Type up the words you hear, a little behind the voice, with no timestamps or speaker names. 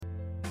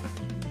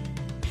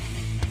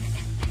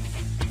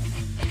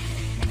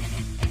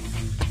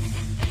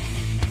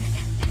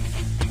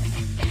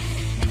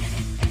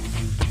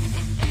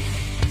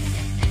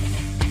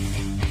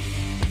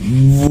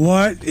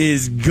What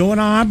is going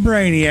on,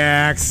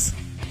 Brainiacs?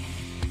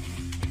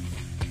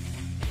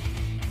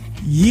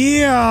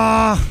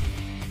 Yeah.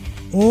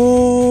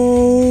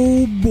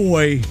 Oh,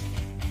 boy.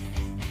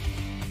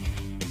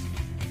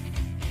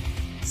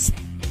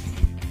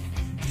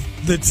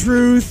 The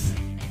truth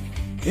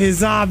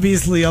is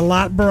obviously a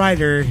lot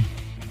brighter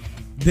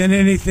than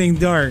anything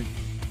dark.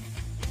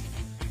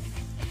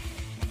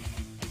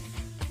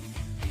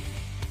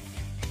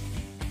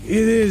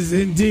 It is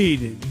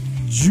indeed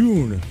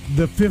June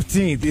the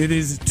 15th. It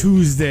is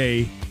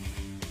Tuesday.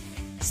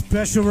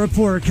 Special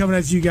report coming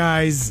at you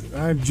guys.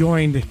 I'm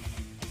joined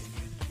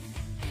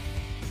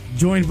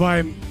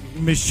by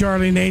Miss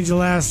Charlene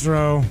Angel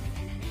Astro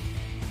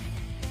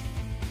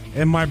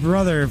and my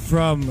brother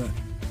from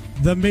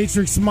the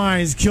Matrix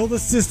Minds, Kill the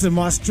System,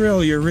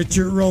 Australia,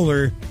 Richard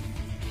Roller.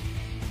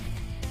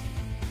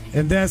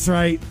 And that's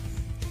right,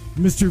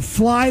 Mr.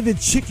 Fly the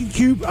Chicken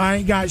Coop. I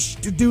ain't got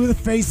to do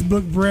with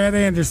Facebook. Brad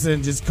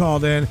Anderson just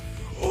called in.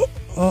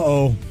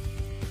 Uh-oh.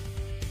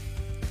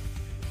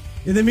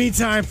 In the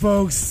meantime,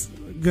 folks,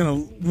 gonna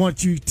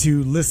want you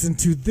to listen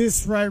to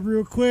this right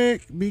real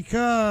quick,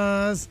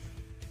 because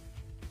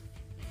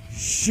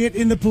shit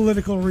in the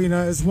political arena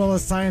as well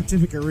as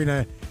scientific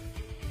arena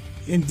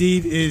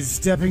indeed is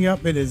stepping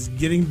up and is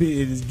getting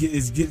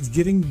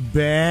getting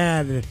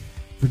bad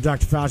for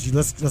Dr. Fauci.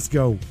 Let's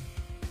go.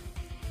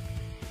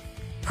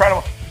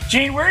 Incredible.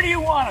 Gene, where do you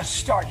want to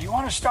start? Do you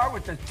want to start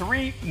with the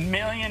 $3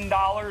 million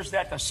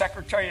that the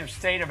Secretary of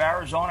State of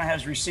Arizona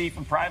has received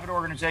from private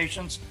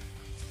organizations?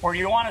 Or do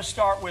you want to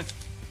start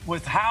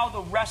with how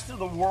the rest of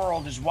the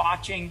world is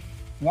watching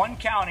one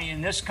county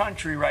in this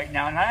country right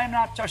now? And I'm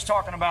not just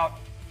talking about,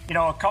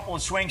 a couple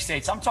of swing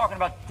states. I'm talking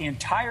about the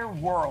entire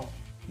world.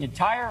 The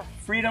entire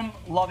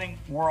freedom-loving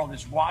world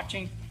is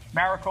watching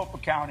Maricopa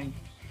County.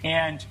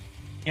 And,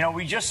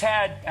 we just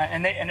had,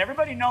 and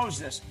everybody knows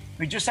this,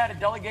 we just had a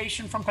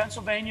delegation from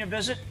Pennsylvania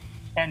visit,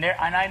 and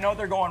I know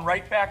they're going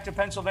right back to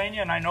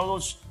Pennsylvania, and I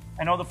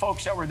know the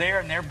folks that were there,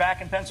 and they're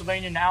back in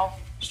Pennsylvania now,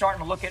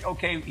 starting to look at,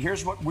 okay,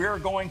 here's what we're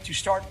going to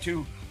start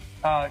to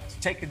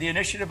take the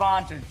initiative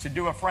on to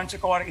do a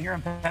forensic audit here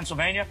in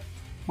Pennsylvania.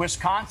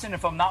 Wisconsin,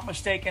 if I'm not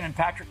mistaken, and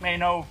Patrick may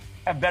know,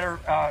 have better,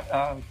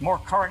 more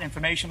current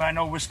information, but I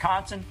know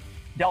Wisconsin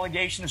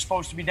delegation is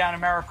supposed to be down in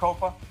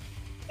Maricopa,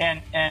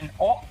 and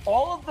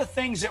all of the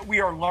things that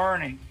we are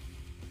learning.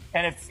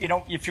 And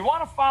if you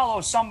want to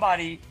follow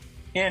somebody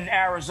in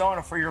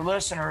Arizona, for your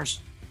listeners,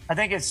 I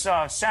think it's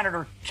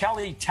Senator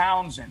Kelly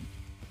Townsend.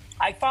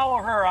 I follow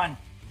her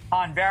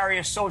on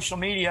various social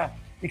media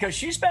because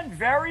she's been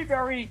very,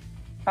 very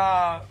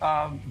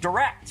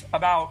direct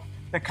about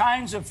the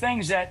kinds of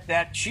things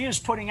that she is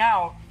putting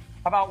out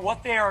about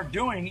what they are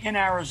doing in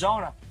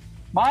Arizona.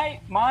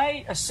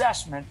 My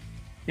assessment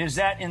is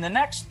that in the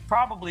next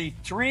probably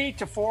 3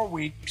 to 4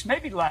 weeks,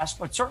 maybe less,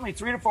 but certainly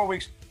 3 to 4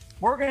 weeks,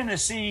 we're going to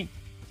see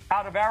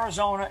out of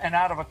Arizona and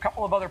out of a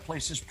couple of other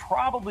places,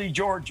 probably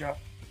Georgia,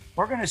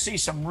 we're going to see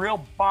some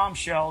real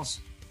bombshells,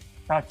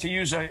 to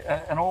use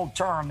an old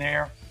term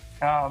there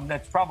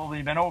that's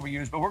probably been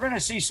overused. But we're going to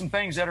see some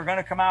things that are going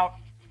to come out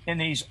in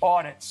these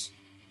audits.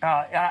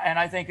 And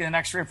I think in the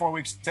next 3 or 4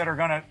 weeks that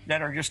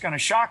are just going to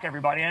shock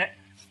everybody.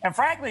 And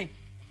frankly,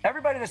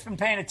 everybody that's been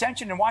paying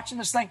attention and watching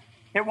this thing,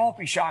 it won't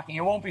be shocking.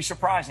 It won't be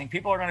surprising.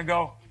 People are going to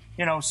go,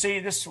 see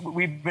this.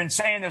 We've been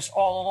saying this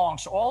all along.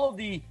 So all of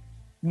the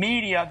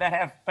media that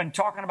have been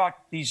talking about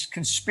these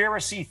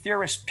conspiracy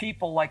theorist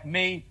people like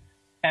me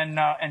and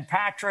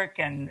Patrick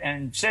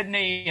and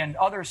Sydney and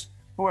others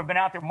who have been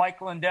out there,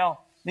 Mike Lindell,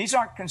 these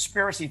aren't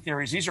conspiracy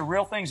theories. These are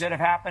real things that have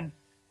happened.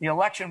 The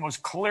election was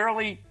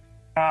clearly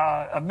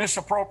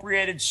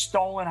misappropriated,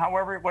 stolen,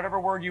 whatever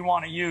word you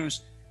want to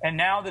use. And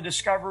now the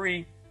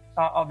discovery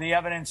of the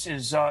evidence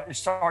is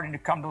starting to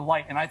come to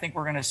light. And I think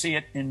we're going to see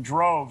it in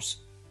droves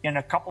in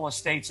a couple of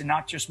states and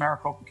not just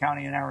Maricopa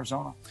County in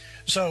Arizona.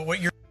 So what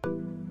you're...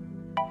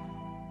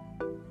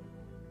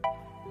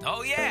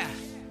 Oh, yeah.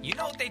 You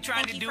know what they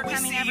trying to do with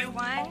see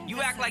everyone.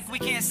 You act like we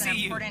can't see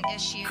you. This is an important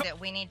issue that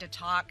we need to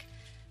talk.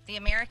 The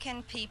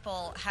American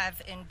people have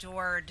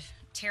endured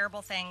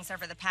terrible things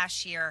over the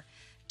past year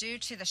due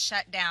to the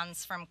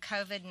shutdowns from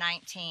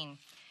COVID-19.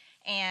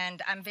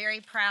 And I'm very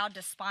proud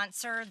to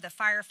sponsor the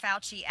Fire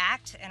Fauci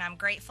Act, and I'm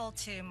grateful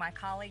to my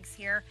colleagues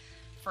here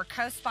for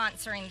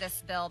co-sponsoring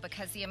this bill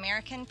because the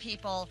American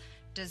people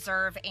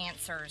deserve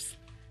answers.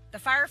 The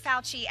Fire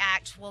Fauci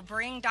Act will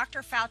bring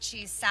Dr.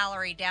 Fauci's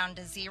salary down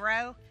to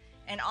zero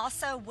and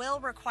also will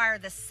require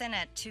the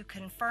Senate to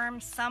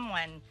confirm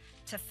someone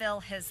to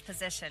fill his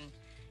position.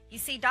 You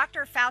see,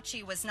 Dr.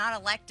 Fauci was not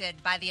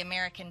elected by the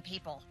American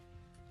people.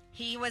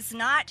 He was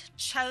not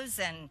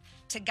chosen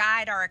to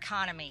guide our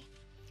economy.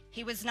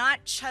 He was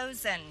not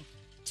chosen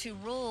to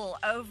rule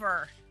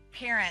over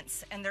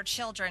parents and their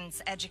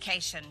children's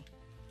education.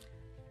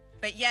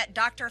 But yet,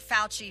 Dr.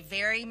 Fauci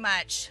very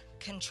much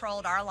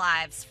controlled our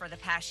lives for the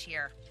past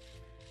year.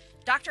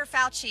 Dr.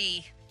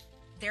 Fauci,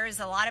 there is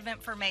a lot of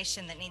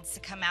information that needs to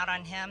come out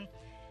on him.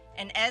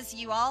 And as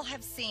you all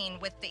have seen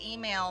with the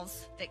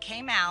emails that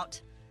came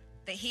out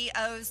that he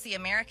owes the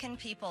American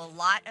people a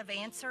lot of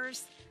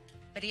answers,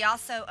 but he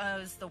also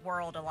owes the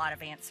world a lot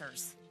of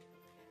answers.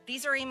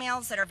 These are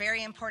emails that are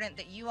very important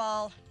that you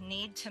all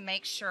need to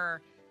make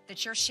sure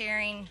that you're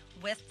sharing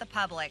with the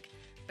public,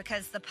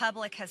 because the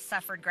public has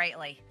suffered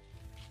greatly.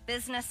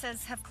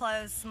 Businesses have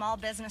closed, small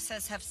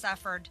businesses have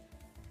suffered.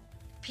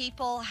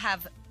 People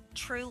have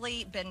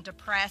truly been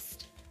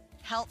depressed.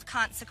 Health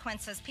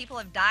consequences. People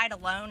have died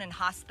alone in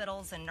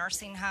hospitals and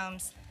nursing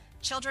homes.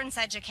 Children's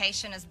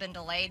education has been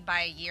delayed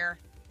by a year.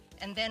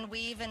 And then we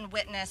even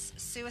witness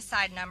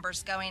suicide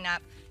numbers going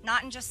up,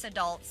 not in just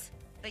adults,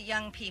 but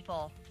young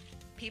people,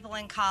 people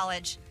in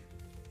college,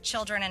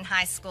 children in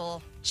high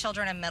school,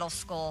 children in middle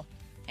school,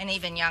 and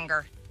even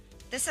younger.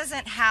 This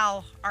isn't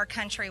how our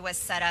country was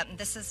set up, and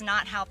this is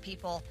not how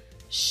people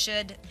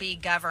should be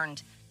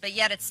governed. But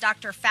yet it's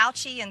Dr.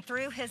 Fauci, and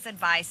through his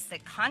advice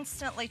that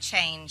constantly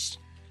changed,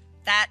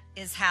 that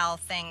is how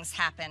things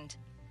happened.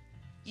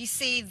 You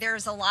see,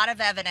 there's a lot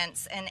of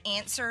evidence, and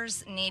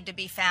answers need to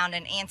be found,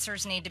 and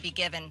answers need to be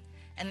given.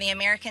 And the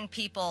American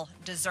people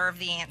deserve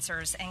the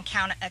answers, and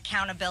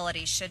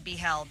accountability should be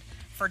held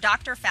for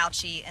Dr.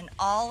 Fauci and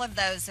all of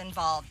those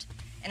involved.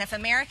 And if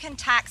American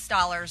tax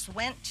dollars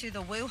went to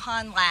the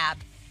Wuhan lab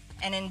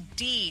and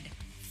indeed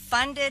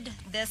funded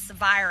this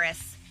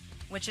virus,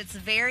 which it's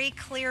very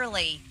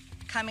clearly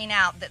coming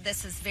out that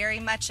this is very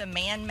much a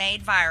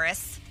man-made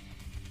virus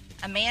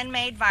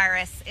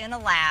in a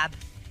lab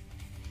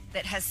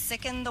that has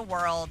sickened the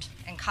world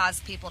and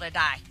caused people to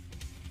die.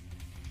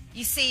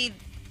 You see,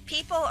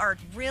 people are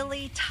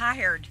really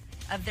tired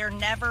of there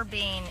never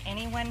being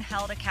anyone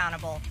held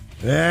accountable.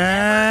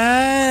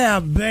 Yeah,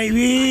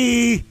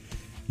 baby.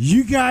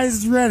 You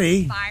guys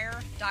ready?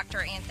 Fire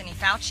Dr. Anthony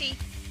Fauci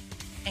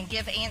and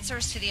give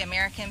answers to the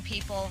American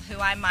people who,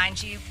 I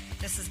mind you,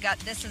 this is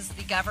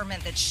the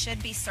government that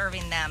should be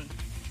serving them,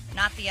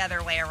 not the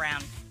other way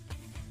around.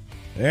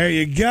 There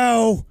you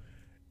go.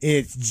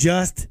 It's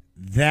just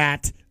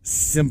that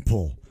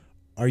simple.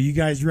 Are you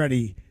guys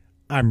ready?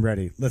 I'm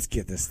ready. Let's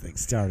get this thing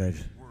started.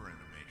 We're in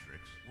the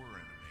Matrix.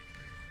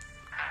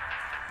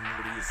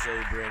 What do you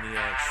say,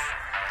 Brainiacs?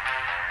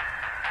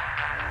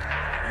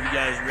 You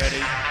guys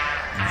ready?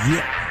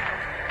 Yeah.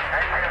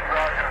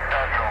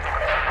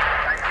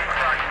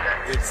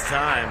 It's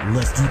time.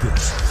 Let's do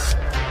this.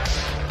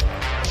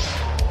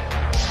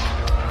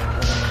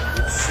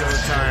 It's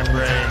showtime,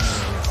 Brains.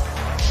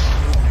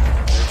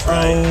 That's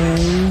right.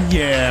 Oh,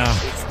 yeah.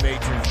 It's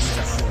Matrix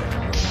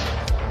time.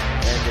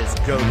 And it's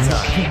go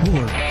time.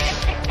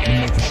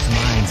 Matrix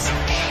Minds.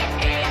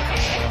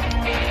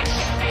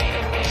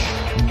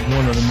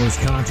 One of the most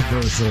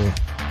controversial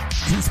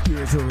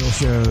conspiratorial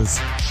shows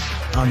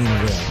on the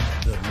internet.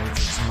 The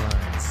Matrix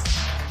Minds.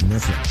 And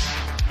that's right.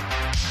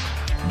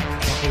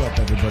 Buckle up,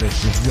 everybody.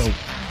 Let's go.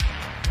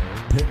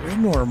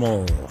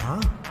 Paranormal,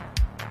 huh?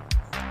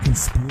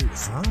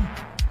 Conspiracy, huh?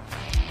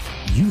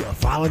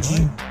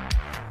 Ufology?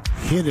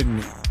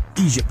 Hidden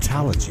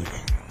Egyptology.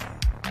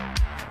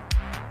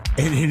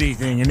 And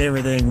anything and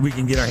everything we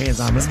can get our hands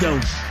on. Let's go.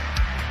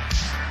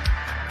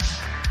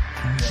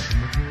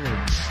 Welcome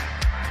aboard.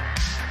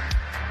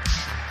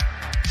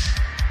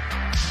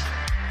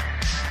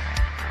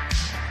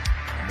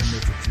 The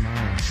Matrix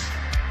Minds.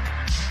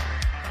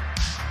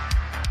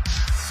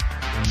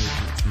 The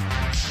Matrix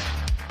Minds.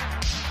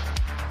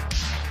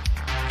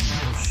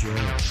 No show.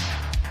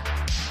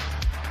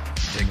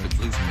 Take the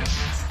blue pills.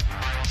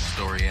 The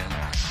story ends.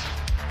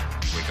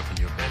 You wake up in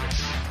your bed and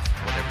believe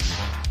whatever you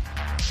want.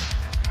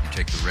 You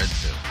take the red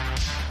pill.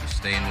 You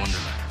stay in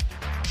Wonderland.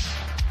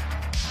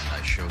 And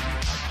I show you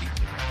how deep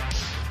the rabbit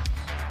hole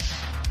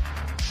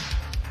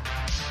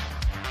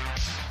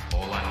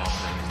is. All I'm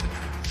offering is the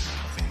truth.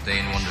 Stay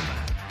in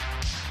Wonderland.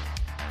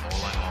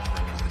 All I'm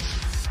offering is the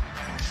truth.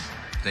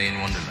 Stay in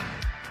Wonderland.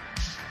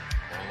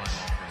 All I'm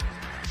offering is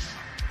the truth.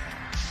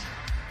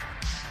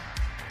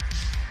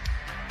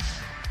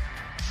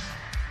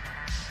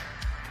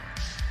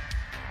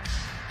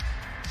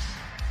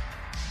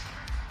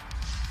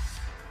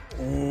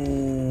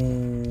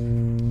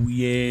 Oh,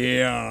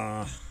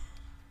 yeah.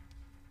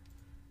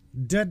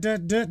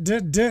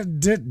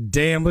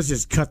 Damn, let's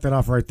just cut that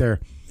off right there.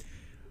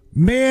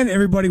 Man,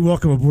 everybody,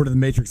 welcome aboard to the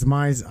Matrix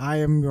Minds. I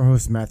am your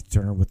host, Matthew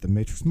Turner, with the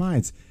Matrix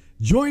Minds.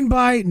 Joined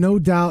by, no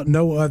doubt,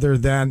 no other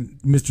than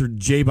Mr.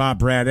 J-Bot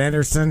Brad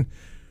Anderson,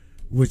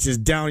 which is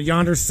down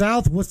yonder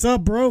south. What's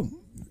up, bro?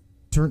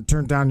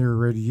 Turn down your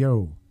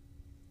radio.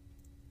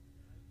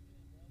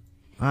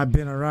 I've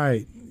been all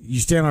right. You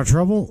staying out of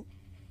trouble?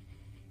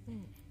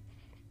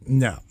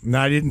 No,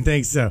 I didn't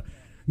think so.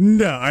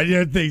 No, I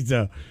didn't think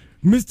so.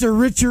 Mr.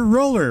 Richard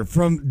Roller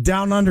from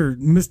down under,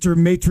 Mr.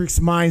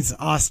 Matrix Minds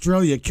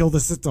Australia, Kill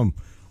the System.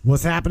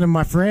 What's happening,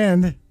 my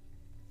friend?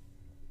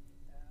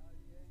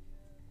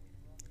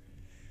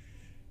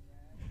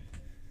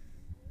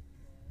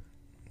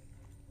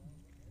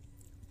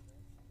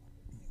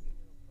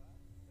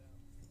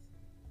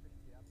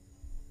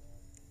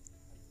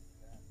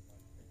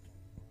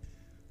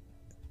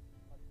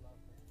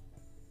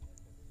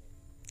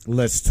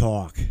 Let's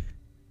talk.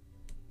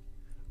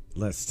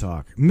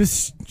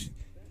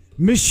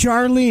 Miss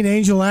Charlene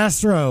Angel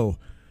Astro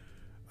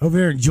over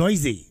there in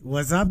Jersey.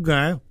 What's up,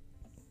 girl?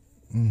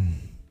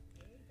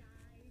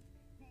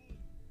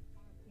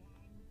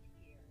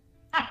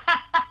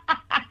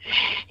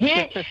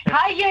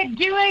 How you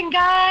doing,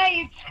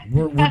 guys?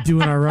 We're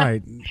doing all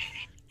right.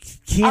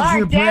 Can't Our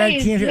hear Brad.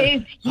 day Can't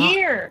is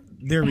here.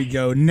 There we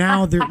go.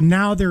 Now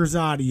there's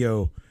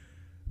audio.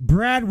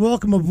 Brad,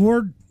 welcome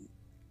aboard,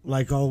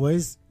 like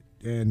always,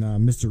 and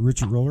Mr.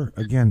 Richard Roller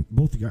again.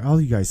 Both of you,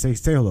 all you guys, say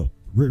hello.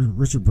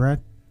 Richard,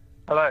 Brad.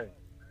 Hello.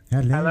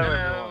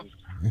 Hello,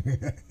 everyone.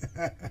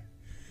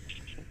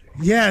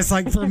 Yeah, it's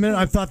like for a minute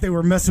I thought they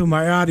were messing with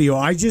my audio.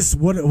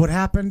 What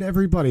happened,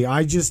 everybody?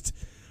 I just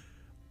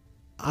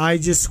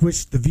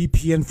switched the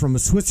VPN from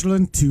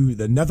Switzerland to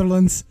the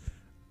Netherlands.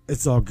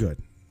 It's all good.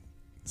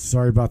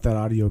 Sorry about that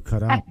audio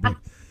cut out, but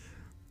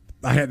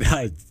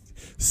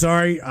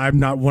sorry, I'm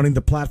not wanting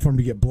the platform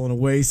to get blown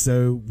away,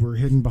 so we're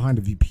hidden behind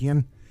a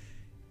VPN.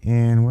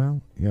 And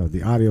well,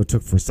 the audio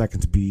took for a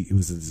second it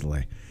was a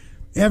delay.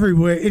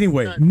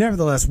 Anyway,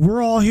 nevertheless,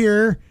 we're all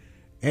here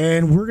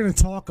and we're going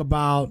to talk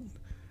about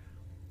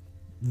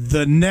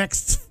the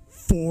next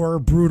 4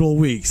 brutal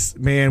weeks.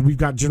 Man, we've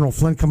got General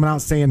Flynn coming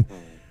out saying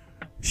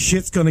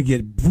shit's going to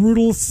get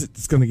brutal.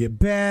 It's going to get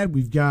bad.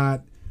 We've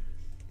got,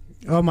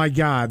 oh my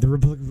God, the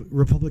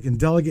Republican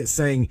delegate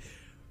saying,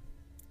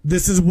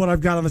 this is what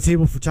I've got on the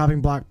table for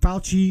chopping block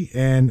Fouchi.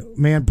 And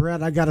man,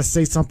 Brad, I got to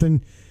say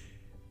something.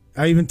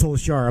 I even told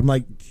Shar, I'm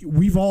like,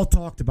 we've all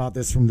talked about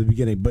this from the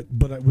beginning, but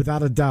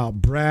without a doubt,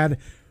 Brad,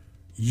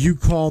 you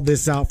called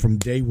this out from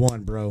day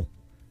one, bro.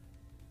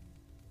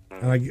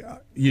 Like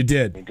you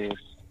did. You did.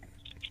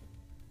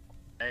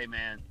 Hey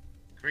man,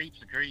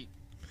 creep's a creep.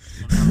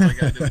 Sometimes all I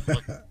gotta do is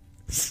look.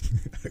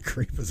 A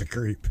creep is a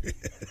creep.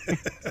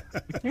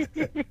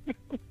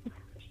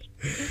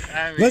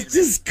 I mean, Let's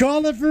just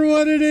call it for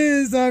what it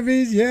is. I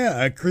mean,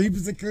 yeah, a creep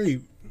is a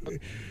creep.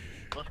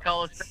 let's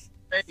call it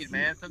spade,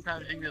 man.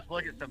 Sometimes you can just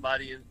look at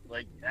somebody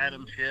like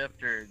Adam Schiff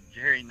or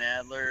Jerry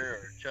Nadler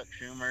or Chuck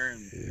Schumer,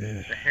 and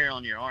the hair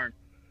on your arm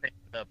stands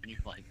up, and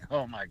you're like,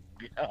 oh my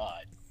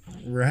God.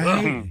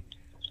 Right.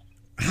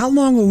 How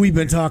long have we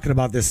been talking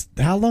about this?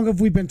 How long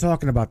have we been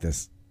talking about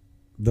this,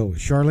 though,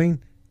 Charlene?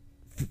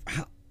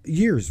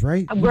 Years,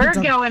 right? We're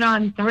going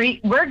on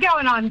 3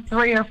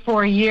 or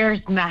 4 years,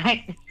 Matt.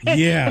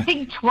 Yeah. I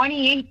think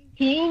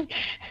 2018,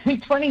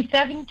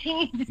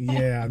 2017.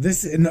 Yeah,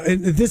 this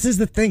is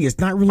the thing. It's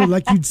not really,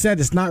 like you'd said,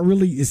 it's not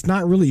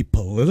really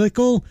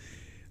political.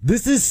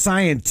 This is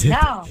scientific.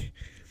 No.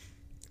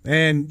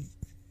 And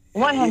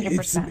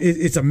 100%.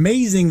 It's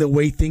amazing the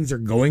way things are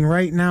going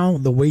right now,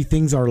 the way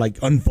things are like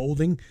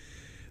unfolding.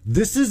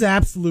 This is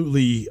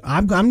absolutely.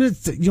 I'm gonna.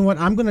 You know what?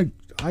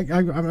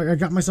 I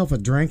got myself a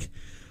drink.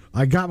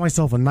 I got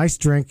myself a nice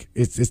drink.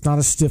 It's not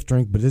a stiff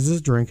drink, but it is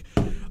a drink.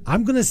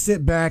 I'm gonna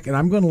sit back and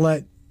I'm gonna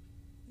let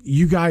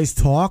you guys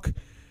talk.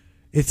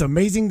 It's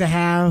amazing to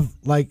have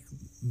like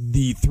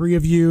the 3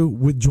 of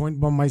you joined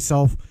by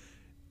myself,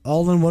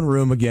 all in one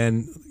room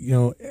again.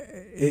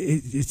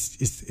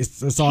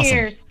 It's awesome.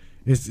 Cheers.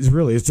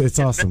 It's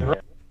awesome. And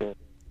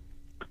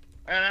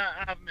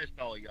I've missed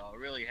all of y'all, I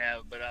really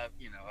have. But I've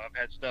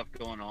had stuff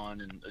going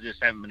on, and I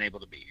just haven't been able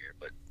to be here.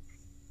 But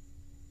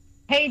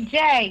Hey,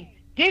 Jay,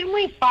 didn't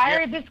we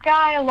fire this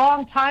guy a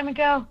long time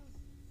ago?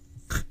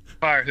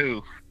 fire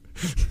who?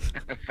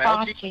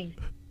 Fauci?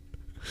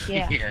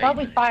 Yeah, thought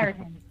we fired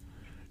him.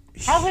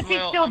 How was he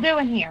still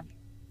doing here?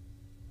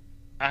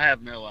 I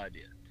have no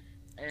idea.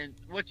 And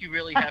what you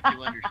really have to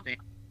understand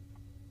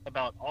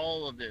about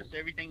all of this,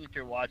 everything that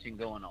you're watching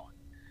going on,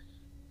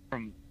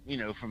 from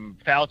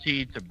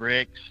Fauci to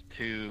Bricks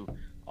to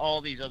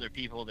all these other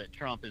people that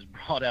Trump has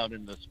brought out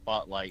in the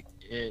spotlight,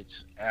 it's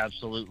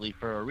absolutely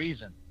for a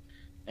reason.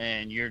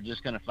 And you're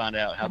just going to find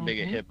out how big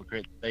a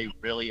hypocrite they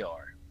really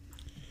are.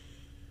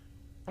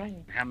 Right.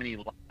 How many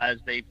lies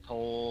they've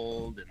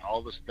told and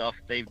all the stuff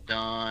they've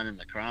done and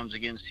the crimes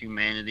against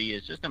humanity.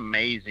 It's just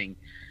amazing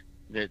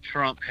that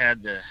Trump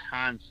had the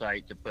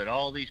hindsight to put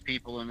all these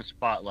people in the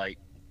spotlight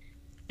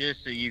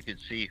just so you could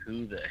see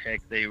who the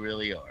heck they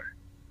really are.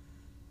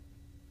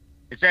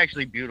 It's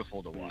actually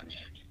beautiful to watch.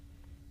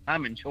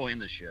 I'm enjoying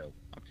the show.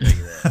 I'll tell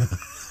you that.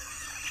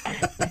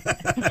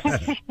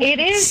 It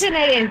is and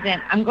it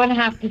isn't. I'm going to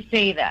have to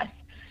say this.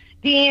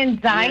 The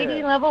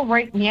anxiety level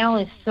right now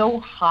is so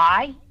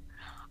high.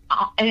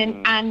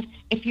 And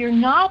if you're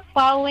not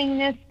following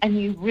this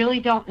and you really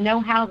don't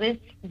know how this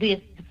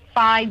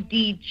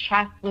 5D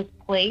chess was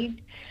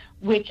played,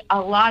 which a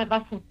lot of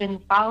us have been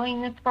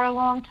following this for a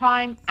long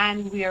time,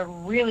 and we are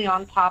really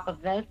on top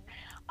of this.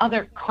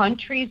 Other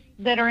countries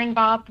that are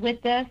involved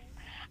with this,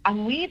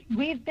 and we've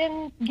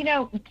been,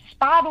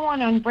 spot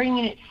on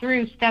bringing it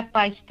through step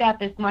by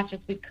step as much as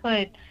we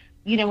could,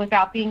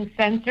 without being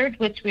censored,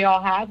 which we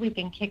all have. We've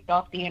been kicked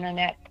off the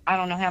internet I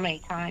don't know how many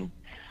times.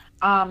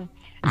 And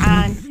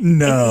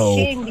no.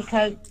 It's a shame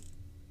because,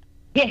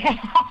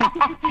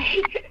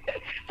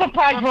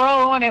 surprised we're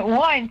all on at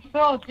once.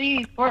 Oh,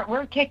 geez,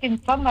 we're kicking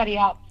somebody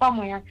out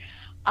somewhere.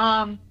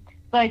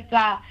 But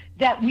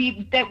that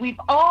we've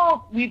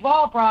all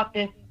brought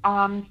this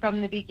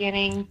from the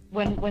beginning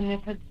when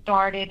this had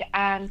started,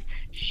 and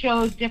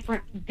showed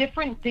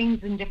different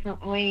things in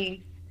different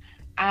ways.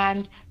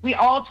 And we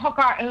all took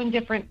our own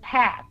different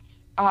paths,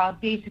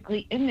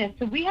 basically, in this.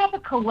 So we have a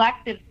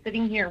collective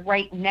sitting here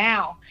right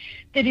now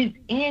that is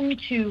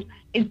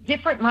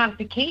different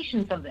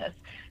modifications of this.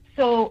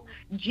 So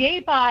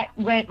J-Bot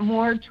went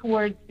more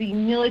towards the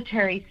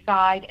military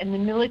side and the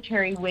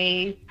military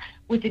ways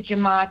with the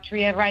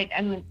gematria, right,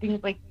 and the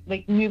things like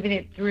moving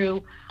it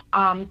through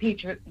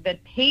the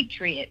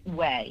Patriot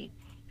way.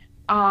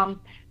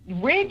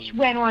 Rich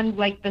went on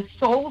like the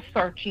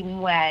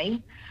soul-searching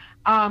way.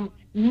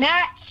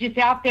 Matt's just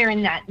out there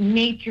in that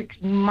matrix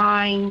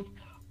mind,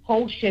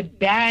 whole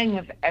shebang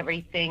of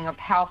everything, of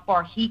how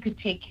far he could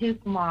take his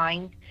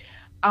mind.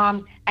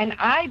 And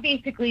I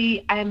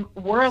basically am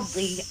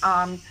worldly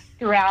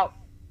throughout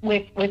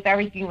with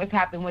everything that's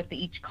happened with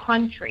each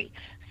country.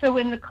 So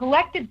in the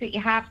collective that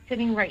you have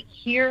sitting right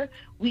here,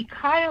 we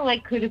kind of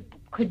like could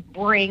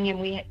bring, and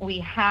we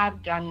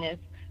have done this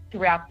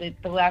throughout the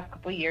last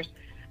couple of years,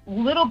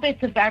 little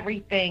bits of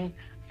everything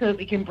so that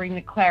we can bring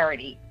the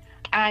clarity.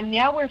 And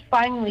now we're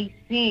finally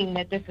seeing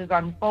that this is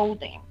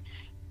unfolding.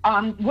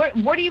 What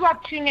are you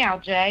up to now,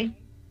 Jay?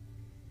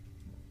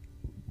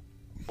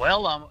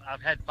 Well,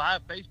 I've had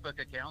 5 Facebook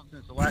accounts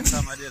since the last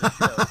time I did a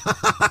show.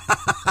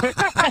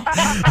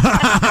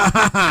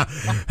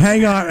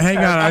 Hang on.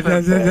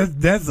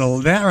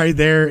 That right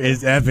there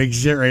is epic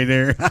shit right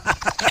there.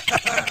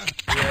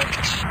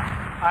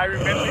 I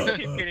remember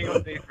keep getting all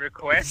these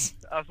requests.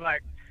 I was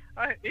like,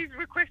 he's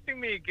requesting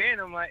me again.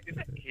 I'm like, is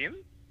that him?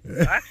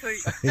 Actually,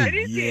 it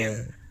is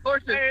him. Of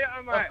course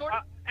I'm like,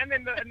 and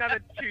then another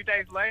 2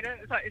 days later,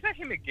 it's like, is that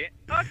him again?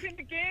 Oh, it's him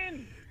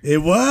again. It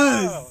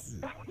was.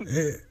 Oh.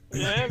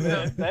 Yeah,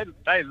 man.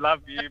 They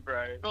love you,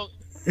 bro. Well,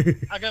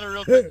 I got a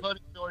real quick funny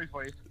story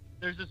for you.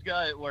 There's this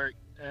guy at work,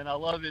 and I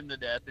love him to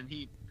death, and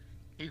he's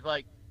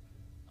like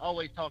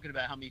always talking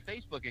about how many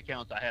Facebook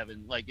accounts I have.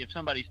 And like if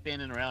somebody's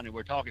standing around and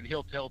we're talking,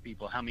 he'll tell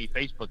people how many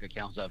Facebook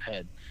accounts I've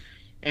had.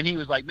 And he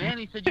was like, man,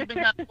 he said, you've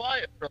been kind of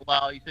quiet for a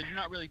while. He said, you're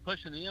not really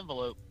pushing the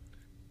envelope.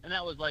 And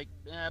that was like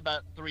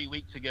about 3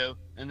 weeks ago.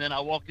 And then I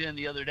walked in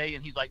the other day,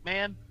 and he's like,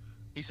 man,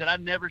 he said, I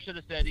never should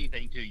have said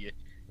anything to you.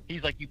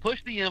 He's like, you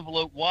pushed the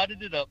envelope,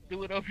 wadded it up,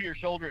 threw it over your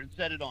shoulder, and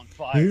set it on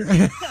fire.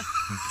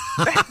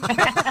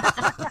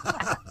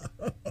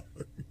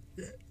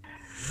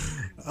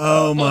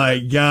 Oh, my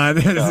God.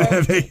 That is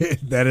epic.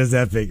 That is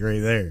epic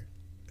right there.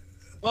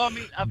 Well, I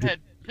mean, I've had,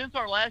 since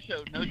our last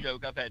show, no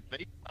joke, I've had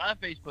 5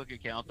 Facebook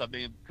accounts. I've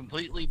been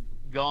completely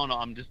gone.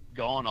 I'm just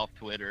gone off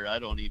Twitter. I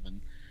don't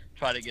even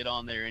try to get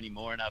on there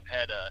anymore. And I've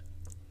had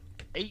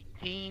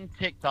 18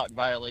 TikTok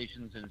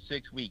violations in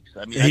 6 weeks.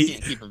 I mean, I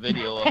can't keep a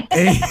video up.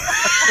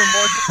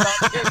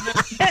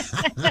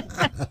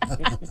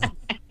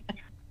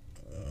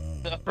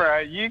 Bro,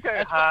 you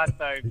go hard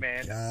though,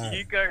 man. God.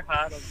 You go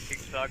hard on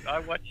TikTok. I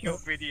watch your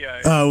video.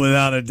 Oh,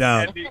 without a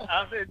doubt. And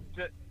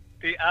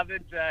the other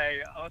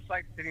day, I was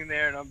like sitting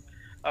there, and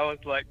I was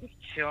like just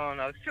chilling.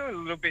 I was feeling a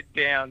little bit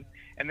down,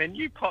 and then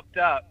you popped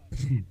up,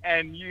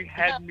 and you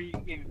had me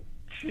in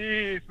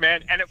tears,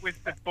 man. And it was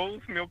the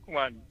bull's milk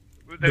one.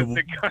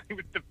 The guy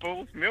with the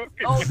bull's milk.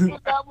 Oh,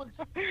 that was.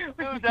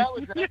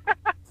 Yeah.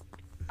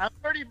 I'm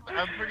pretty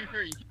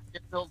sure you can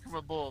get milk from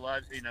a bull.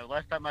 Last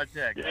time I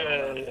checked.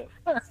 Yeah.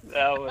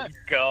 That was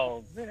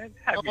gold, man.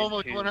 I'm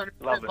almost 100%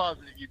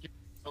 positive you can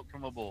get milk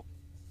from a bull.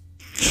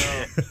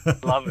 Yeah.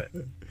 Love it.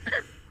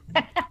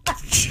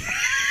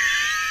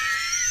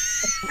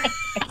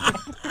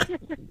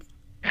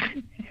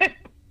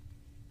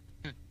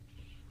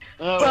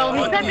 Well,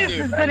 we said this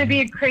was going to be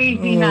a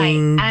crazy night,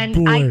 and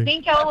boy. I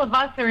think all of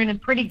us are in a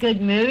pretty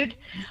good mood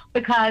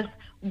because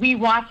we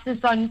watched this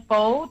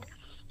unfold,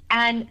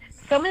 and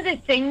some of the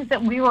things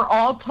that we were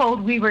all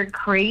told we were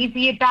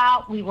crazy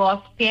about, we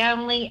lost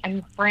family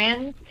and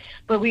friends,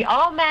 but we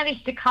all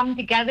managed to come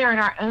together in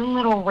our own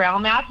little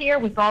realm out here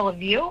with all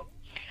of you.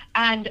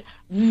 And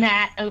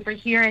Matt over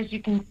here, as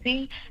you can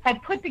see,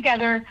 had put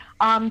together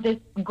this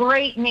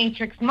great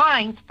matrix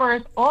minds for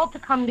us all to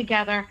come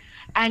together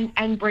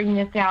and bring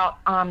this out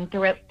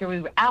throughout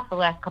the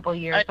last couple of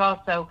years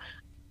also.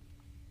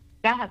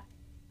 Go ahead.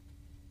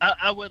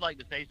 I would like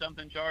to say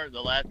something, Char. The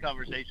last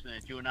conversation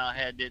that you and I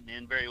had didn't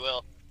end very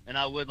well, and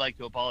I would like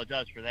to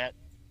apologize for that.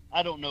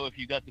 I don't know if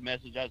you got the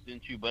message I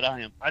sent you, but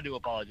I do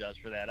apologize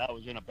for that. I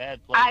was in a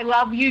bad place. I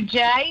love you,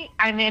 Jay,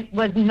 and it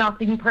was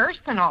nothing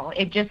personal.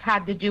 It just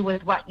had to do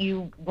with what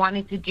you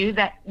wanted to do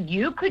that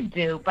you could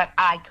do, but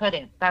I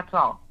couldn't. That's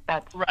all.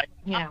 That's right.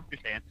 You know, I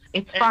understand.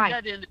 It's fine.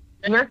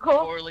 We're cool.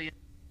 Poorly.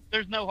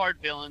 There's no hard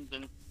feelings,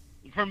 and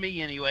for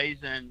me,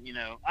 anyways. And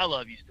I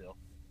love you still.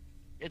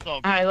 It's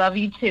all good. I love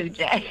you too,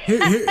 Jay.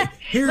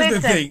 Here's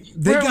Listen, the thing.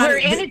 We're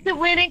in it to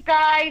win it,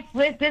 guys.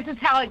 This is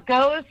how it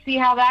goes. See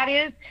how that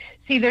is?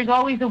 See, there's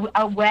always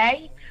a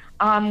way.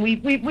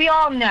 We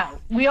all know.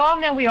 We all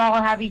know we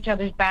all have each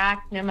other's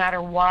back no matter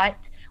what.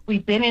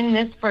 We've been in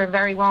this for a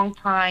very long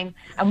time,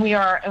 and we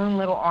are our own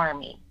little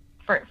army,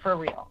 for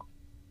real.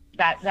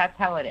 That's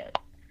how it is.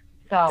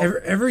 So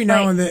every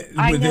now and then,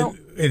 I know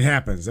it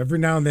happens. Every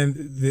now and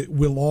then,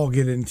 we'll all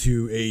get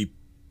into a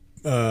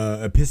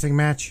pissing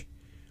match.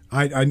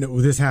 I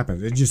know this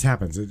happens. It just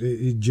happens.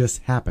 It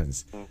just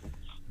happens.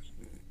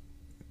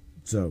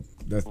 So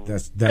that's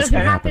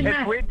what happened.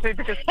 It's weird too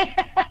because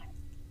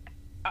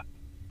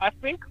I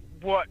think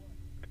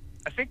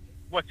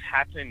what's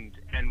happened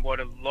and what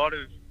a lot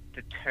of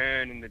the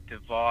turn and the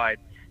divide.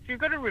 So you've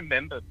got to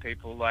remember,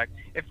 people, like,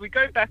 if we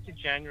go back to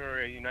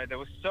January, there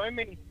were so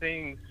many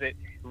things that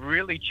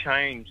really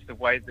changed the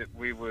way that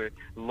we were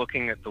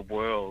looking at the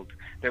world.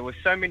 There were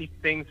so many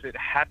things that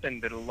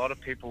happened that a lot of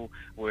people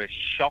were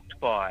shocked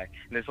by.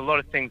 And there's a lot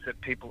of things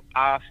that people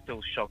are still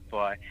shocked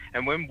by.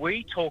 And when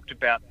we talked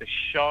about the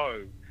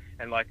show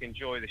and, like,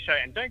 enjoy the show,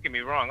 and don't get me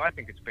wrong, I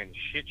think it's been a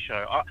shit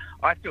show.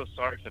 I feel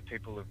sorry for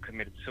people who've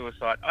committed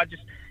suicide.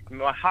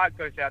 My heart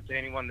goes out to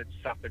anyone that's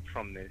suffered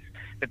from this.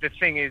 But the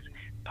thing is,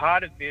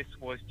 part of this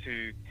was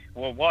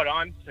what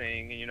I'm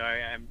seeing,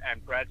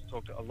 and Brad's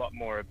talked a lot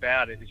more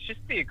about it. It's just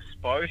the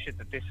exposure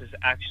that this is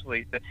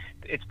actually,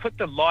 it's put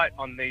the light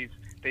on these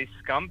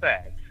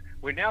scumbags.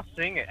 We're now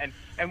seeing it.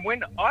 And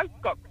when I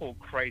got called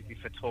crazy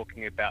for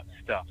talking about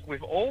stuff,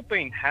 we've all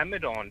been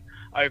hammered on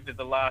over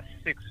the last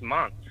 6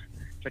 months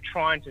for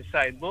trying to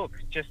say, look,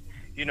 just,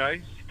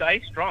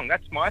 stay strong.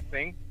 That's my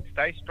thing.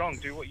 Stay strong.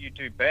 Do what you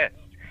do best.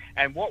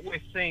 And what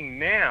we're seeing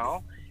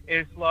now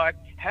is like,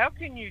 how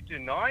can you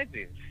deny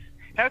this?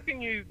 How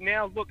can you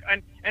now look?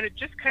 And it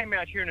just came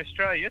out here in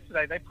Australia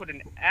yesterday. They put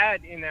an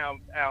ad in our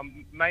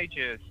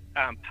major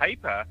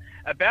paper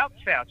about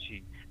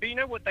Fouchi. But you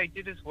know what they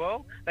did as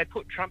well? They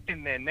put Trump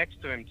in there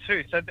next to him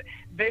too. So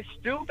there's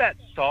still that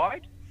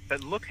side,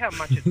 but look how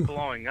much it's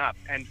blowing up.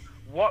 And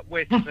what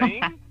we're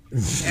seeing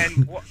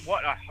and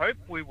what I hope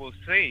we will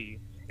see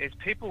is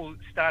people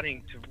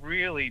starting to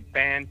really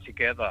band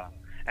together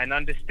and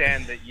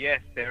understand that, yes,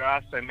 there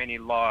are so many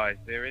lies.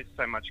 There is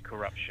so much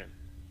corruption.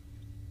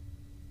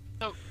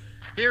 So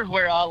here's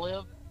where I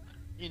live.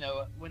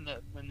 When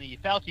the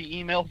Fauci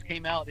emails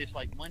came out, it's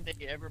like one day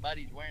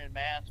everybody's wearing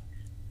masks.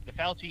 The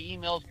Fauci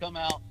emails come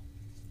out.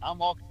 I'm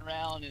walking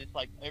around, and it's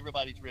like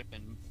everybody's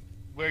ripping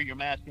wear your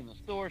mask in the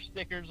store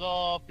stickers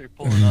off. They're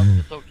pulling up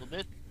the social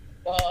distance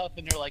stuff,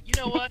 and they're like, you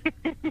know what?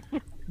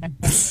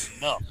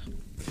 No.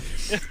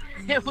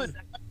 It was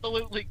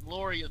absolutely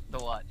glorious to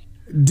watch.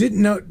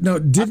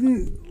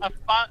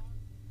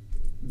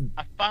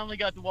 I finally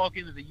got to walk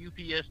into the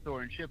UPS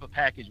store and ship a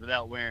package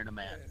without wearing a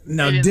mask.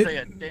 No, they didn't say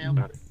a damn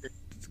word.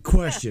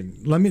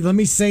 Question. Let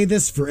me say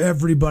this for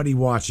everybody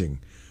watching,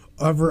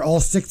 over all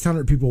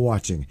 600 people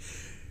watching.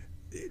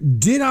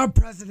 Did our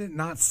president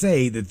not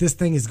say that this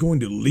thing is going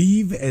to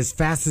leave as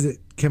fast as it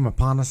came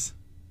upon us?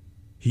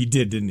 He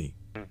did, didn't he?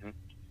 Mm-hmm.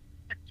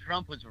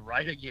 Trump was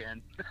right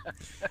again.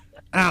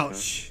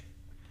 Ouch.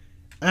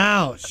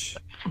 Ouch.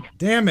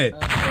 Damn it.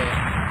 All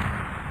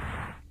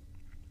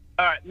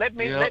right, let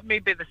me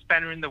be the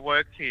spanner in the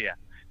works here,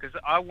 because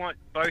I want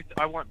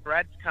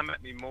Brad to come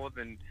at me more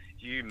than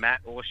you, Matt,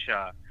 or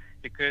Shah,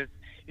 because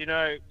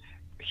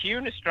here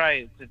in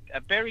Australia it's a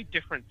very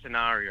different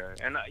scenario,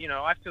 and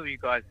I fill you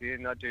guys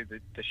in. I do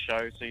the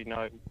show, so you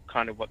know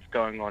kind of what's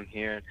going on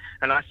here,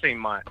 and I see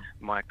my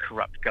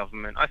corrupt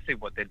government. I see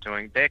what they're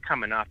doing. They're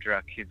coming after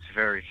our kids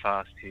very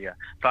fast here,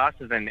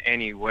 faster than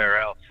anywhere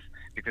else,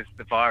 because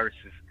the virus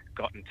has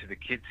gotten to the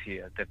kids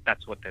here.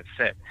 That's what they've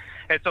said.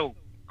 It's all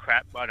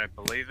crap. I don't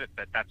believe it,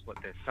 but that's what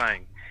they're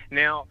saying.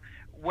 Now,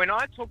 when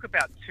I talk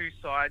about two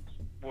sides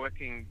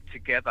working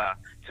together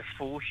to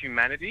fool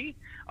humanity,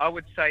 I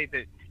would say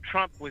that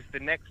Trump was the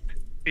next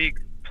big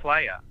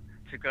player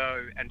to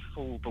go and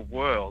fool the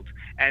world.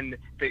 And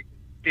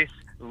this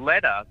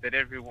letter that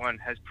everyone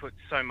has put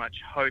so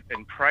much hope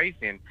and praise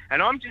in,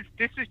 and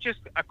this is just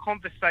a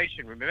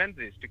conversation,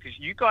 remember this, because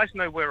you guys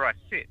know where I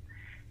sit.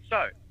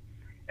 So,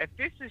 if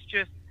this is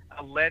just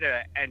a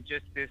letter and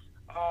just this,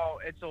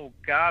 it's all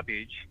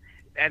garbage,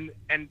 and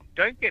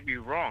don't get me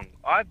wrong,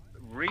 I've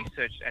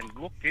researched and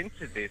looked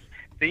into this.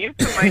 The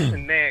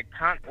information there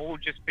can't all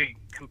just be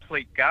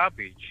complete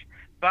garbage,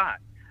 but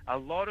a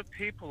lot of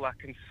people are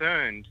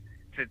concerned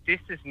that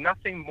this is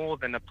nothing more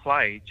than a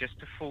play just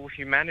to fool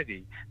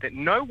humanity, that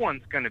no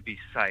one's going to be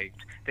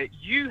saved, that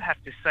you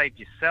have to save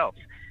yourself.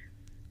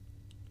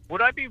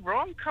 Would I be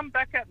wrong? Come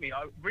back at me.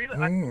 I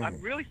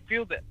really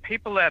feel that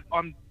people are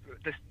on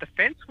the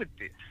fence with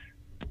this.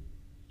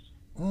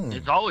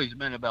 It's always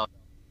been about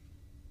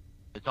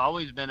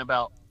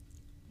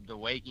the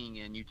waking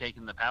and you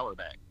taking the power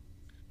back.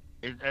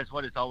 That's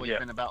what it's always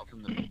been about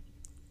from the.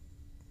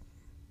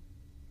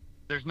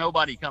 There's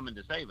nobody coming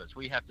to save us.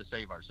 We have to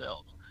save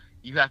ourselves.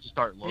 You have to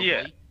start locally.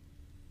 Yeah.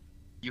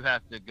 You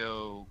have to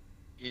go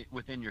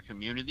within your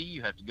community.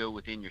 You have to go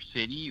within your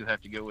city. You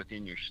have to go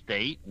within your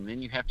state, and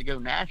then you have to go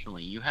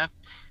nationally.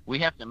 We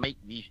have to make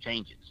these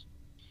changes,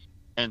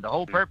 and the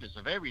whole purpose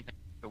of everything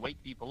is to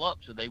wake people up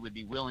so they would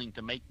be willing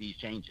to make these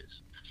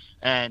changes.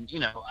 And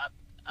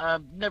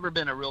I've never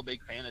been a real big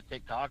fan of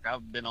TikTok.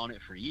 I've been on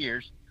it for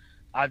years.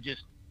 I've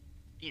just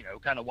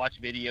kind of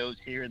watched videos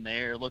here and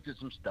there, looked at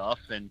some stuff,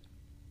 and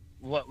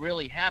what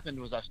really happened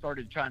was I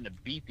started trying to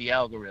beat the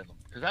algorithm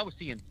because I was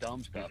seeing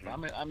dumb stuff.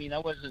 I mean, I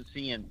wasn't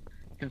seeing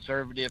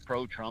conservative,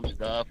 pro-Trump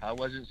stuff. I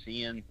wasn't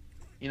seeing,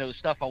 the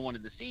stuff I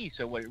wanted to see.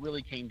 So what it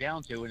really came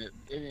down to, and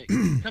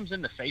it comes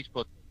into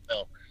Facebook.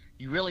 Well,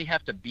 you really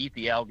have to beat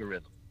the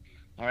algorithm.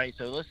 All right.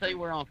 So let's say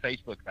we're on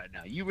Facebook right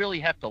now. You really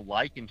have to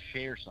like and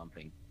share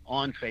something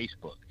on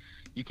Facebook.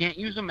 You can't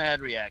use a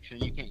mad reaction.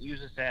 You can't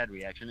use a sad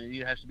reaction.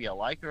 It has to be a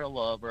like or a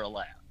love or a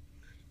laugh,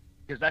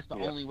 because that's the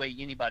only way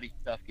anybody's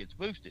stuff gets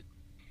boosted.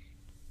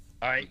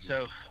 All right.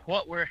 So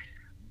what we're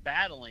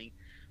battling,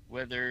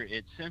 whether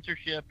it's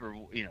censorship or,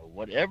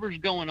 whatever's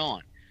going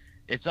on,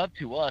 it's up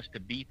to us to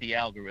beat the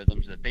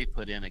algorithms that they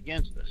put in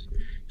against us.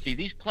 See,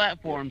 these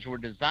platforms were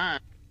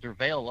designed to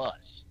surveil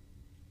us.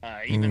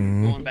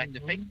 Even going back to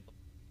Facebook,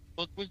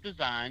 Facebook was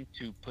designed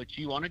to put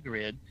you on a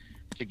grid,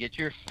 to get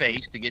your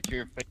face, to get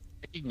your face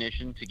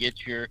recognition, to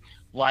get your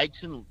likes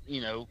and,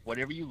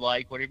 whatever you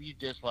like, whatever you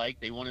dislike.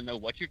 They want to know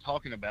what you're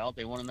talking about.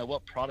 They want to know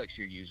what products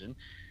you're using.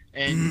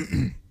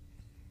 And,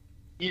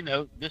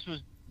 this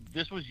was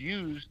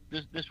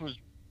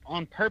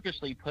on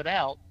purposely put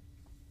out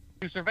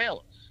to surveil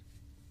us.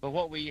 But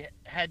what we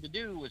had to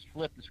do was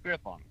flip the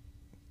script on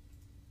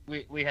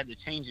it. We had to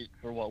change it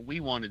for what we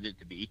wanted it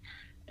to be,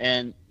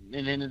 and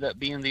it ended up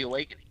being the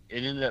awakening.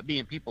 It ended up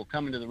being people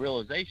coming to the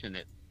realization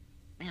that,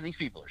 man, these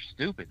people are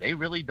stupid. They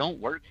really don't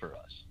work for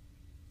us.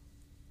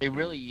 They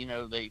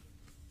really,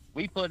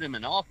 we put them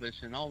in office,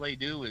 and all they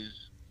do is,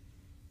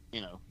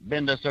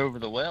 bend us over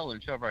the well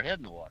and shove our head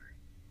in the water.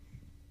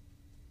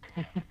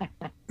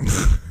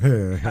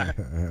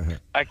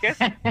 I guess,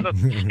 look,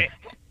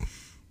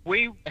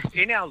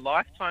 in our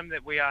lifetime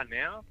that we are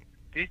now,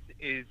 this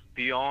is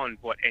beyond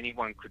what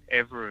anyone could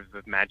ever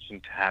have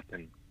imagined to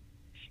happen.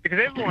 Because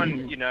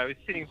everyone, is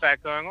sitting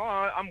back going, oh,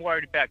 I'm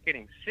worried about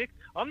getting sick.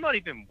 I'm not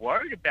even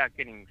worried about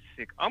getting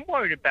sick. I'm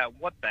worried about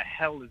what the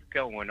hell is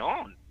going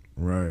on.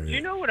 Right. Do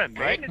you know what I mean?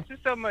 Right. It's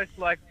just almost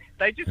like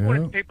they just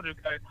wanted people to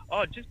go,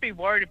 oh, just be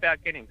worried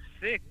about getting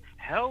sick.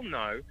 Hell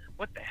no.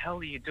 What the hell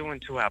are you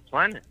doing to our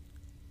planet?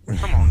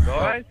 Come on,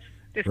 guys.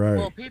 Right.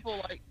 Well,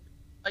 people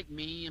like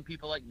me and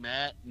people like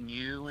Matt and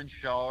you and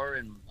Shar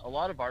and a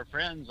lot of our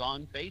friends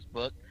on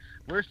Facebook,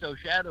 we're so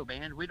shadow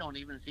banned we don't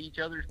even see each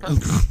other's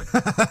posts.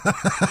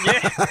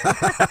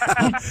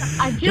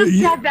 I just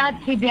said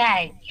that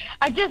today.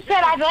 I just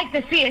said I'd like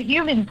to see a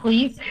human,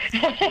 please.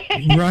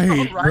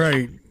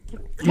 Right.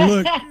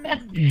 Look,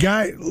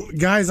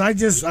 guys, I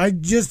just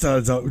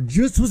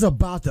was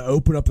about to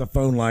open up the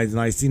phone lines,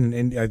 and I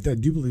seen I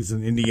do believe it's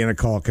an Indiana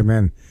call come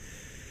in.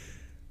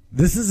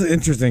 This is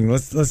interesting.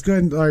 Let's go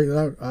ahead and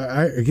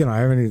I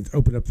haven't even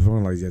opened up the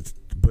phone lines yet,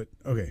 but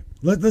okay.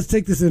 Let's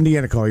take this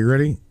Indiana call. You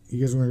ready? You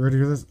guys ready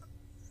for this?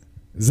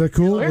 Is that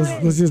cool?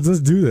 Let's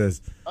do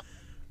this.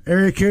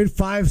 Area code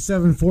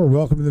 574.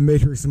 Welcome to the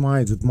Matrix of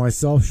Minds with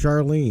myself,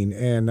 Charlene,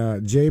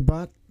 and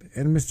J-Bot,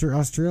 and Mr.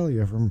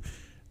 Australia from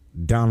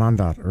Down on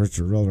Dot,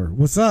 Richard Roller.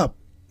 What's up?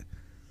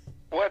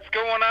 What's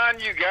going on,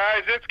 you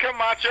guys? It's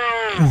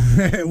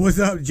Camacho. What's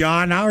up,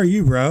 John? How are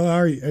you, bro? How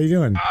are you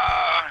doing?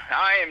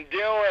 I am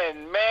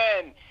doing,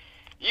 man.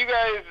 You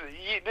guys,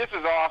 this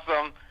is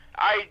awesome.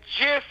 I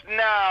just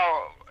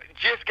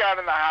got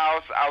in the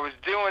house. I was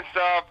doing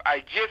stuff.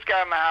 I just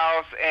got in the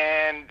house,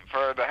 and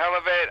for the hell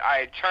of it,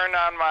 I turned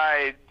on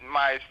my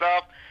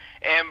stuff,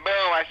 and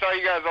boom, I saw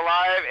you guys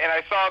alive, and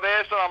I saw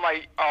this, and I'm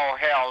like, oh,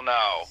 hell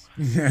no.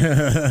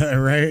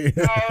 Right?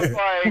 I was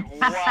like,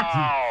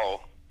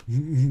 wow.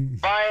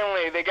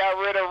 Finally, they got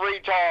rid of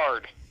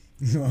retard.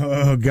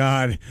 Oh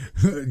God!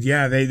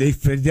 Yeah, they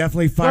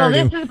definitely fired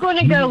him. Well, this is going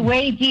to go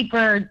way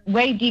deeper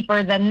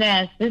than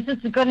this. This is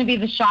going to be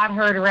the shot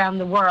heard around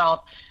the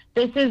world.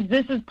 This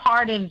is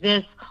part of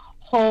this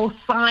whole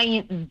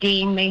science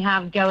game they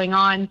have going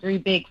on through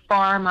big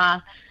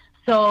pharma.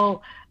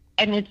 So,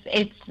 and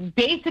it's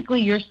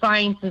basically your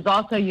science is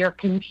also your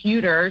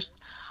computers.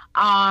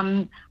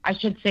 I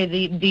should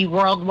say the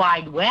World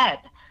Wide Web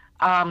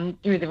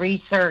through the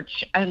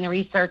research and the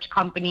research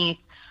companies.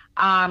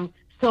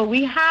 So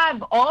we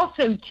have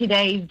also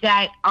today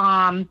that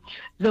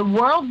the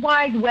World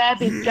Wide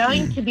Web is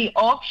going to be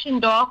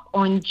auctioned off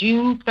on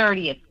June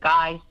 30th,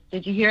 guys.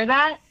 Did you hear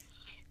that?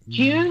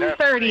 June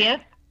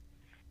 30th,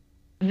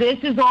 this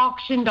is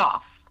auctioned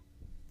off.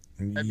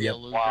 Yep.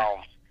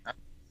 Wow.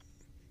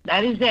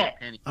 That is it.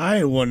 I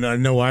don't want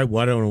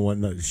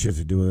no shit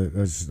to do with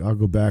it. I'll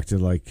go back to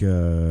like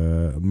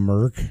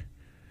Merck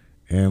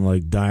and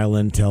like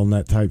dial-in,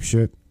 telnet type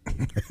shit.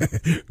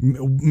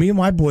 Me and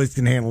my boys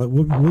can handle it.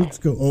 We'll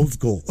just go old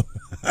school.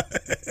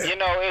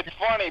 It's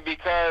funny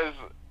because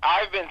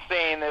I've been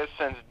saying this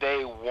since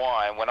day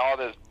one when all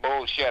this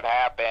bullshit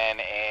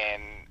happened,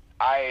 and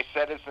I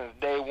said it since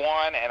day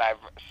one, and I've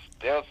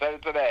still said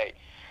it today.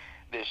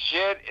 This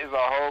shit is a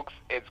hoax.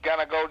 It's going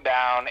to go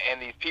down,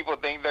 and these people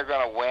think they're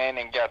going to win,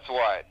 and guess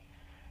what?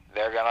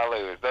 They're going to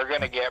lose. They're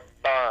going to get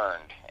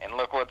burned, and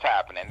look what's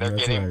happening. They're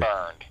getting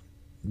burned.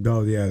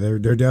 Oh, yeah, they're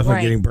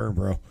definitely getting burned,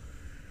 bro.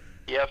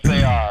 Yes,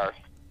 they are.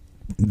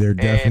 They're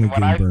definitely and when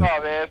getting burned. I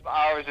saw this,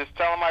 I was just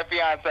telling my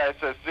fiance, I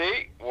said,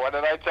 see, what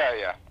did I tell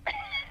you?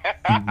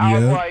 I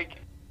was like,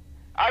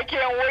 I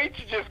can't wait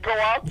to just go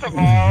out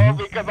tomorrow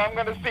because I'm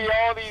going to see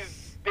all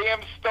these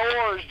damn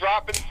stores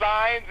dropping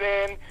signs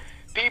and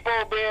people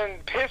being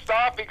pissed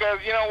off because,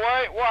 you know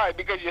what? Why?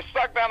 Because you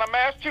sucked on a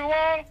mask too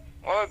long?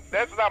 Well,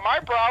 that's not my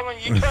problem.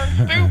 You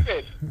turned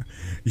stupid.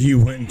 You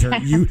went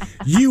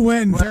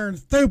and turned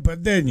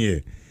stupid, didn't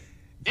you?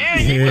 Yeah,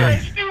 you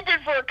turned stupid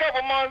for a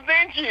couple months,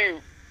 didn't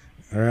you?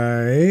 All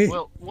right.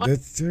 Well,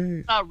 That's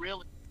true.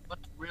 What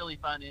I really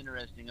find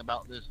interesting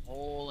about this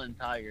whole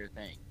entire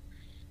thing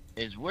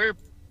is we're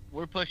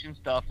pushing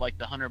stuff like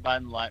the Hunter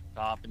Biden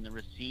laptop and the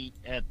receipt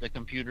at the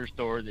computer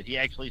store that he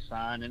actually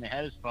signed and it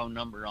had his phone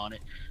number on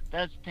it.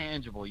 That's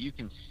tangible. You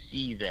can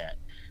see that.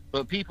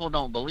 But people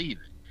don't believe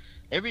it.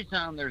 Every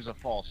time there's a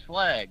false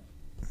flag,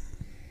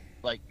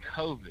 like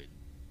COVID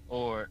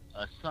or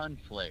a sun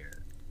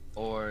flare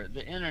or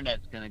the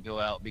internet's going to go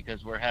out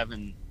because we're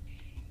having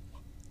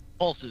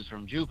pulses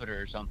from Jupiter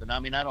or something.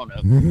 I mean, I don't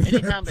know.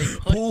 Anytime they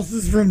put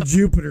pulses from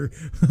Jupiter.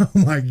 Oh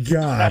my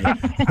God.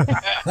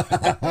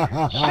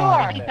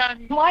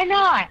 Sure. Why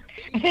not?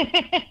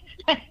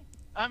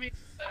 I mean,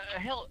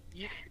 hell,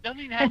 it doesn't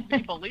even have to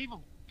be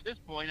believable at this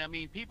point. I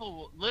mean, people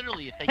will,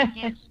 literally, if they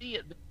can't see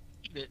it, they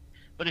believe it.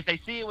 But if they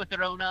see it with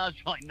their own eyes,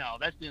 you're like, no,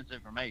 that's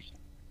disinformation.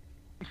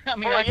 I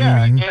mean,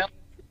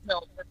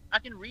 I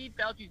can read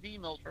Fauci's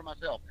emails for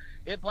myself.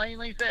 It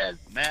plainly says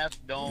masks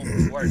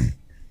don't work.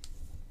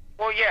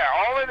 Well, yeah,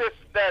 all of this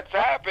that's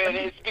happened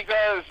is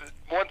because,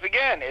 once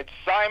again, it's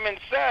Simon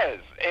Says.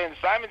 And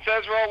Simon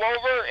Says rolled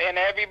over, and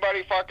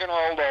everybody fucking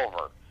rolled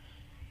over.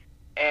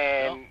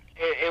 And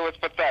it was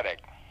pathetic.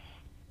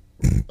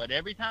 But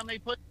every time they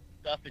put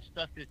stuff, it's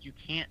stuff that you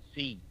can't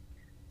see.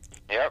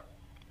 Yep.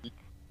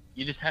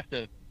 You just have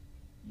to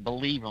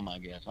believe them, I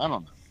guess. I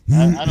don't know.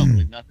 I don't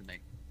believe nothing they.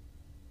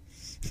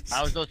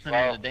 I was listening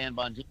to Dan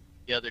Bongino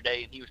the other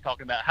day, and he was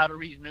talking about how to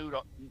read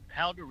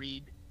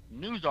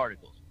news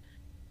articles.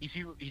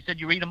 He said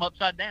you read them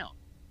upside down.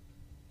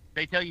 If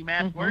they tell you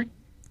masks work,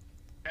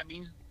 that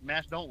means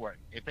masks don't work.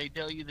 If they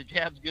tell you the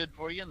jab's good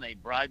for you and they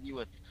bribe you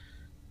with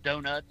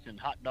donuts and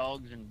hot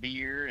dogs and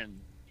beer and,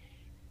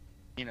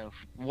 you know,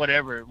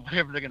 whatever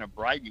they're going to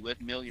bribe you with,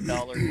 $1 million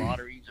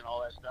lotteries and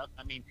all that stuff.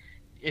 I mean,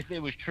 if it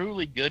was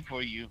truly good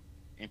for you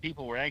and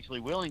people were actually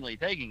willingly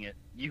taking it,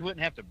 you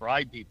wouldn't have to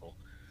bribe people.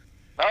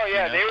 Oh,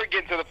 yeah, you know? they were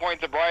getting to the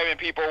point of bribing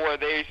people where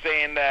they were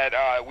saying that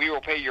we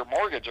will pay your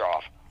mortgage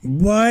off.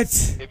 What?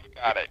 If you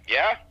got it,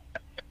 yeah?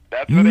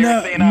 That's what they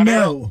were saying out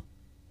there.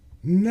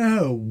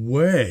 No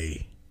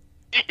way.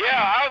 Yeah,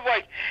 I was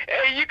like,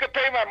 hey, you could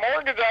pay my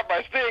mortgage off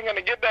by still going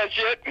to get that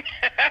shit.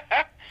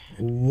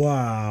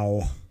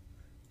 Wow.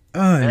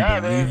 Unbelievable. Yeah,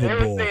 they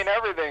were saying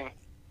everything.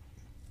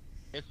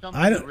 It's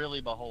something to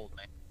really behold,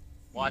 man.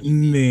 Watching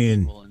these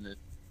people and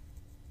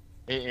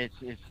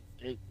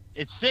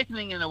it's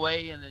sickening in a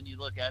way, and then you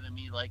look at them and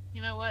you're like,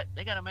 you know what?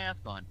 They got a mask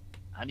on.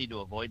 I need to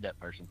avoid that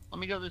person. Let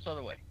me go this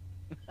other way.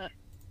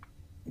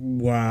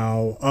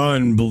 Wow,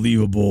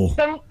 unbelievable.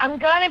 So I'm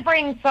going to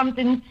bring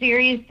something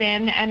serious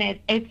in, and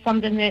it's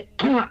something that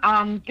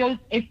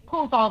it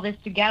pulls all this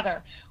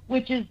together,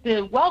 which is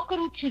the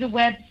Welcome to the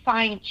Web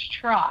Science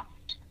Trust.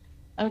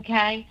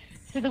 Okay?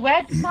 So the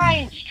Web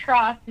Science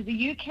Trust is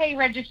a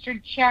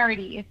UK-registered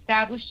charity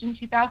established in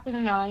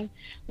 2009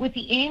 with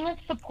the aim of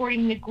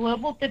supporting the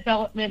global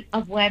development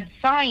of web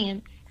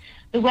science.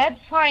 The Web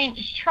Science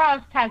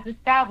Trust has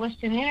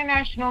established an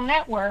international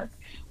network,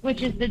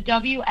 which is the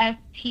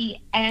WSTNET,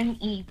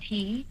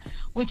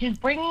 which is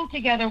bringing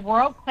together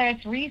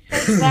world-class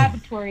research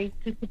laboratories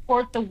to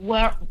support the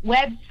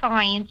web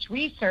science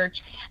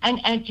research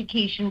and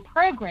education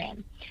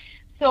program.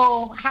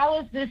 So how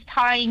is this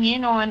tying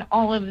in on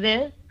all of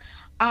this?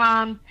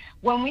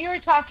 When we were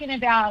talking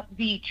about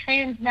the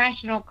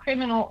transnational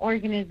criminal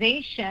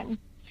organization,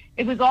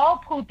 it was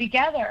all pulled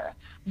together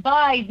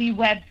by the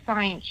Web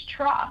Science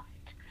Trust,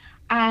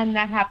 and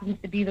that happens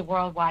to be the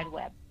World Wide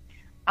Web.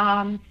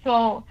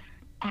 So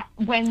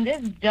when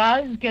this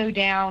does go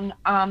down,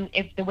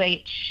 if the way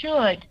it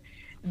should,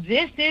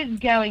 this is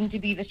going to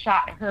be the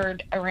shot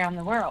heard around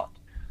the world.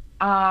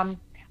 I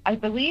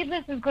believe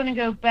this is going to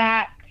go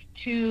back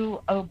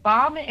to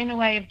Obama in a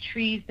way of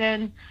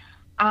treason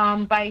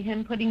by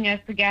him putting us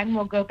again.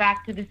 We'll go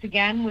back to this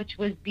again, which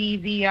would be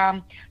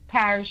the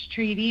Paris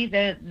Treaty,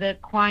 the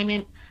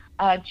climate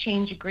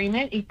change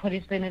agreement. He put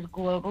us in as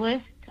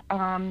globalists.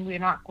 We're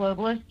not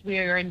globalists. We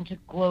are into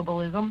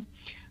globalism.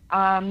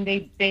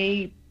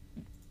 They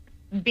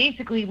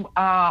basically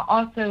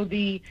also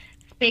the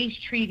space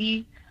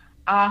treaty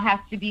has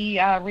to be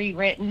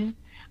rewritten,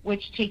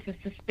 which takes us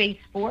to Space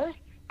Force,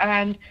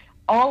 and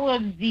all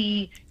of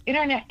the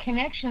internet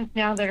connections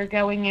now that are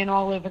going in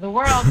all over the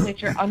world,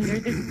 which are under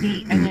the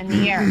sea and in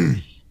the air.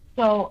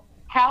 So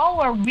how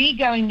are we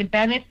going to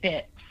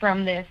benefit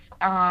from this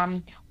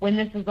when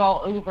this is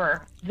all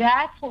over?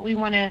 That's what we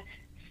want to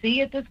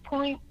see at this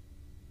point,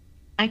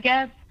 I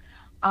guess.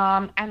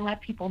 And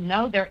let people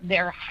know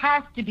there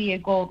has to be a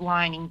gold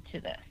lining to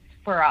this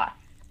for us.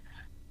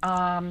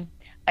 And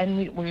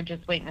we're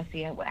just waiting to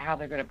see how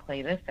they're going to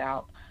play this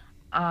out.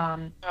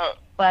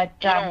 But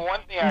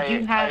one thing we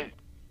do have.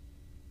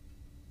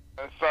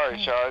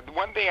 Sorry, Shaw.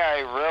 One thing I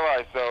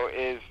realized though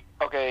is,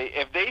 okay,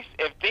 if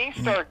things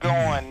start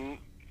going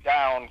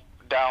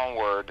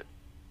downward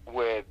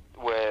with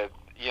with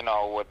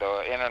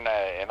the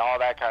internet and all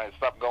that kind of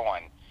stuff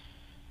going,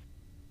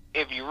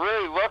 if you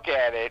really look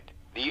at it,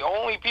 the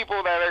only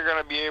people that are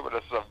going to be able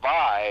to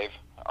survive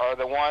are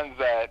the ones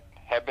that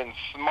have been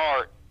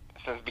smart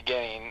since the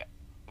beginning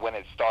when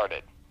it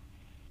started.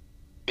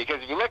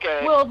 Because if you look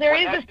at it, well, there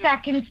is a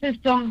second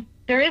system.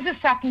 There is a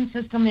second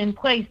system in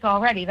place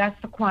already.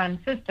 That's the quantum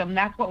system.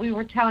 That's what we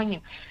were telling you.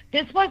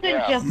 This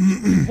wasn't just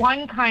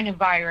one kind of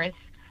virus.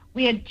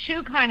 We had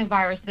two kind of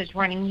viruses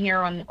running here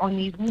on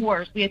these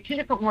wars. We had two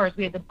different wars.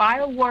 We had the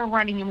bio war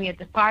running and we had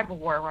the cyber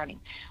war running.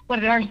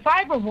 But our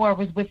cyber war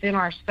was within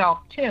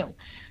ourselves too.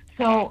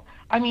 So,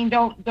 I mean,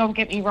 don't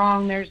get me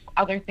wrong. There's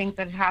other things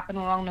that happen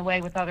along the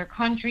way with other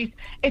countries.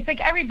 It's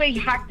like everybody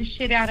hacked the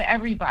shit out of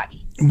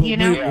everybody. You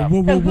know?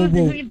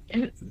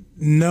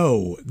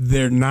 No,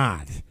 they're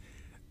not.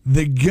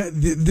 Let's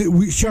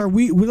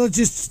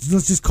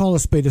just call a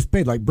spade a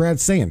spade, like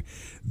Brad's saying.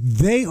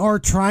 They are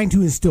trying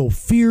to instill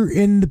fear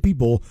in the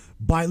people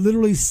by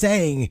literally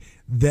saying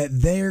that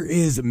there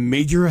is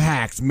major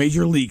hacks,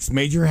 major leaks,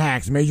 major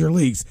hacks, major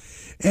leaks.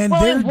 And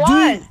well, there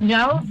was.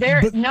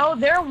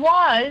 There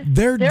was.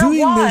 They're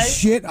doing this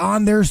shit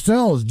on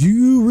themselves. Do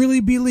you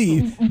really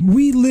believe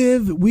we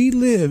live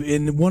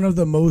in one of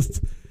the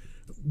most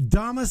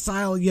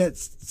domicile yet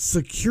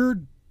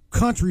secured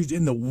countries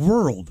in the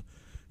world?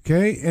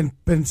 Okay, and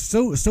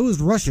so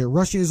is Russia.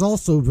 Russia is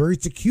also very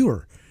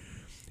secure.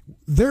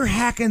 They're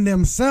hacking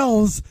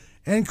themselves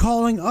and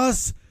calling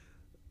us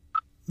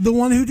the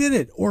one who did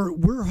it, or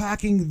we're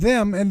hacking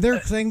them and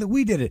they're saying that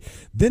we did it.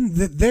 Then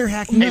they're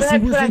hacking us.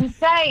 That's what I'm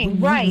saying,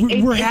 right?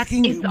 We're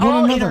hacking it's one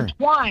all another.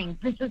 Intertwined.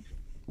 This is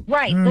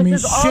right.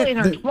 This is all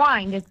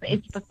intertwined.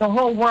 It's the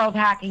whole world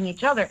hacking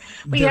each other.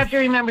 But you have to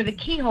remember the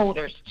key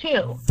holders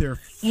too. They're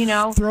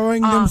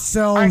throwing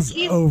themselves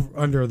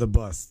under the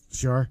bus.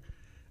 Sure.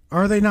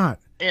 Are they not?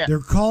 Yeah. They're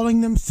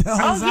calling themselves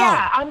out. Oh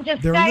yeah, I'm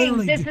just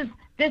saying this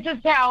is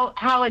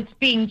how it's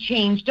being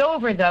changed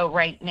over though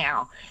right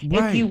now.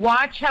 Right. If you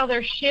watch how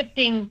they're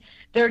shifting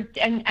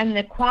and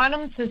the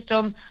quantum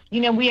system,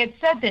 we had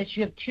said this,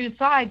 you have two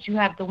sides. You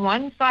have the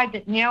one side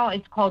that now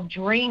it's called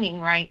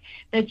draining, right?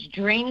 That's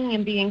draining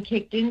and being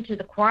kicked into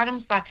the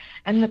quantum side.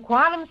 And the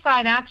quantum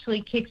side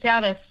actually kicks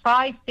out a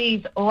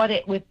 5-phase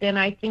audit within,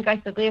 I think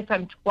I said last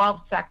time, 12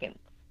 seconds.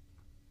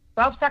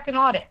 12-second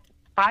audit,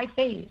 5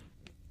 phase.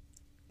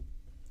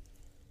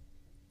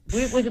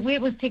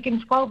 It was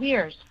taking 12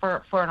 years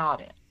for an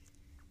audit.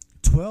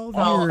 12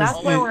 years.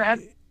 That's where we're at.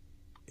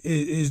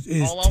 Is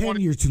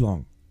 10 years too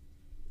long?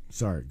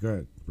 Sorry, go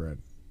ahead, Brad.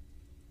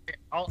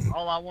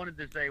 All I wanted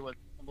to say was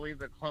I believe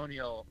the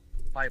Colonial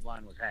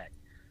pipeline was hacked.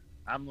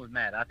 I'm with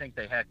Matt. I think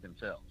they hacked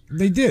themselves.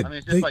 They did. I mean,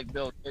 it's just like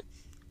Bill Gates.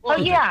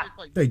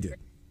 They did.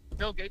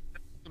 Bill Gates'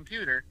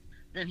 computer,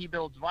 then he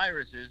builds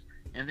viruses,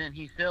 and then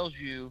he sells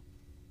you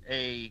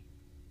a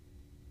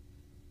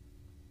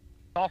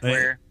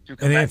software to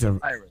combat the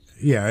virus.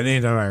 Yeah, an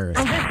antivirus.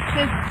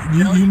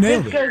 You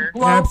nailed it.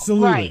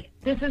 Absolutely. Right.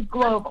 This is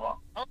global.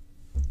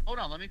 Hold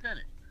on, let me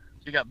finish.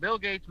 So you got Bill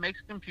Gates makes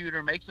a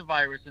computer, makes a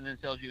virus, and then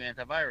sells you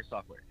antivirus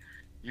software.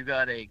 You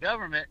got a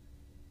government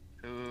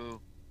who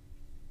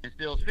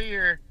instills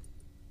fear,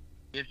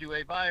 gives you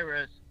a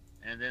virus,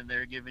 and then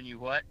they're giving you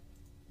what?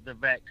 The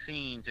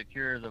vaccine to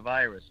cure the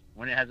virus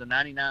when it has a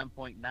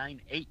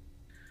 99.98%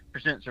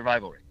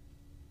 survival rate.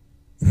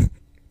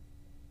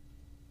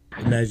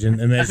 Imagine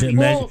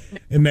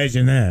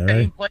that,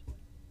 right?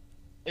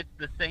 It's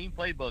the same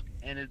playbook,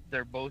 and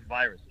they're both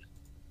viruses.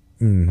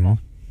 Mm-hmm.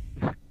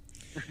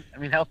 I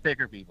mean, how sick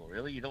are people?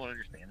 Really? You don't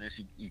understand this?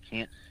 You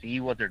can't see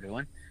what they're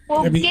doing?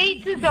 Well,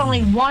 Gates is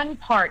only one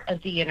part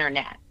of the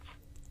internet.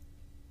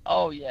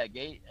 Oh, yeah,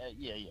 Gates.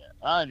 Yeah.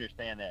 I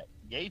understand that.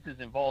 Gates is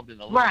involved in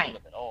a little bit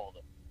of it all.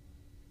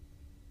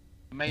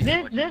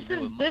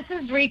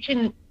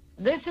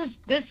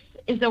 This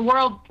is a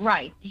world,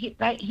 right?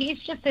 He's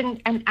just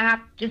an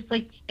app just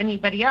like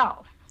anybody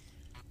else.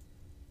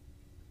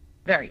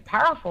 Very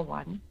powerful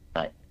one,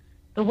 but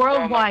the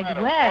World Wide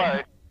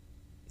Web.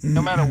 No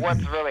matter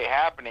what's really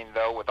happening,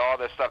 though, with all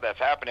this stuff that's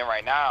happening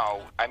right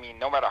now, I mean,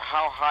 no matter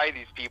how high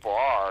these people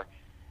are,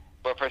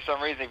 but for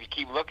some reason, if you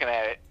keep looking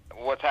at it,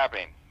 what's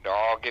happening? They're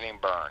all getting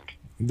burned.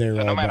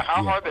 So no matter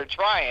how hard they're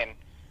trying,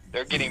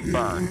 they're getting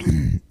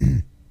burned.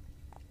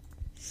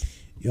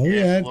 Oh,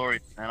 yeah.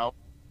 Glorious, man. I'll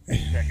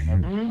check it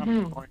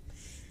out.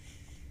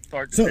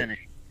 Start to finish.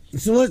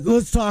 So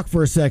let's talk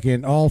for a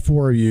second, all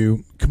four of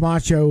you.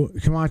 Camacho,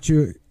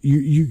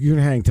 you're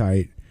gonna hang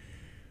tight.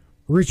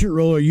 Richard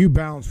Roller, you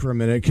bounce for a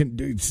minute. Can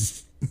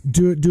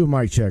do a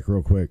mic check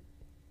real quick.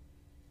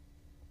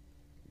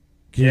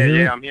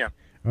 I'm here.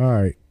 All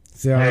right.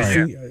 So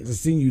I've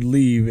seen you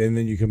leave and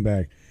then you come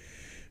back.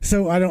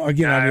 So I don't.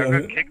 Again, I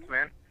got kicked,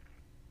 man.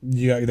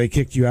 They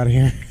kicked you out of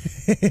here.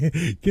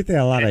 Get the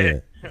hell out of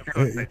here.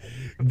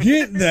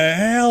 Get the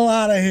hell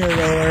out of here,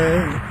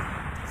 Roller.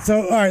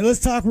 So, all right, let's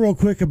talk real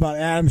quick about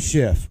Adam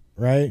Schiff,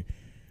 right?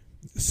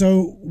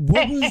 So,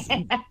 what was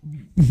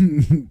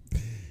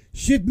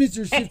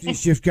Mr. Shifty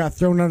Schiff got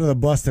thrown under the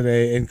bus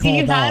today and called out?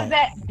 Do you have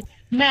that,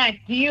 Matt?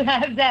 Do you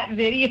have that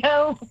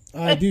video?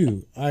 I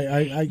do.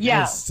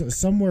 I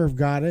somewhere have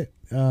got it.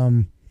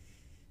 That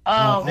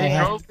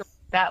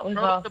was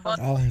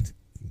awesome.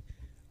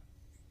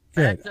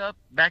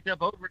 Backed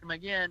up over him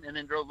again, and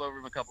then drove over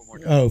him a couple more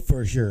times. Oh,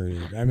 for sure,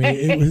 dude. I mean,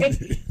 it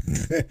was.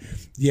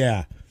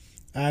 Yeah,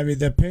 I mean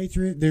the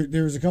Patriot.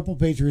 There was a couple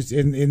Patriots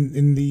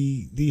in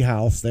the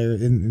house there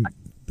in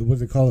what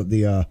do they call it,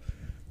 the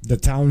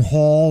town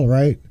hall,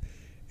 right?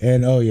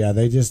 And oh yeah,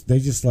 they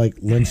just like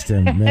lynched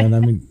him, man. I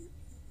mean,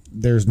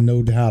 there's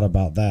no doubt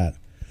about that.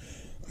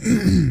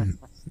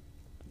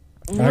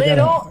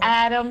 Little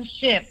Adam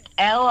Schiff,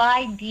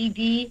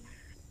 Lidddle,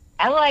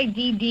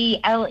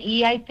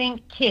 I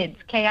think, kids,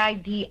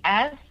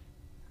 KIDS.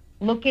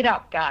 Look it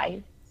up,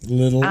 guys.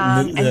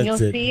 And you'll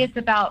see it's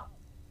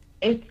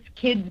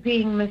kids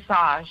being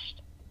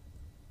massaged.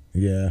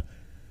 Yeah.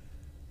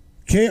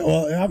 Okay.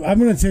 Well, I'm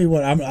going to tell you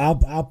what.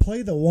 I'll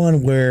play the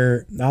one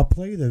where I'll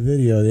play the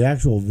video, the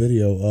actual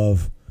video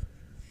of.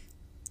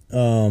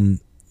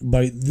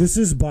 This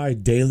is by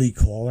Daily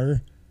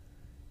Caller,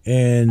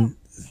 and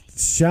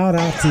shout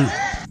out to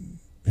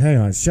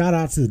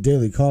the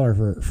Daily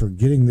Caller for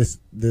getting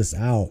this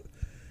out.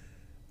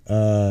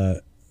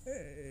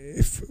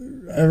 If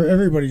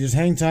everybody just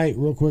hang tight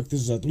real quick.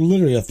 This is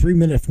literally a 3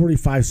 minute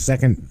 54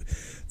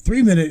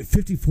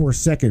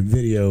 second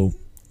video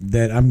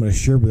that I'm going to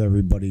share with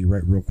everybody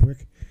right real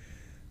quick.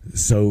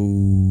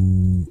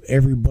 So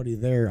everybody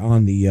there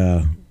on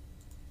the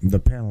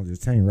panel,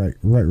 just hang right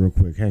real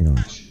quick. Hang on.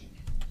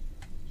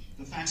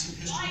 The facts of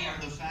history are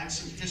the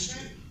facts of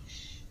history.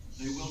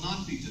 They will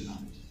not be denied.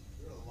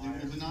 They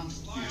will not be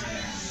denied.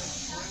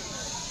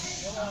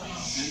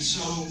 And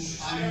so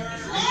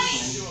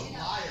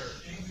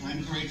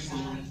I'm grateful.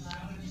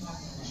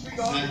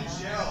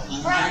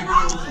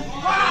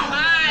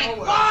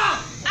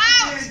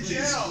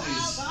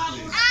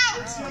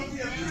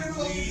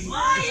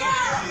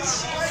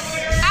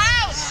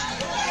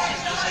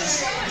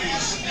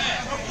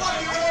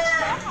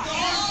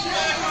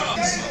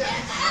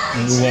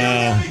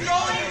 Wow.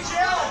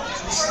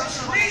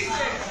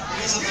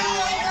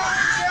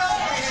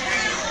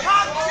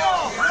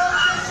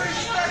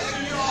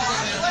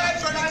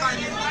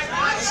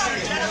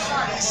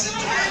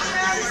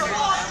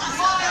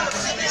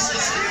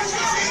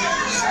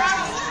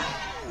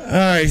 All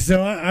right,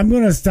 so I'm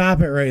going to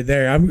stop it right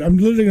there. I'm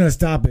literally going to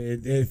stop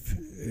it. If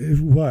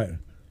what?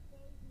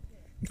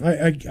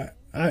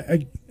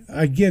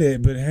 I get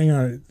it, but hang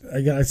on.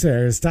 I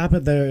gotta stop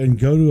it there and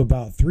go to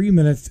about 3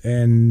 minutes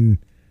and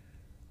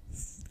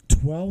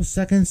 12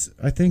 seconds.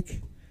 I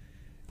think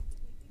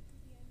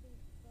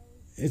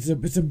it's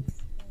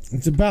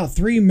about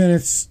 3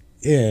 minutes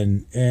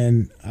in,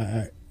 and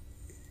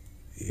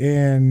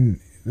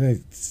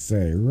let's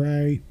say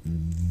right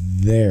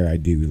there. I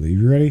do believe.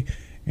 You ready?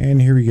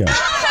 And here we go.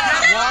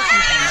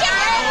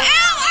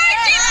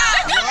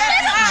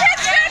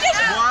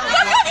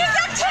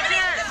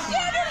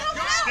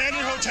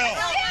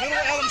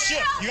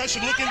 You guys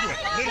should look into it.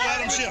 Little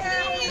Adam Schiff.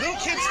 Little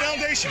Kids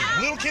Foundation.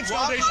 Little Kids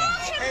Foundation.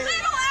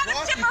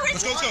 Let's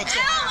go. Little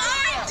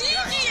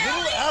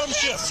Adam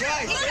Schiff.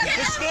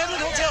 The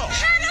Standard Hotel.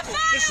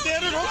 The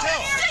Standard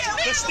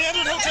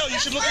Hotel. You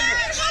should look into it.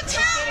 The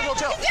Standard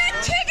Hotel.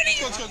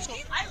 Let's go.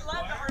 I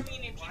love the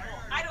Armenian people.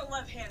 I don't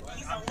love him.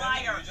 He's a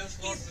liar.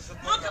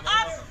 Look up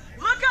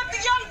the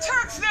Young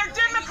Turks. They're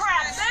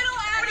Democrats.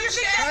 What do you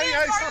think that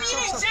is?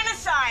 Armenian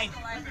genocide.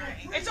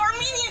 It's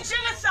Armenian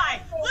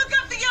genocide. Look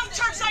up the Young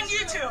Turks on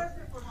YouTube.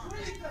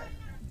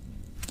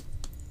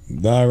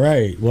 All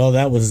right. Well,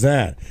 that was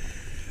that.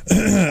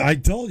 I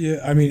told you.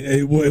 I mean,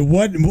 it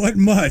wasn't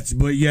much,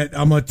 but yet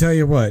I'm gonna tell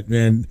you what,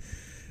 man.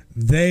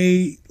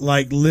 They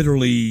like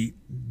literally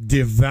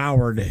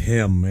devoured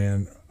him,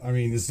 man. I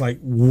mean, it's like,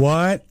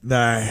 what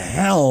the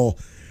hell?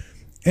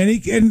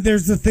 And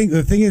there's the thing.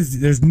 The thing is,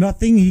 there's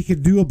nothing he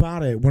could do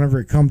about it. Whenever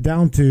it comes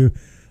down to,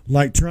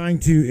 like, trying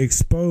to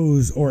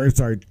expose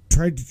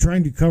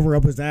trying to cover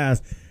up his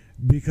ass,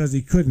 because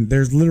he couldn't.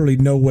 There's literally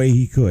no way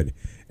he could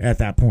at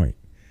that point.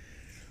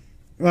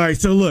 All right.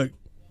 So look,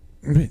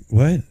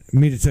 what?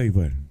 Me to tell you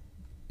what?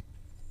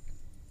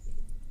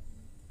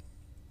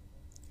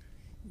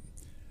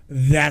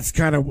 That's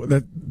kind of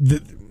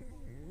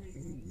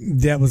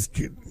that was.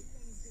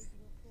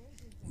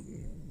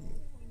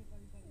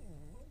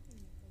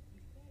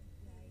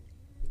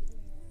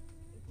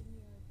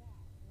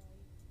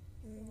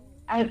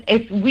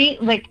 If we,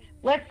 like,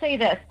 let's say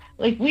this,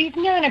 like, we've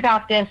known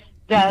about this,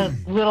 the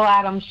Little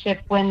Adam Schiff,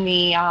 when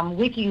the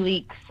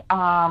WikiLeaks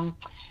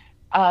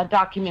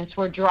documents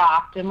were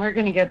dropped, and we're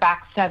going to go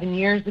back 7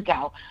 years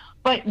ago.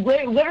 But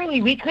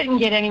literally, we couldn't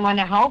get anyone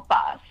to help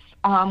us.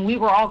 We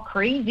were all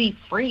crazy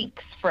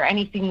freaks for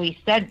anything we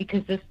said,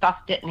 because this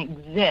stuff didn't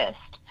exist.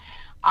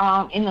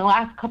 In the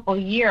last couple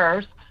of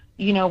years,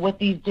 with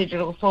these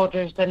digital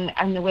soldiers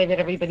and the way that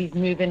everybody's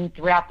moving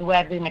throughout the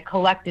web in a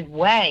collective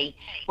way,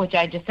 which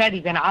I just said,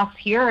 even us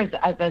here as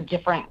a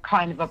different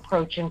kind of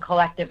approach and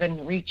collective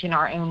and reaching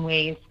our own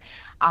ways,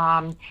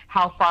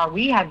 how far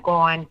we have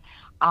gone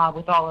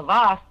with all of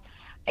us,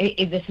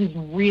 this has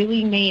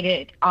really made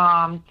it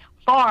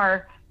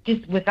far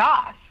just with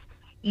us,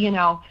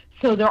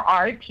 So there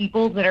are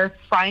people that are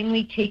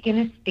finally taking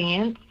a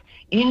stance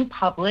in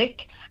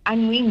public,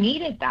 and we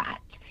needed that.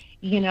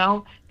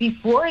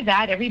 Before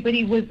that,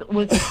 everybody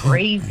was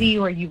crazy,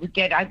 or you would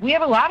get. We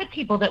have a lot of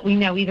people that we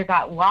know either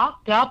got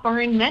locked up or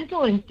in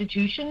mental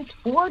institutions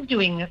for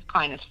doing this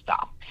kind of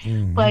stuff.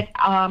 Mm-hmm. But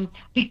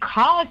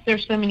because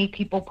there's so many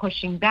people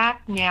pushing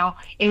back now,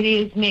 it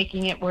is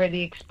making it where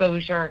the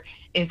exposure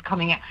is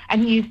coming out.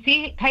 And you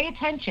see, pay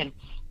attention,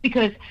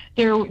 because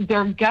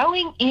they're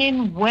going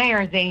in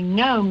where they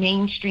know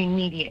mainstream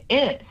media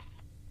is,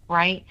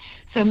 right?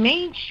 So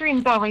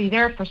mainstream's already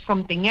there for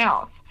something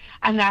else.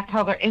 And that's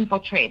how they're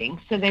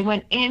infiltrating. So they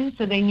went in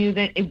so they knew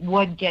that it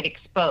would get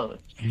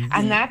exposed. Mm-hmm.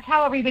 And that's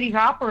how everybody's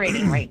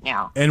operating right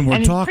now. And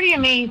it's pretty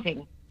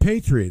amazing.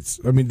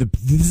 Patriots. I mean,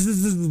 this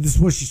is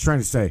what she's trying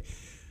to say.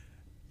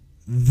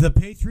 The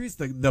Patriots,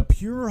 the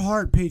pure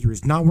heart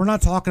Patriots. Now, we're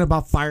not talking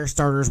about fire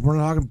starters. We're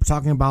not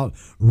talking about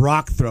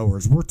rock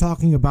throwers. We're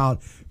talking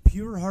about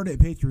pure-hearted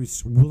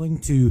Patriots willing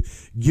to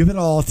give it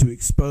all to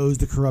expose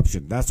the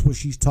corruption. That's what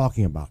she's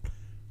talking about.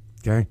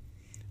 Okay?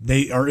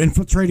 They are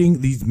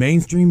infiltrating these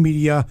mainstream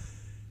media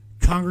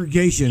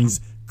congregations,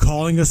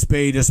 calling a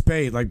spade,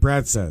 like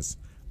Brad says.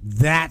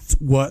 That's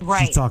what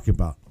she's talking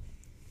about.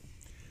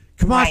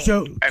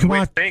 Camacho,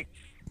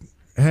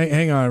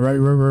 hang on,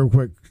 real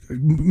quick.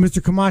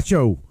 Mr.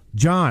 Camacho,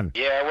 John.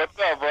 Yeah, what's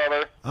up,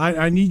 brother?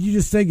 I need you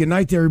to say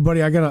goodnight to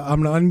everybody. I'm gonna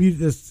unmute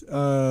this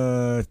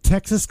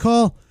Texas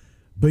call,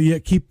 but yeah,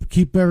 keep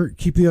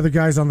the other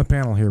guys on the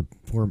panel here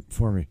for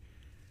me.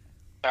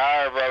 All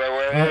right, brother.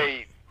 Well,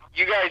 hey,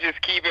 you guys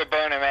just keep it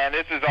burning, man.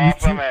 This is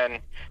awesome, and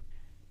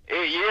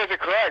you guys are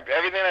correct.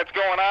 Everything that's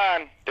going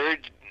on,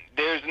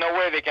 there's no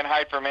way they can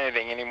hide from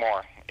anything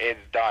anymore. It's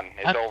done.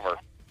 It's over.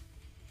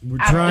 We're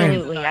trying.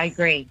 Absolutely, I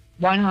agree.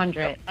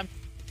 100. I'm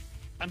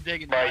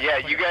digging it. But yeah,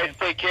 you guys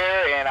take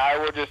care, and I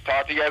will just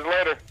talk to you guys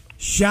later.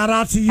 Shout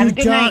out to you,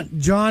 John. Night.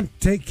 John,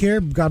 take care.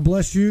 God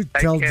bless you.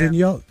 Tell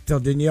Danielle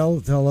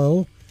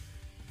hello.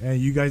 And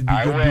you guys be good.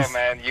 I will,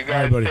 man. You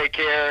guys take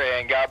care,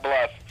 and God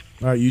bless.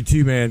 All right, you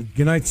too, man.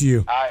 Good night to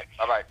you. All right,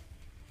 bye-bye.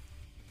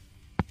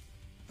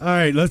 All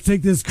right, let's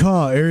take this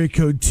call. Area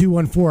code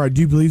 214. I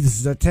do believe this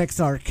is a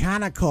Text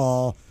Arcana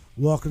call.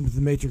 Welcome to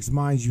the Matrix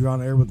Minds. You're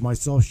on air with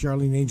myself,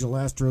 Charlene Angel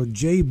Astro,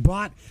 J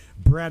Bot,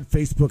 Brad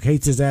Facebook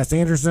Hates His Ass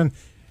Anderson,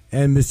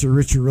 and Mr.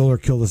 Richard Roller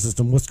Kill the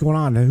System. What's going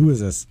on? Who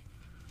is this?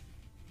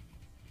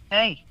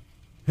 Hey.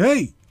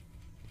 Hey.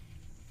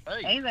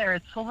 Hey there,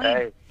 it's Celine.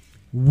 Hey.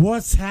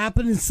 What's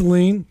happening,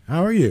 Celine?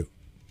 How are you?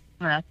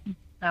 I'm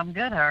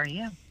good. How are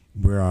you?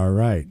 We're all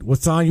right.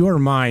 What's on your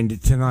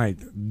mind tonight,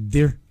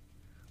 dear?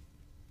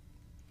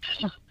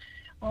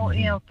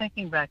 Well,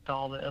 thinking back to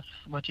all this,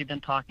 what you've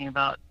been talking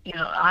about, in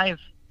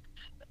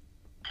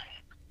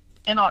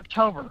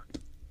October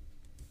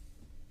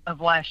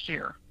of last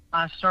year,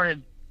 I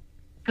started,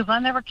 because I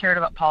never cared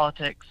about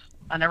politics.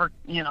 I never,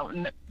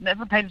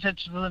 never paid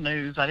attention to the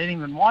news. I didn't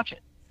even watch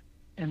it.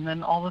 And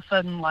then all of a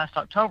sudden, last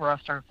October, I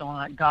started feeling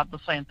like God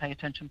was saying, pay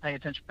attention, pay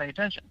attention, pay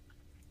attention.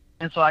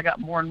 And so I got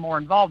more and more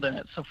involved in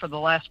it. So for the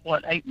last,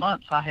 8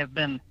 months, I have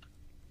been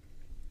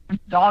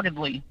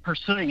doggedly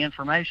pursuing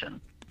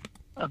information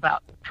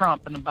about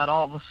Trump and about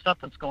all the stuff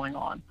that's going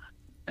on.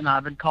 And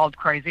I've been called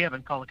crazy. I've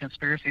been called a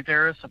conspiracy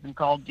theorist. I've been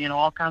called,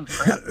 all kinds of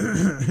crap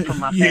from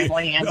my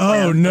family and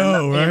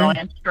friends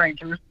and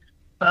strangers.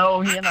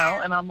 So,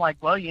 and I'm like,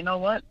 well, you know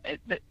what?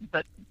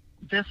 But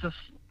this is,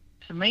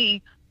 to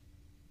me,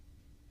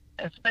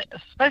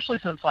 especially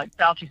since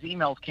Fauci's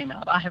emails came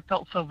out, I have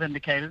felt so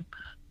vindicated.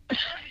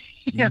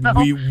 We a lot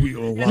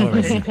of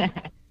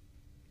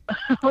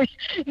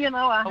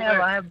us.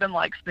 I have been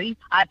like, see,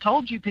 I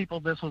told you people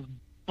this was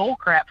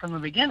bullcrap from the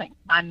beginning.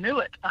 I knew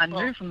it. I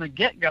knew from the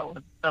get-go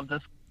of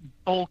this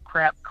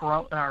bullcrap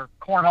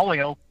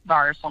cornholio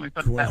virus. Let me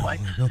put it that way.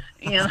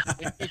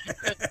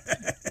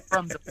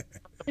 From the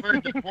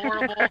word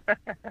deplorable.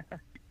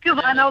 Because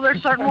I know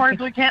there's certain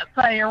words we can't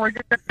say, or we're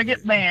going to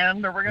get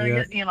banned, or we're going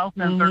to get,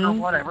 censored or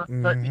whatever.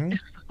 Mm-hmm.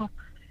 But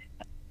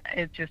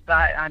it's just,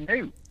 I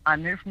knew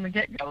from the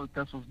get-go that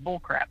this was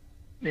bullcrap.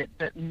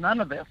 That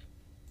none of this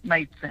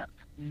made sense.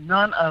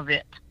 None of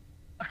it.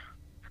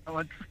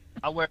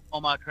 I wear all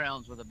my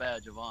crowns with a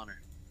badge of honor.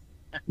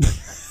 Me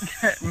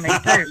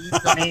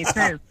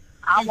too.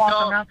 I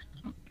walk around.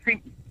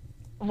 See,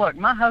 look,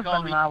 my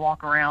husband and I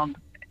walk around,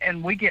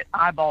 and we get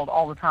eyeballed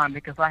all the time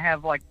because I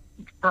have,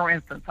 for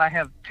instance, I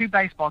have 2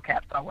 baseball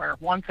caps I wear.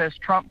 One says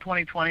Trump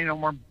 2020, no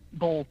more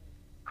bull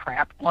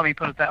crap. Let me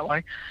put it that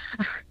way.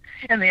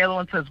 And the other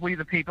one says we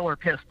the people are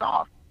pissed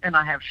off. And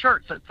I have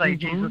shirts that say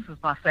Jesus is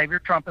my savior,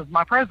 Trump is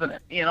my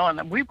president.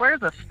 And we wear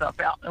this stuff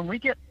out, and we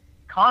get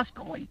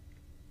constantly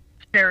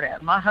stared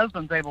at. My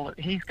husband's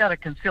he's got a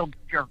concealed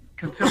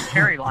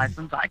carry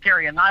license. I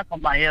carry a knife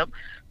on my hip.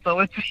 So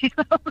it's,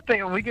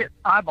 we get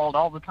eyeballed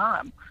all the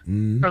time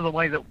for the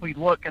way that we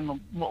look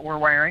and what we're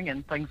wearing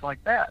and things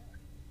like that.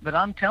 But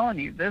I'm telling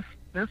you, this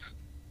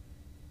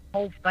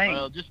whole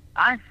thing,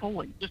 I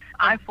fully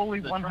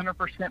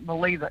 100%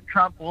 believe that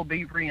Trump will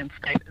be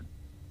reinstated.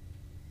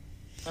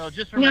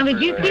 Just now,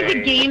 did you see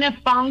the gain of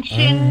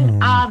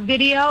function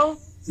video?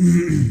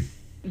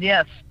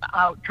 Yes.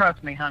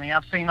 Trust me, honey.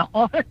 I've seen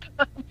all of it.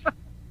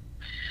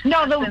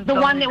 No, the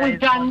one that was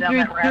done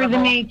through the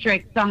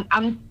Matrix.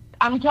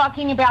 I'm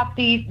talking about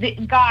the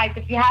guys.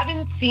 If you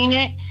haven't seen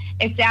it,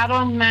 it's out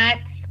on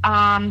Matt's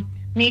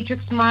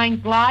Matrix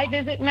Minds Live.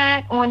 Is it,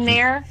 Matt, on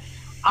there?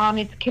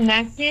 It's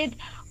connected.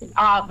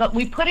 But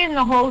we put in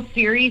the whole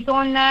series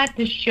on that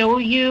to show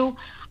you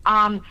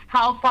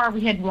how far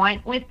we had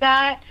went with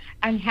that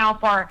and how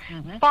far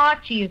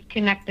Fouchi is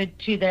connected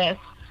to this.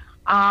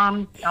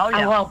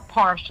 Well,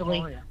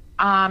 partially.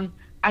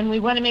 And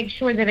we want to make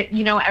sure that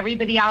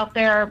everybody out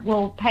there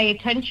will pay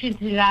attention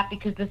to that,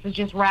 because this is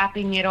just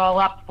wrapping it all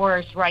up for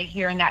us right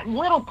here in that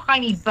little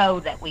tiny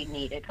bow that we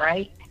needed,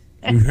 right?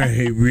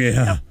 Right,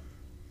 yeah.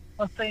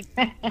 Well, see,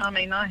 I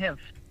mean, I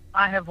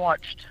have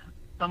watched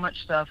so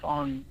much stuff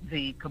on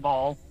the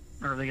cabal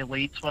or the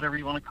elites, whatever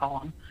you want to call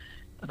them,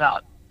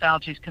 about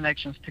Fauci's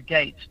connections to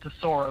Gates, to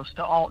Soros,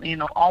 to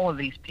all of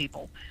these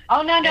people.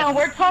 Oh, no,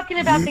 we're talking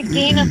about the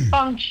gain of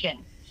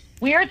function.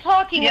 We are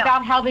talking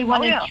about how they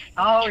want to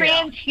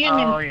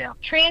transhumanism.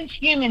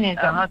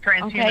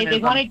 Okay, they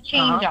want to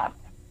change us.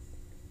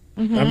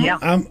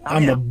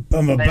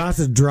 I'm about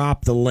to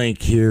drop the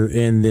link here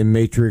in the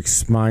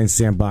Matrix Mind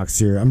Sandbox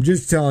here. I'm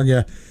just telling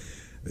you,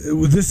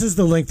 this is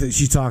the link that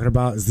she's talking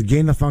about. Is the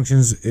gain of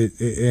functions,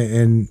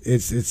 and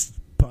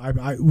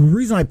the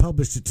reason I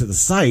published it to the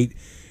site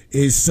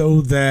is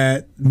so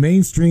that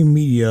mainstream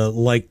media,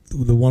 like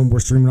the one we're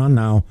streaming on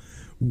now,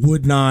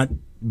 would not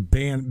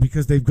ban,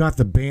 because they've got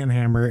the ban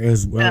hammer,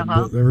 as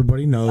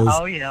everybody knows.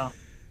 Oh yeah.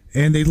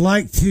 And they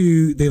like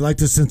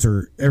to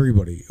censor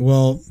everybody.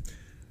 Well,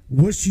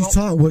 what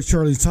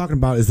Charlie's talking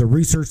about is the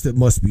research that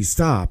must be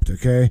stopped.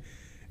 Okay,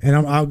 and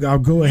I'll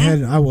go ahead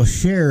and I will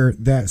share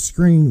that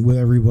screen with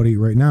everybody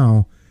right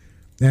now.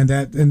 And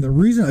the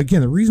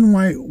reason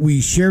why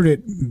we shared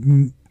it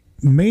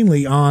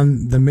mainly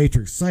on the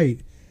Matrix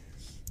site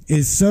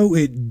is so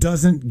it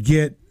doesn't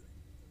get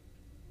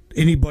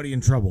anybody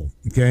in trouble.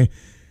 Okay.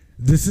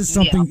 This is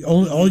something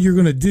all you're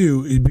going to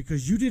do is,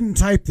 because you didn't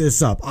type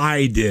this up.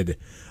 I did.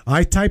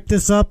 I typed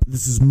this up.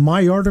 This is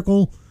my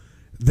article.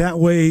 That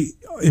way,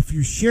 if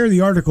you share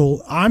the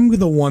article, I'm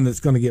the one that's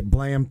going to get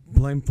blamed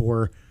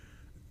for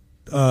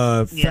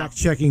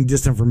fact-checking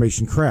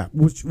disinformation crap,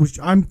 which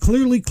I'm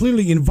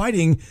clearly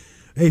inviting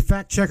a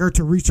fact-checker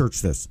to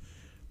research this.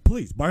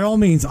 Please, by all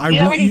means, I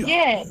already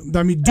did.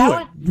 I mean, do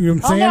it. You know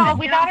what I'm saying? No,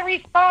 we got a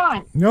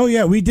response. No,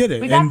 yeah, we did it.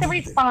 We got the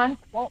response.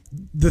 Well,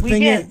 the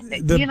thing is,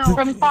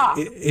 from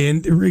Fox.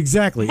 And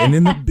exactly, and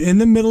in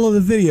the middle of the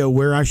video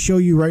where I show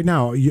you right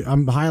now,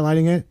 I'm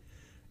highlighting it.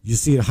 You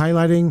see it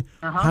highlighting.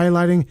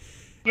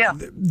 Yeah.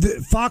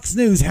 The Fox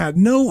News had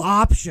no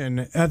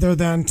option other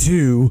than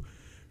to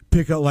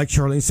pick up, like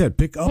Charlene said,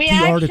 pick up the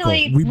article.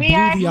 We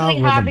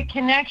actually have a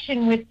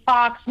connection with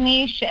Fox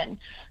Nation.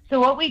 So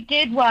what we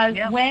did was,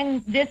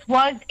 when this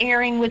was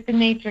airing with the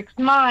Matrix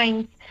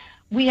Minds,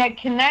 we had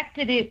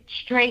connected it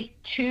straight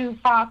to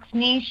Fox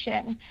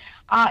Nation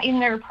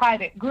in their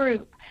private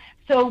group.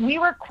 So we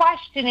were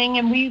questioning,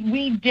 and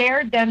we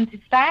dared them to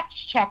fact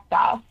check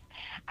us.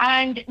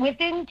 And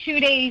within 2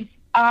 days,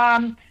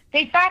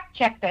 they fact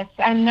checked us.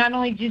 And not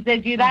only did they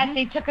do that,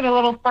 they took it a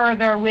little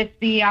further with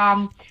the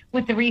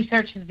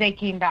research that they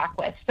came back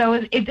with.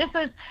 So this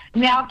is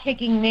now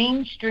kicking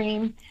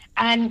mainstream,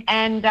 and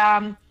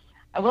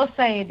I will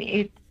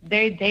say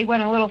they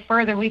went a little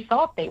further than we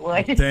thought they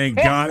would. Thank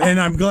God.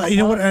 And I'm glad, you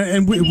know what,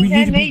 and we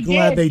need to be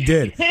glad they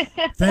did.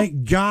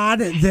 Thank God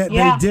that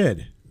they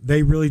did.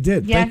 They really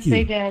did. Yes, Thank you.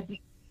 They did.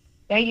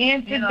 They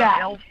answered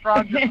that.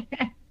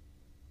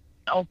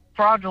 Old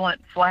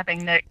fraudulent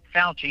flapping neck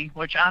Fauci,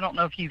 which I don't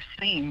know if you've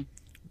seen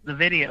the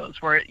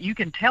videos where you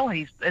can tell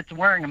it's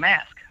wearing a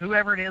mask.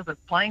 Whoever it is that's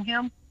playing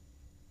him,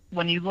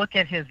 when you look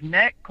at his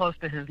neck, close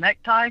to his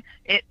necktie,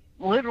 it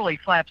literally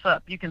flaps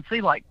up. You can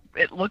see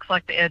it looks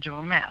like the edge of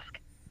a mask.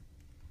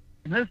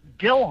 And this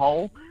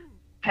dillhole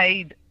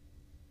paid,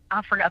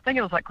 I think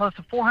it was close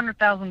to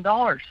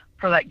 $400,000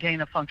 for that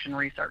gain of function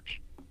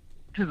research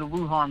to the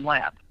Wuhan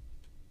lab.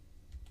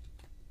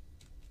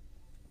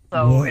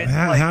 So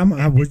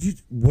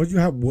what'd you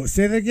have?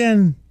 Say that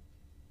again.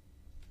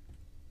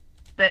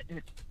 That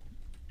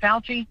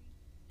Fauci,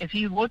 if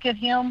you look at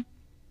him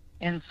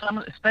in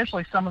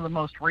especially some of the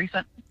most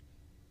recent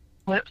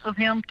clips of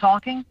him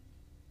talking,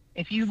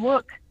 if you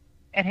look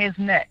at his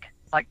neck,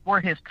 like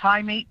where his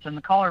tie meets and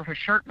the collar of his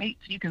shirt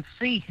meets, you can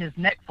see his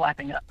neck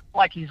flapping up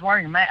like he's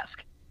wearing a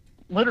mask.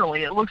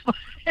 Literally, it looks like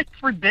it's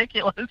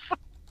ridiculous.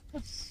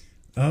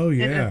 Oh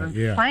yeah, it is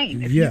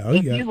insane. If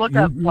you look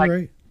up, you're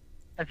right.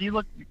 if you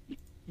look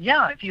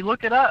Yeah, if you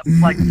look it up,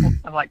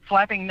 like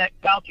flapping neck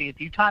Fauci,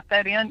 if you type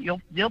that in,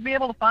 you'll be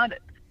able to find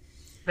it.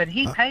 But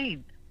he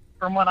paid,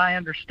 from what I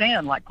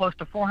understand, like close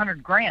to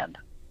 $400,000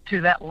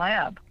 to that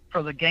lab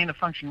for the gain of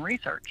function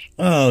research.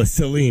 Oh,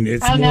 Celine,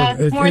 it's Oh, more. no,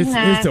 it's more than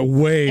that. It's a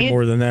way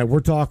more than that.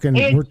 We're talking.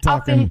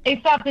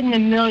 It's up in the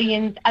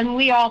millions, and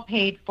we all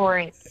paid for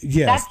it.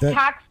 Yes, that's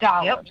tax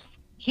dollars. Yep.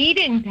 He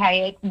didn't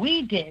pay it.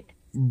 We did.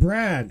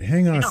 Brad,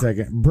 hang on a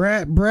second.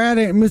 Brad,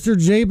 and Mr.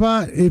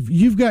 J-Bot, if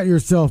you've got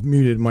yourself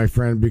muted, my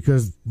friend,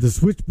 because the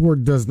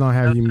switchboard does not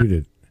have you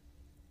muted.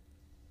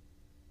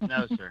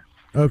 No, sir.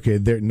 Okay,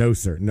 there. No,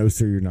 sir. No,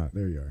 sir, you're not.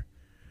 There you are.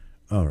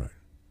 All right.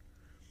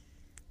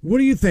 What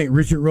do you think,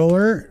 Richard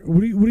Roller? What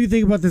do you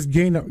think about this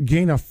gain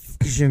of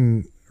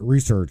function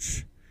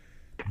research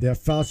that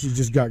Fauci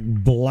just got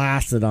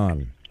blasted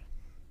on?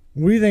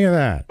 What do you think of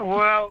that?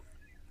 Well,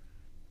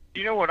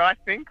 you know what I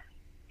think?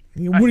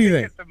 What do you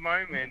think? At the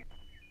moment,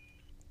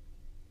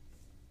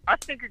 I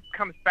think it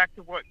comes back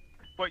to what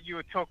you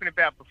were talking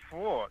about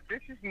before.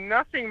 This is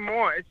nothing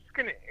more.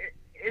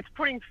 It's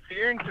putting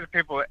fear into the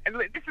people. And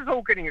this is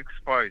all getting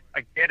exposed.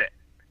 I get it.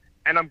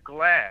 And I'm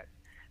glad.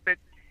 But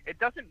it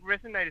doesn't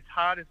resonate as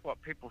hard as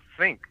what people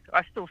think.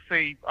 I still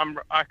see,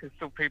 I can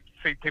still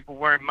see people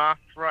wearing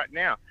masks right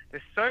now.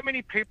 There's so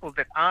many people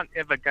that aren't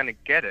ever going to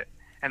get it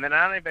and that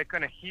aren't ever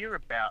going to hear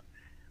about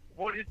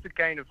what is the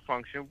gain of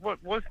function.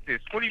 What was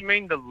this? What do you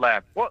mean the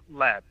lab? What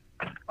lab?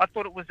 I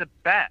thought it was a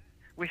bat.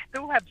 We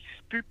still have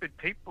stupid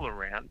people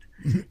around,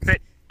 but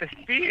the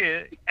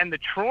fear and the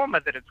trauma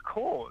that it's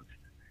caused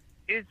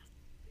is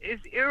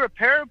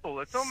irreparable.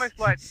 It's almost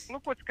like,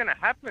 look what's going to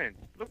happen.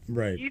 Look,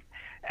 right.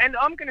 And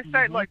I'm going to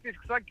say it like this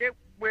because I get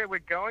where we're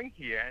going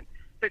here.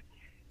 But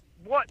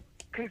what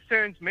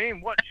concerns me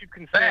and what should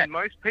concern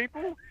most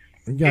people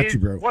is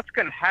what's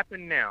going to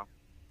happen now.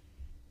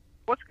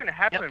 What's going to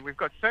happen? Yep. We've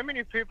got so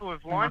many people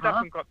who've lined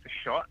up and got the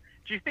shot.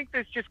 Do you think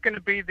there's just going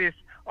to be this,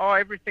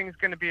 everything's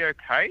going to be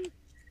okay?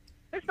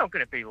 It's not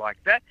going to be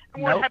like that.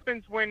 And what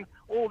happens when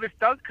all this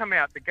does come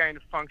out, the gain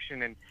of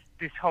function and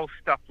this whole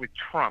stuff with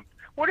Trump?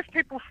 What if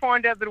people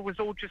find out that it was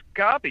all just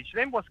garbage?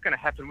 Then what's going to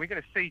happen? We're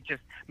going to see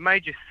just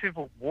major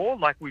civil war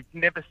like we've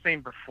never seen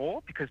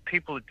before because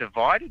people are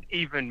divided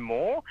even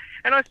more.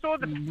 And I saw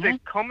the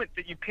comment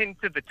that you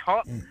pinned to the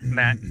top,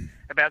 Matt,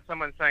 about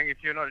someone saying if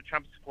you're not a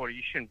Trump supporter,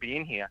 you shouldn't be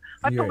in here.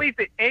 I believe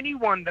that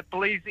anyone that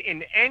believes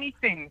in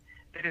anything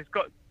that has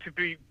got to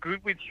be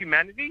good with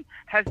humanity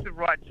has the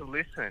right to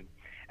listen.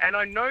 And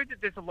I know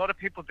that there's a lot of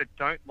people that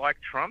don't like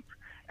Trump.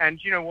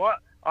 And you know what?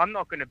 I'm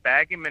not going to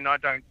bag him, and I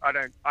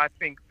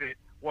think that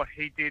what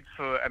he did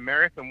for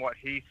America and what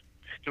he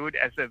stood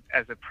as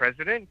a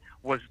president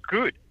was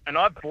good, and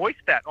I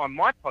voiced that on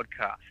my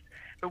podcast.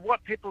 But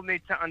what people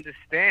need to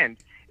understand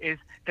is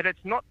that it's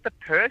not the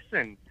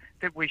person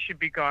that we should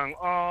be going,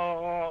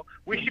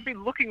 we should be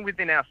looking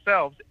within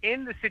ourselves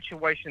in the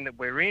situation that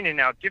we're in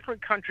our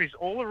different countries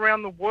all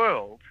around the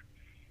world,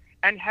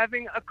 and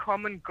having a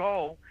common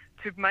goal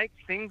to make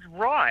things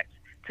right.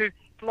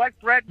 Like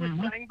Brad was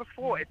saying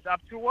before, it's up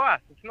to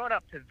us. It's not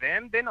up to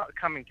them. They're not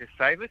coming to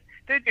save us.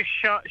 They're just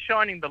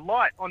shining the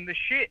light on the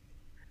shit.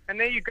 And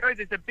there you go.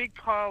 There's a big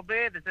pile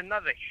there. There's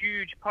another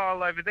huge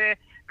pile over there.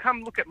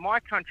 Come look at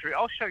my country.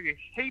 I'll show you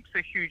heaps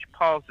of huge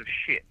piles of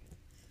shit.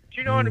 Do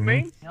you know what I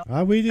mean?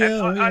 We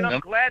do. And I'm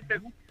glad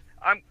that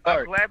I'm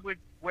glad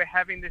we're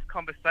having this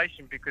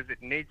conversation because it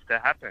needs to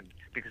happen.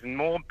 Because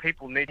more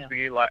people need to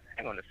be like,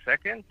 hang on a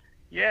second.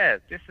 Yeah,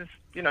 this is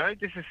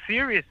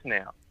serious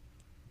now.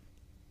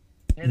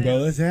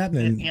 Well, it's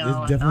happening.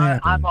 It's definitely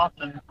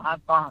happening.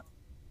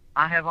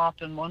 I have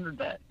often wondered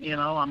that.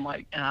 I'm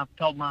like, and I've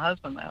told my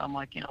husband that. I'm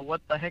like,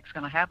 what the heck's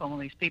going to happen when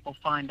these people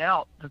find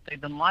out that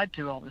they've been lied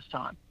to all this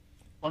time?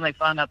 When they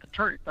find out the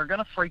truth, they're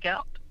going to freak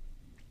out.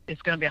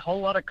 It's going to be a whole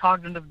lot of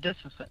cognitive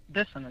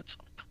dissonance.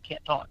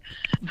 Can't talk.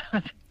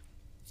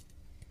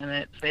 And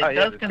it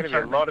does concern me.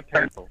 A lot of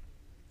people.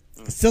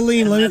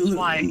 Celine, that's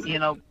why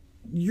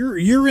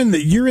you're in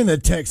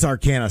the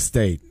Texarkana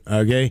state,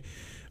 okay?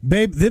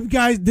 Babe, them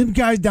guys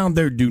down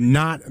there do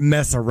not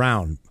mess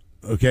around,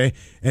 okay?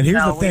 And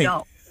here's the thing.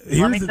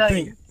 Here's the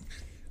thing.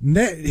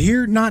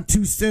 Here, not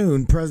too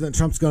soon, President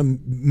Trump's going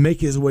to make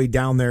his way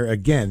down there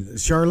again.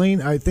 Charlene,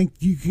 I think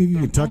you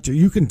can touch.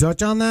 You can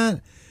touch on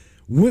that.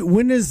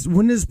 When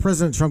is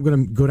President Trump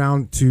going to go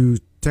down to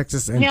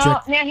Texas and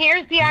check? Now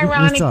here's the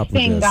ironic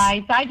thing,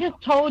 guys. I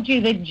just told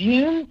you that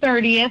June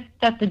 30th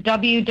that the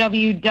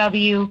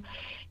WWW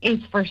is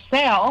for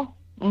sale.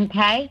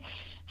 Okay.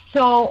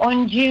 So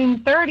on June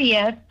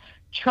 30th,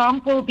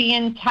 Trump will be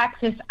in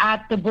Texas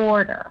at the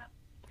border.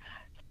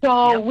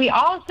 So we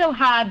also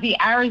have the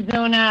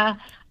Arizona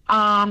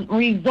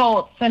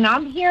results, and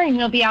I'm hearing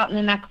they'll be out in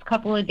the next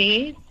couple of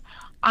days.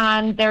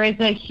 And there is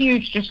a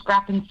huge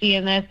discrepancy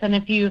in this. And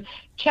if you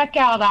check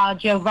out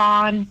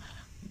Jovan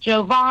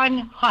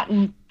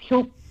Hutton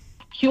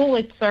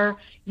Pulitzer,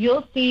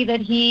 you'll see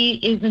that he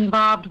is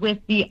involved with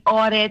the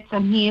audits,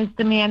 and he is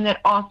the man that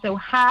also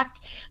hacked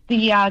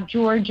the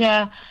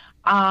Georgia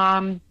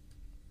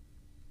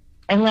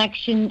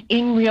election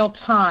in real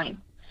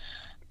time.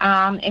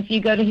 If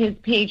you go to his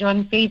page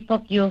on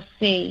Facebook, you'll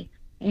see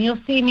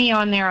me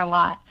on there a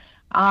lot.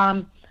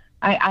 I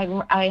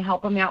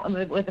help him out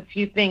with a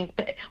few things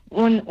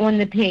on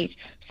the page.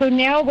 So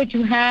now what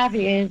you have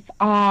is,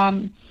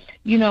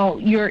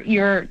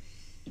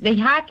 the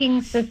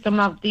hacking system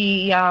of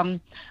the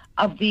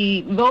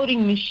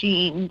voting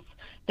machines,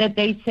 that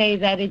they say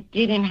that it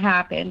didn't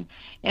happen.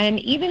 And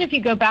even if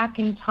you go back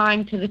in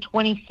time to the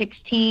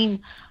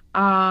 2016,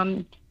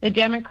 the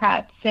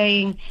Democrats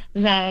saying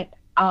that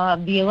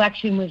the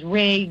election was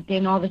rigged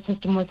and all the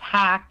system was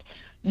hacked,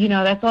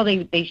 that's all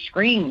they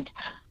screamed.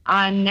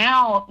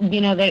 Now,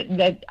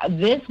 that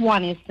this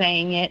one is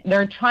saying it,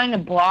 they're trying to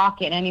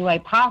block it any way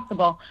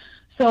possible.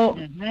 So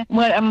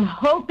what I'm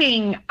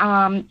hoping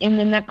in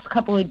the next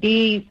couple of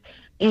days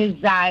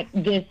is that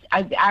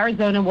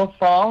Arizona will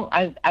fall,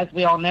 as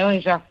we all know,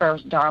 is our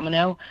first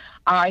domino.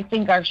 I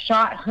think our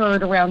shot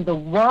heard around the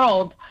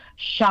world,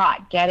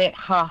 get it,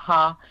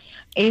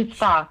 is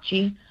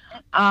Fouchi.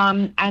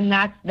 And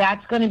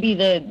that's going to be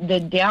the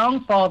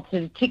downfall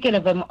to the ticket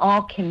of them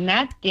all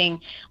connecting,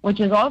 which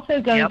is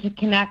also going to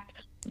connect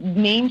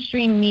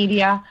mainstream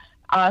media,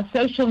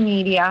 social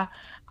media,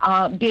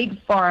 big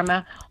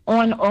pharma,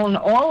 on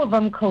all of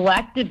them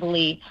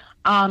collectively,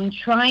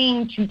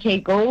 trying to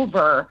take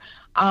over,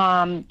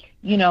 the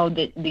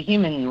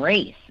human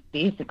race,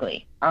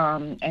 basically,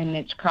 and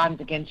its crimes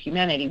against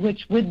humanity,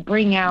 which would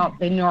bring out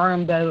the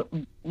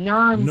Nuremberg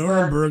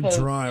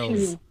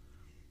trials.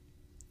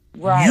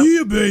 Right.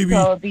 Yeah, baby.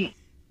 So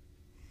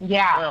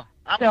Well,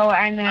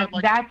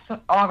 that's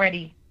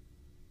already.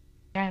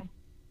 Yeah.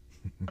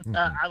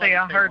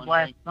 I heard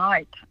last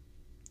night.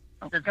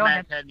 Go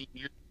ahead.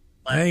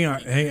 Hang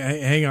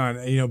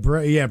on.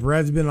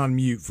 Brad's been on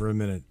mute for a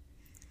minute.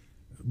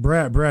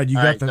 Brad, you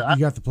got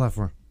the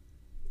platform.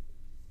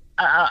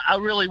 I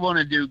really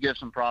want to give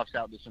some props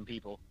out to some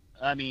people.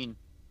 I mean,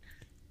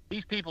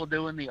 these people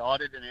doing the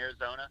audit in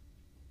Arizona,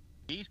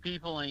 these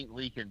people ain't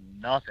leaking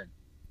nothing.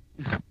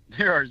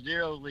 There are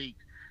zero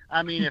leaks.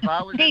 I mean, if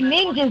I was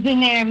ninjas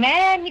in there,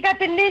 man. You got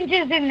the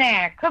ninjas in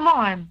there. Come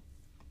on.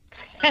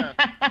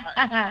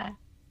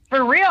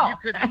 For real. You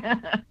could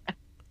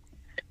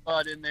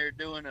in there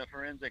doing a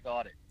forensic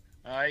audit.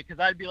 All right, because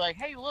I'd be like,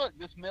 hey, look,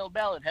 this mail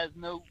ballot has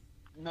no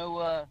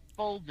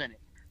folds in it.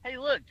 Hey,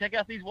 look, check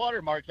out these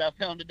watermarks I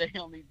found today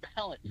on these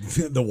ballots.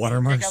 The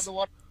watermarks. Check out the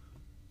water.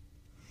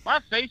 My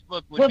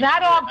Facebook would. Well,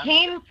 that all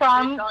came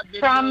from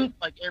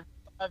like every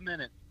 5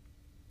 minutes.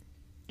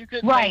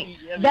 Right.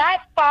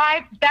 That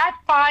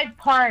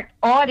five-part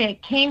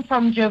audit came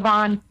from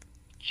Jovan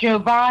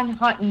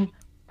Hutton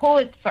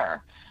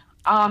Pulitzer.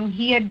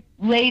 He has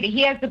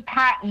the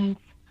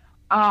patents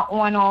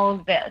on all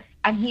of this,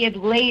 and he had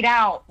laid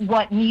out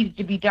what needs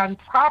to be done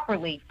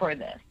properly for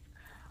this.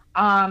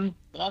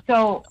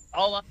 So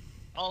all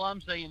I'm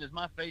saying is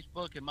my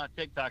Facebook and my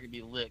TikTok would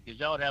be lit because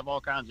y'all would have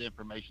all kinds of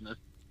information to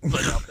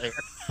put out there.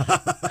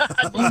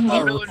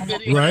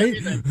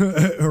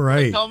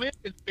 Right.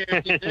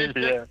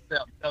 Yeah.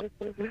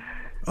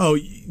 Oh,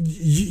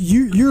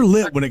 you're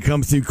lit when it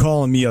comes to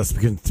calling me a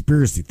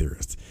conspiracy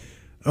theorist.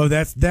 Oh,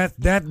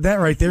 that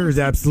right there is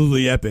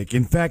absolutely epic.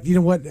 In fact, you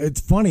know what? It's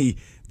funny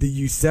that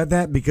you said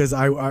that because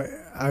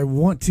I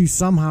want to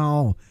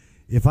somehow,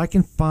 if I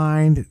can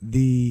find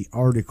the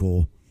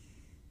article.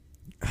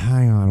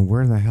 Hang on,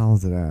 where the hell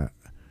is it at?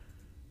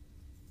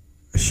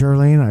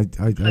 Charlene,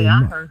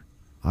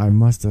 I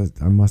must have.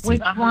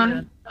 Which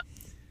one?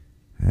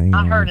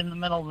 I heard in the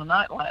middle of the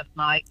night last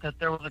night that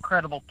there was a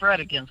credible threat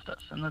against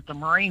us and that the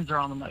Marines are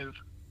on the move,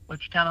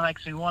 which kind of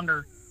makes me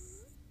wonder,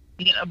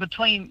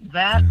 between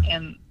that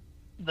and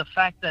the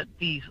fact that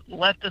these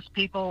leftist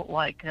people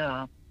like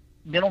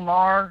Bill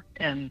Maher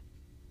and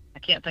I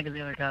can't think of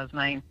the other guy's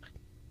name,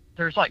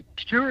 there's like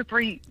 2 or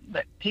 3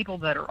 people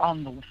that are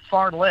on the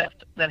far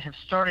left that have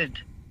started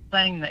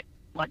saying that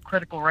like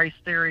critical race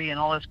theory and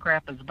all this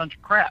crap is a bunch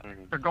of crap.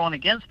 Mm-hmm. They're going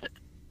against it.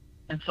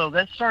 And so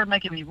that started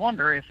making me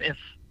wonder if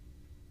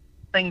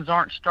things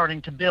aren't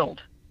starting to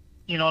build.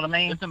 You know what I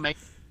mean?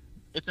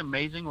 It's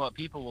amazing what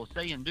people will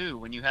say and do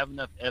when you have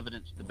enough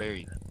evidence to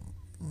bury them.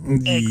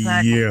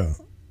 Exactly. Yeah.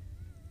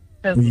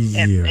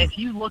 If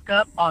you look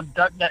up on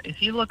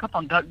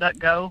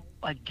DuckDuckGo,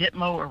 like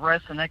Gitmo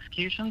arrests and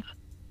executions,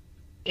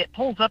 it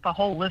pulls up a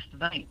whole list of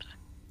names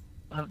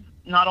of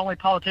not only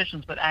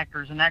politicians but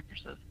actors and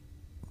actresses.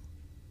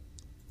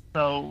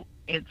 So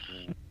it's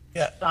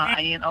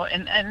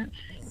and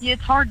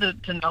it's hard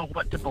to know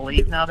what to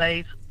believe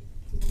nowadays.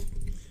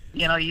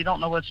 You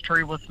don't know what's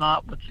true, what's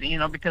not,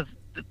 because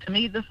to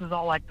me this is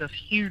all like this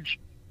huge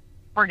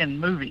friggin'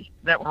 movie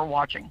that we're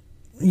watching.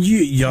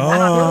 Yeah. I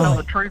don't know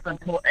the truth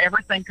until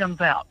everything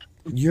comes out.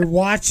 You're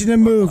watching a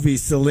movie,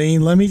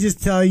 Celine. Let me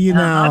just tell you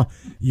now,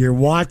 you're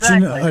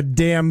watching a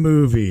damn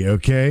movie,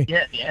 okay?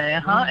 Yeah,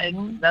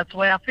 that's the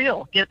way I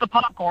feel. Get the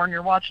popcorn.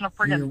 You're watching the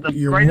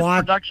greatest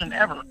production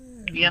ever.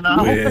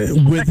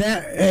 With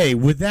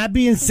that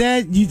being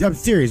said, I'm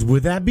serious.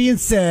 With that being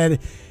said,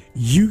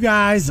 you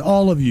guys,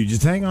 all of you,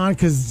 just hang on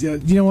because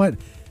you know what?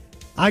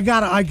 I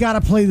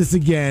gotta play this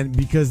again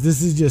because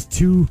this is just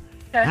too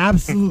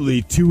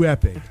Absolutely too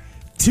epic.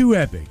 Too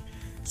epic.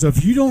 So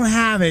if you don't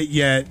have it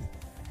yet,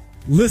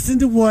 listen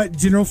to what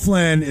General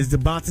Flynn is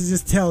about to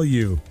just tell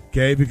you,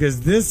 okay?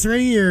 Because this right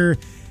here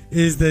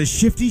is the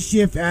shifty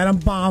shift atom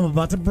bomb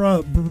about to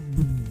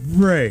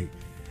break.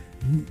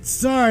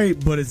 Sorry,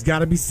 but it's got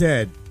to be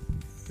said,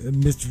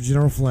 Mr.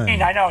 General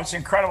Flynn. I know, it's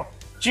incredible.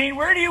 Gene,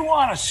 where do you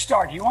want to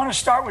start? Do you want to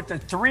start with the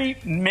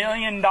 $3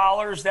 million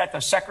that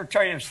the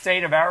Secretary of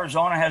State of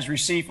Arizona has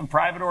received from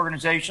private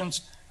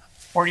organizations?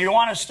 Or do you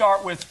want to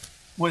start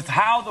with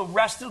how the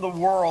rest of the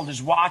world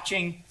is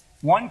watching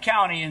one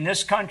county in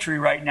this country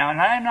right now?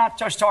 And I'm not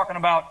just talking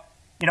about,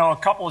 a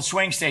couple of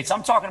swing states.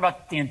 I'm talking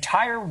about the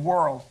entire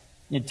world.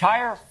 The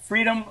entire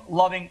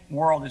freedom-loving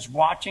world is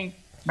watching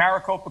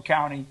Maricopa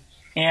County.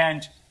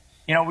 And,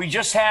 we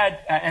just had,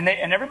 and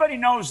everybody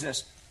knows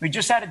this, we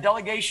just had a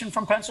delegation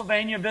from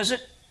Pennsylvania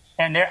visit,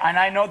 and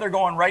I know they're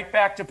going right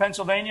back to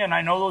Pennsylvania, and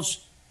I know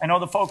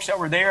the folks that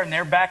were there, and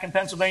they're back in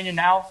Pennsylvania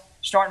now,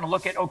 starting to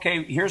look at,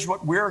 okay, here's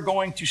what we're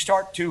going to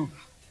start to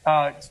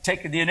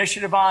take the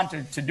initiative on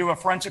to do a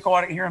forensic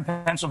audit here in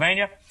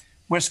Pennsylvania.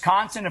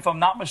 Wisconsin, if I'm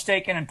not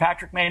mistaken, and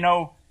Patrick may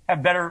know,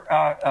 have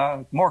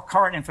better, more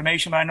current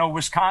information, but I know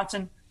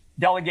Wisconsin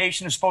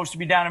delegation is supposed to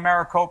be down in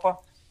Maricopa.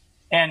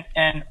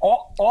 And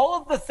all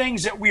of the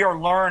things that we are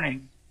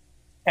learning,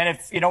 and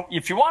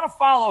if you want to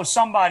follow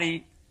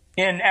somebody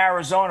in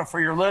Arizona for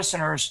your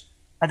listeners,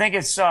 I think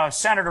it's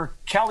Senator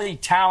Kelly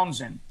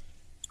Townsend.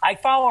 I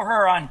follow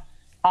her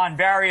on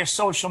various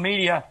social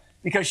media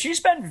because she's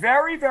been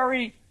very,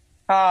 very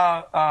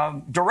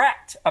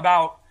direct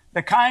about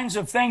the kinds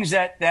of things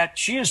that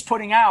she is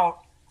putting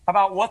out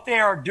about what they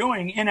are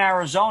doing in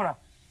Arizona.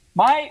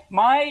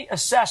 My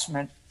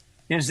assessment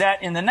is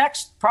that in the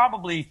next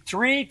probably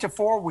 3 to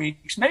 4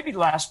 weeks, maybe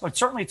less, but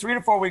certainly 3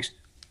 to 4 weeks,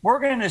 we're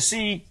going to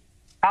see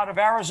out of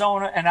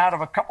Arizona and out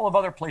of a couple of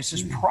other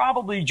places,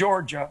 probably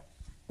Georgia,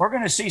 we're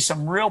going to see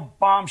some real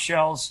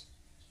bombshells,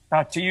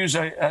 to use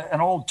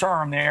an old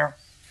term there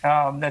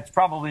that's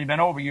probably been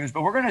overused,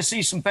 but we're going to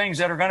see some things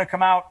that are going to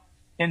come out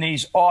in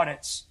these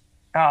audits.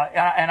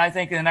 And I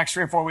think in the next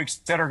 3 or 4 weeks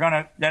that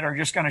are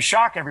just going to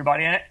shock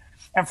everybody.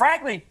 And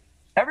frankly,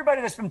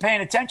 everybody that's been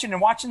paying attention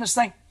and watching this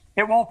thing,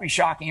 it won't be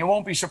shocking. It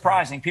won't be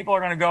surprising. People are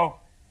going to go,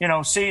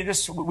 see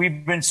this.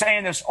 We've been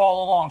saying this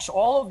all along. So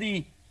all of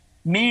the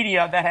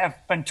media that have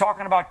been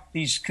talking about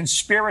these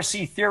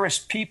conspiracy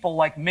theorist people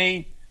like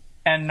me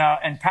and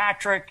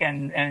Patrick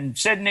and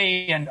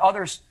Sydney and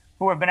others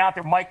who have been out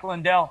there, Mike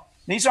Lindell,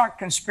 these aren't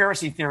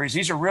conspiracy theories.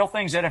 These are real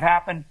things that have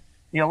happened.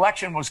 The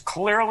election was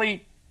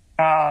clearly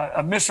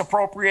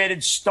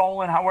misappropriated,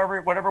 stolen,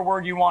 whatever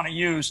word you want to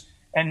use.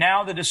 And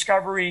now the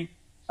discovery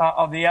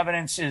of the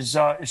evidence is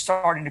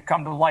starting to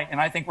come to light.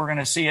 And I think we're going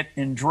to see it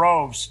in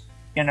droves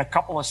in a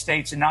couple of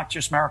states and not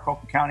just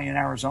Maricopa County in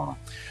Arizona.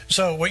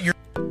 So what you're...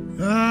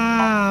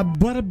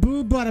 Bada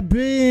boo, bada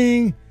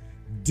bing.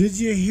 Did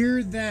you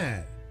hear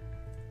that?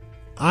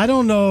 I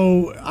don't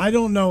know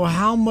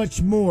how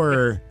much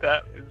more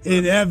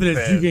in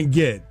evidence you can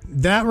get.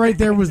 That right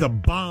there was a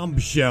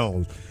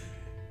bombshell.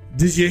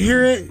 Did you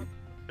hear it?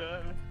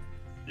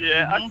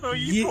 Yeah, I saw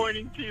you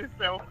pointing to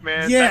yourself,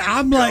 man. Yeah,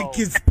 I'm like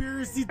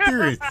conspiracy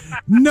theorist.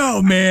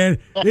 No, man,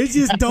 it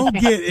just don't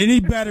get any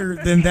better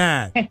than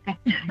that.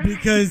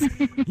 Because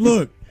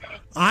look,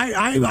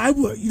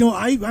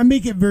 I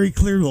make it very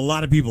clear to a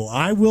lot of people.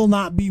 I will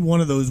not be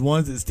one of those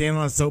ones that stand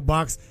on a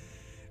soapbox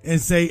and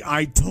say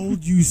I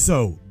told you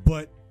so.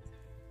 But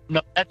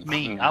no, that's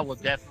me. I will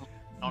definitely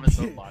on a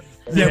soapbox.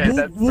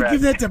 Yeah, we'll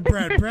give that to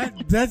Brad.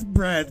 That's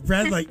Brad.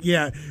 Brad's like,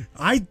 yeah,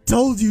 I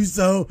told you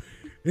so.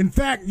 In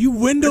fact, you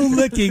window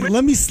licking,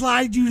 let me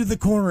slide you to the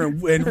corner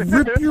and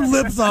rip your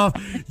lips off,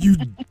 you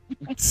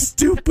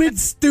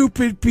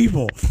stupid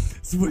people.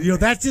 So,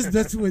 that's just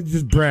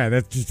Brad.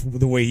 That's just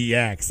the way he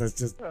acts. That's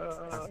just,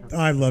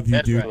 I love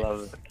you, dude.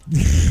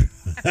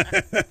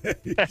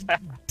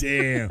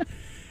 Damn.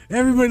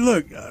 Everybody,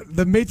 look,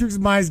 the Matrix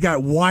Minds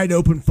got wide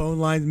open phone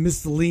lines. Miss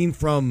Celine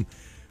from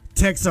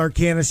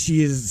Texarkana,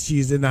 she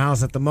is in the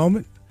house at the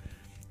moment,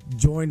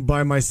 joined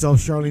by myself,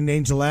 Charlene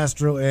Angel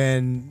Astro,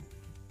 and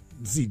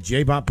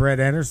J-Bot Brad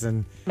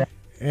Anderson,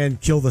 and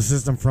Kill the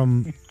System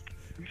from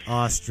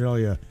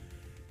Australia.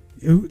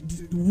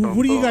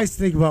 What do you guys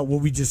think about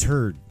what we just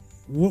heard?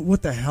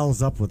 What the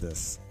hell's up with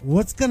this?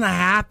 What's gonna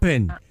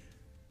happen?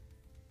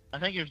 I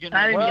think you're getting.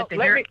 I didn't get to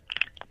hear it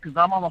because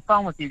I'm on the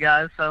phone with you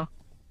guys. So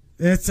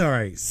it's all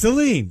right.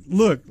 Celine,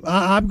 look,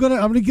 I'm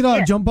gonna get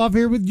off, jump off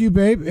here with you,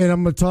 babe, and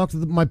I'm gonna talk to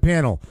my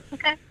panel.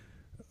 Okay.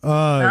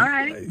 All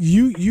right.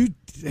 You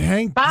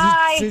hang.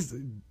 Bye.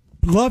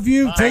 Love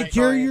you. Bye. Take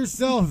care of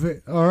yourself.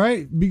 All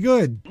right. Be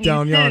good You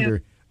down too.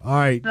 yonder. All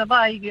right.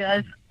 Bye, you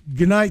guys.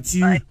 Good night to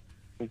you. Bye.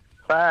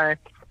 Bye.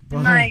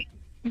 Good night.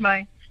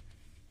 Bye.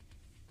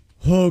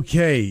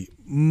 Okay,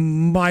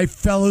 my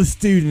fellow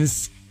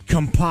students,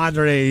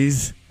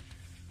 compadres.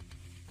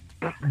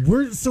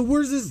 Where does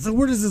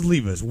this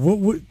leave us?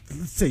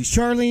 Let's say,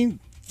 Charlene,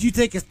 you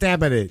take a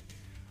stab at it.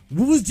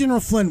 What was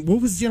General Flynn?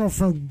 What was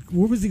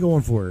he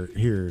going for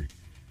here?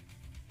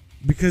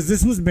 Because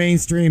this was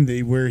mainstream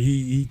where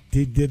he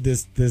did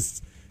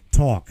this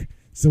talk.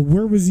 So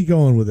where was he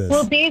going with this?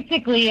 Well,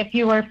 basically, if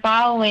you were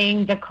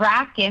following the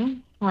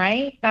Kraken,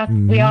 right?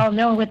 We all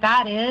know what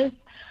that is.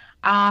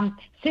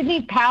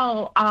 Sidney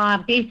Powell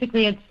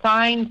basically had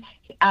signed,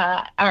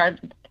 or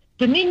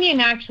Dominion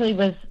actually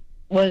was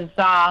went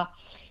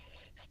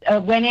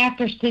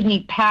after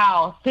Sidney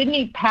Powell.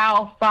 Sidney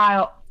Powell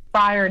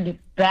fired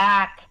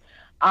back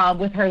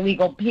with her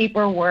legal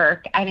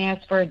paperwork and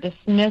asked for a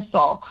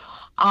dismissal.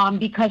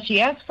 Because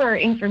she asked for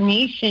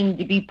information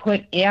to be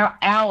put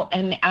out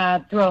and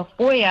through a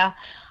FOIA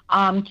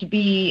to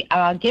be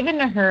given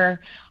to her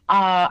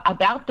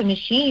about the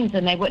machines,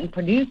 and they wouldn't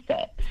produce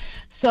it.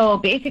 So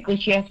basically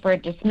she asked for a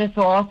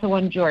dismissal also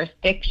on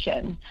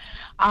jurisdiction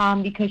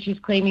because she's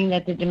claiming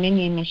that the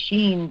Dominion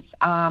machines,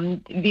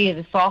 via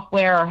the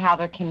software or how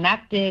they're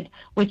connected,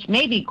 which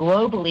may be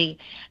globally,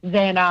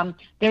 then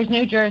there's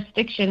no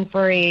jurisdiction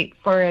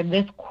for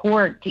this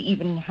court to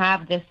even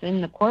have this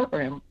in the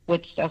courtroom,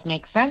 which does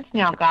make sense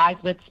now, guys,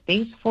 with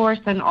Space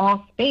Force and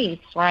all space,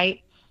 right,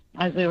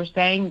 as we were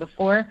saying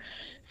before.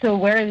 So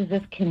where does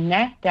this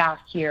connect out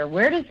here?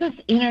 Where does this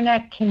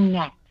internet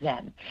connect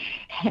then?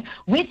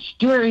 Which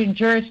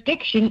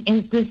jurisdiction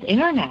is this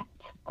internet,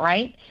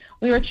 right?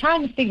 We were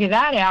trying to figure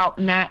that out,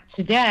 Matt,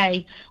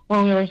 today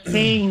when we were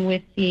saying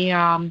with the,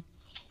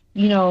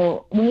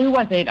 who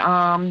was it?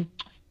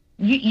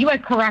 You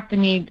had corrected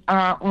me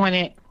on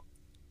it.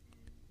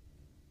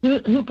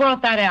 Who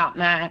brought that out,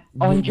 Matt,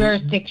 on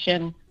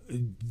jurisdiction?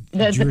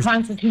 The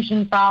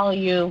Constitution follow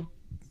you.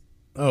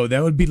 Oh,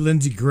 that would be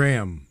Lindsey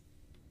Graham.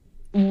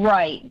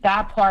 Right,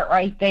 that part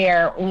right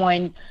there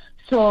on.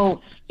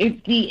 So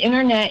if the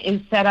internet is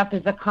set up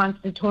as a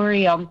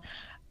constitutorium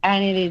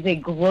and it is a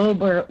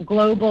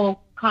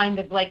global kind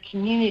of like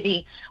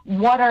community,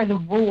 what are the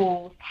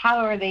rules? How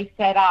are they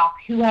set up?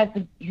 Who has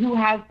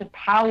the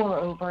power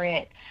over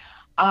it?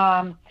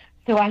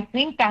 So I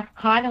think that's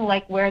kind of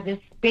like where this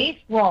space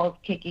law is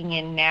kicking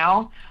in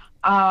now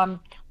on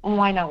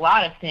a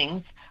lot of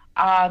things,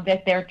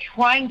 that they're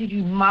trying to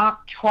do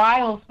mock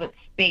trials with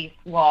space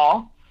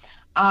law.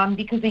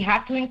 Because they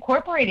have to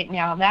incorporate it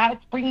now.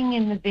 That's bringing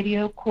in the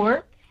video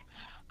courts,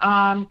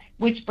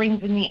 which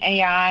brings in the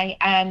AI,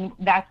 and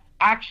that's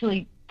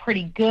actually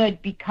pretty good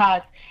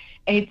because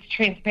it's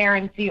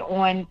transparency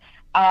on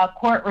a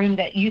courtroom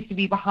that used to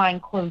be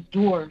behind closed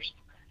doors,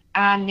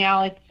 and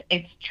now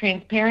it's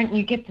transparent.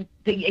 And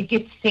it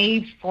gets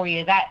saved for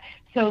you.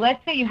 So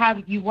let's say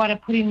you want to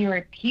put in your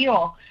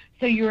appeal.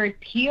 So your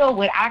appeal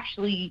would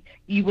actually,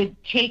 you would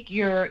take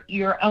your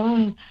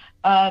own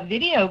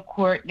video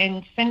court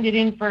and send it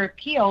in for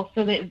appeal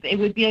so that it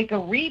would be like a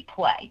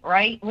replay,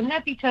 right? Wouldn't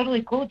that be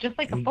totally cool? Just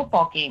like a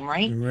football game,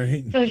 right?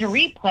 Right. So there's a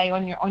replay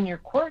on your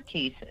court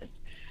cases.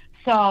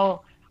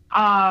 So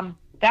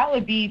that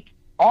would be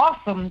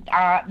awesome.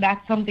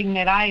 That's something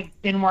that I've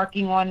been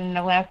working on in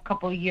the last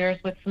couple of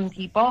years with some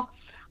people,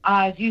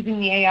 is using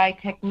the AI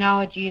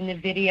technology in the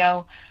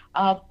video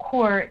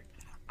court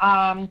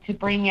to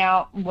bring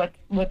out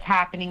what's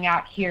happening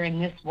out here in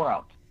this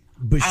world.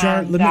 But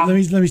Charlotte, let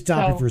me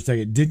stop you for a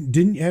second.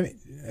 Didn't you have?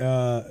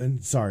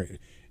 Sorry,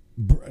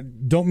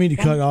 don't mean to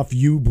cut off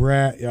you,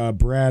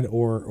 Brad,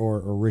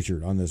 or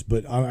Richard on this,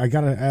 but I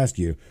gotta ask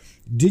you.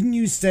 Didn't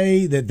you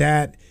say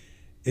that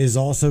is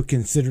also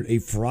considered a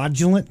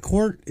fraudulent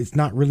court? It's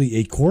not really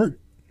a court.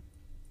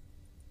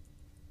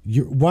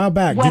 A while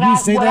back, didn't you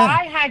say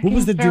that? What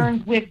was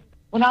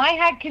when I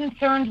had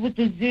concerns with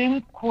the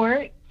Zoom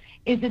court,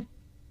 is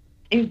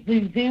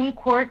the Zoom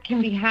court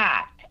can be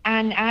hacked.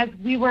 And as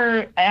we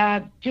were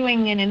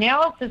doing an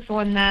analysis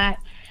on that,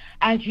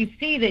 as you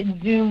see that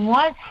Zoom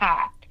was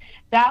hacked,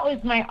 that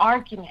was my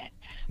argument.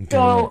 Okay.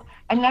 So,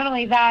 and not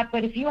only that,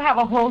 but if you have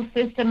a whole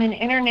system, an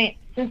internet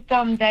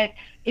system that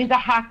is a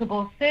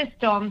hackable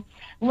system,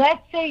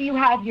 let's say you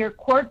have your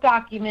court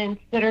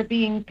documents that are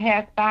being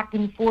passed back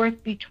and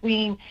forth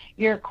between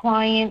your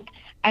client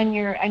and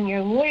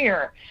your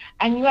lawyer,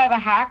 and you have a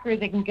hacker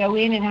that can go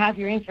in and have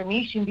your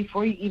information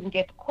before you even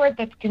get to court.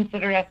 That's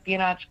considered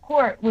espionage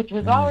court, which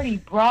was already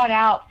brought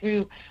out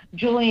through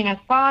Julian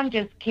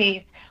Assange's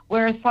case,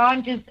 where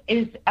Assange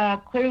is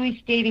clearly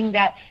stating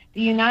that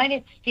the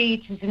United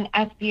States is an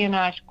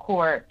espionage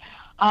court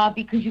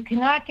because you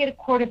cannot get a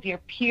court of your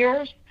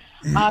peers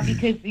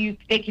because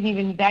they can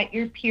even vet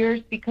your peers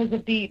because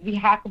of the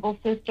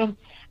hackable system,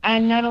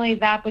 and not only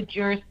that, but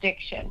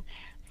jurisdiction.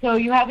 So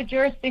you have a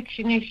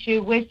jurisdiction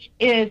issue, which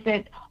is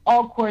that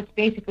all courts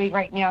basically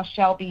right now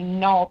shall be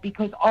null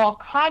because all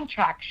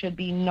contracts should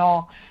be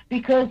null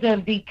because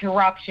of the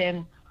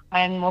corruption,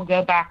 and we'll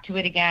go back to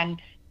it again,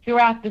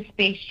 throughout the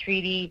Space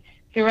Treaty,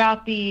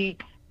 throughout the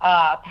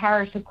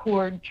Paris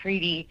Accord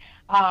Treaty.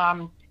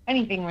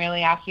 Anything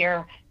really out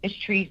here is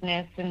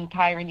treasonous and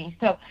tyranny.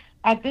 So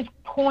at this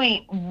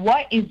point,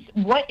 what is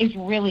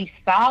really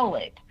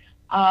solid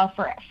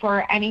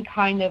for any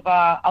kind of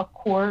a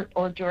court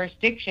or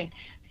jurisdiction?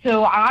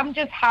 So I'm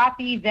just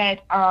happy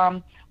that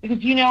because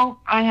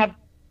I have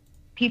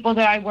people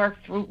that I work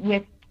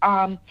with.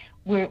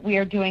 We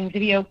are doing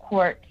video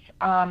courts,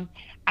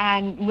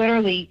 and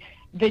literally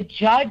the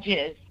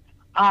judges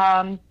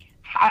are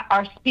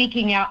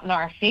speaking out in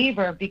our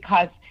favor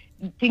because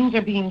things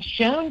are being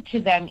shown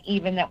to them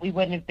even that we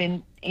wouldn't have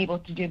been able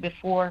to do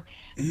before.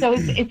 So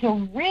it's a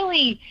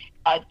really,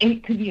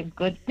 it could be a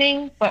good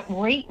thing, but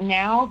right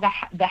now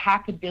the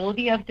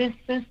hackability of this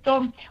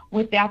system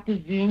without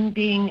the Zoom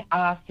being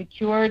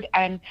secured,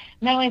 and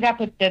not only that,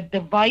 but the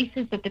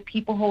devices that the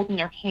people hold in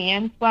their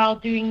hands while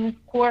doing this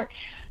court.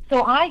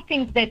 So I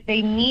think that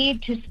they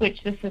need to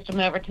switch the system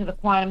over to the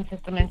quantum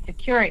system and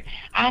secure it,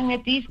 and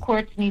that these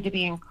courts need to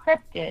be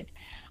encrypted.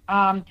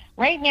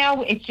 Right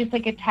now, it's just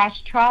like a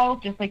test trial,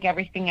 just like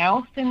everything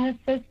else in this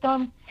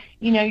system.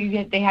 You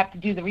know, they have to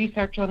do the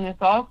research on this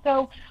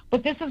also.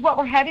 But this is what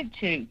we're headed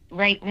to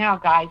right now,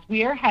 guys.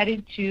 We are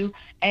headed to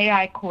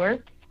AI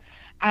courts.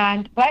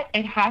 But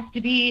it has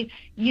to be,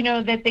 you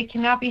know, that they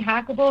cannot be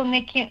hackable, and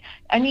they can't,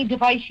 any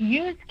device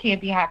used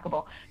can't be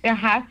hackable. There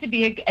has to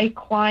be a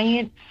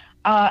client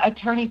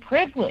attorney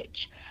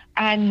privilege,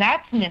 and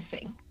that's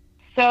missing.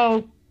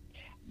 So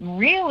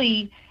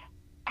really,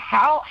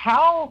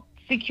 how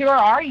secure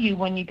are you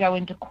when you go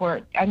into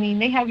court? I mean,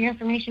 they have your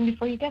information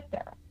before you get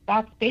there.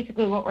 That's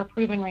basically what we're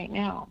proving right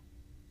now.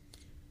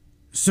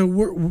 So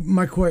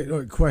my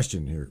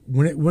question here,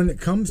 when it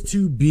comes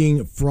to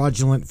being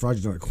fraudulent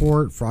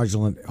court,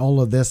 fraudulent,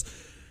 all of this,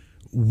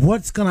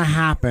 what's going to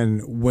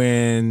happen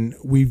when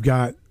we've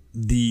got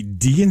the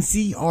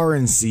DNC,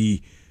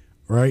 RNC,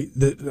 right?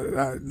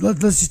 Let's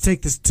just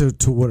take this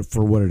to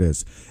what it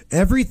is.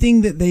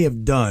 Everything that they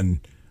have done,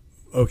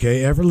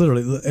 okay,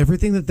 literally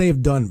everything that they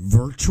have done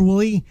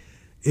virtually,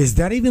 is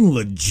that even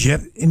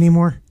legit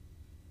anymore?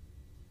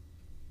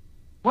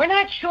 We're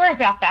not sure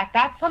about that.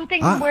 That's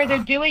something where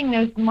they're doing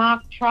those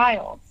mock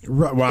trials.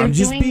 Right, well, I'm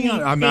just being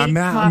I'm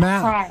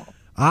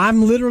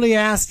literally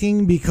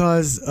asking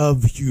because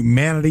of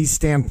humanity's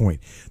standpoint.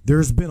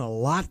 There's been a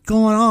lot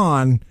going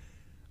on,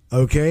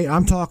 okay?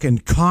 I'm talking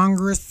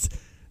Congress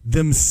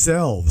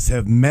themselves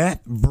have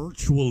met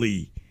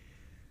virtually.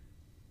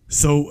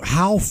 So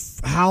how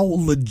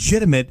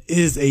legitimate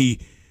is a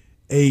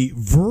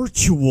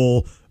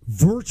virtual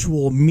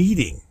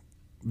meeting?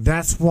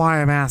 That's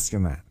why I'm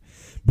asking that.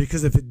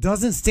 Because if it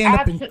doesn't stand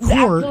up in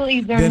court,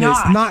 then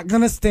it's not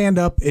going to stand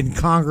up in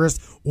Congress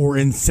or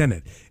in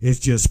Senate. It's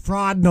just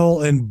fraud,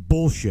 null, and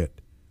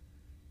bullshit.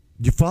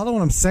 You follow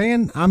what I'm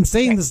saying? I'm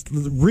saying this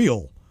is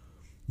real.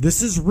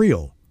 This is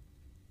real.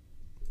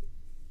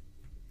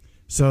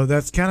 So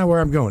that's kind of where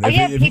I'm going.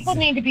 People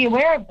need to be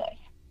aware of this.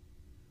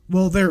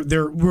 Well,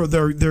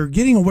 they're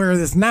getting aware of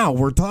this now.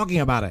 We're talking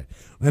about it,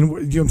 and you know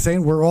what I'm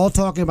saying? We're all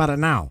talking about it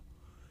now.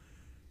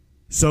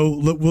 So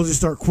we'll just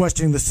start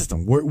questioning the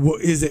system.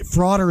 Is it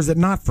fraud or is it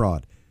not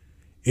fraud?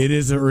 It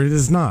is or it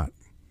is not.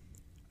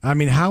 I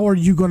mean, how are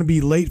you going to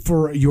be late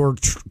for your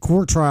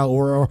court trial,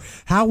 or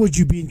how would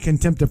you be in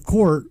contempt of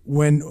court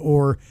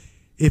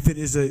if it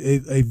is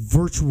a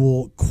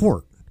virtual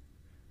court?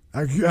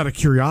 Out of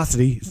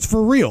curiosity, it's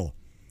for real.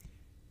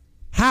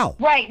 How?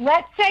 Right.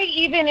 Let's say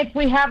even if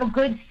we have a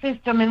good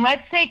system, and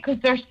let's say, because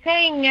they're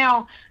saying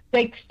now,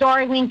 like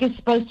Starlink is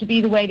supposed to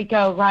be the way to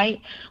go, right?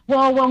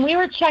 Well, when we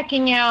were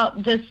checking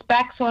out the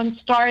specs on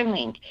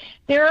Starlink,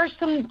 there are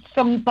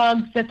some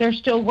bugs that they're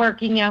still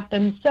working out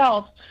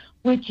themselves,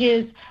 which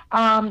is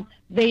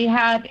they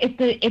have if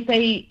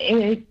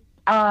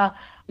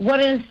one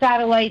of the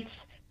satellites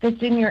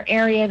that's in your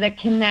area that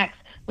connects,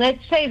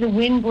 let's say the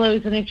wind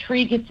blows and a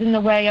tree gets in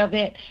the way of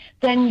it,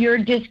 then you're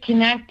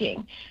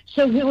disconnecting.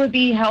 So who would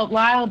be held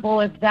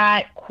liable if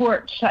that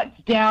court shuts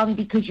down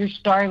because your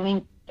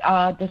Starlink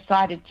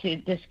decided to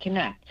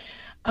disconnect?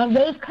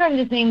 Those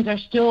kinds of things are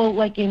still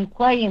like in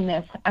play in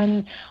this.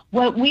 And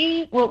what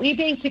we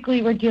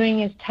basically were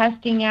doing is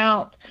testing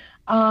out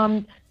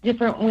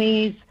different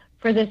ways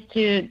for this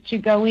to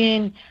go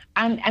in,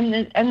 and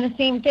the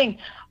same thing.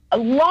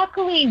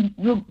 Luckily,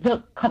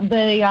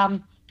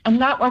 I'm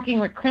not working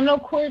with criminal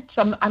courts.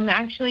 I'm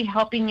actually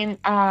helping in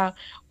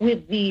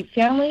with the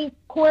family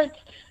courts.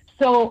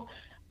 So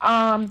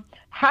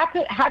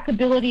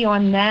hackability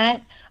on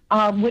that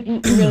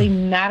wouldn't really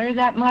matter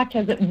that much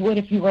as it would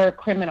if you were a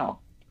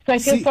criminal. So I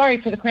feel sorry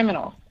for the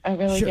criminals. I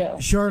really do.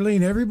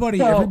 Charlene,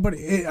 everybody,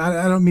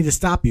 I don't mean to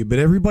stop you, but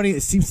everybody,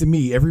 it seems to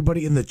me,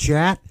 everybody in the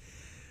chat,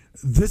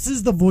 this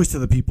is the voice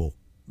of the people.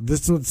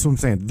 This is what I'm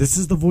saying. This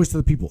is the voice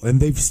of the people.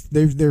 And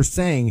they're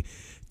saying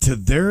to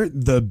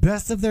the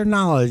best of their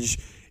knowledge,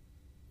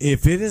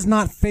 if it is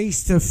not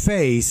face to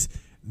face,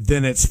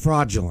 then it's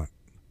fraudulent.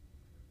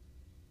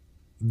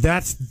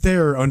 That's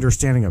their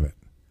understanding of it.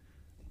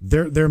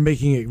 They're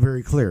making it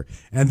very clear.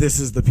 And this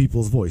is the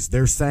people's voice.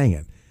 They're saying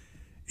it.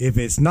 If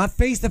it's not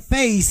face to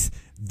face,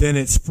 then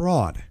it's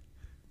fraud.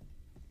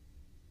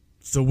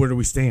 So where do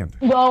we stand?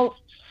 Well,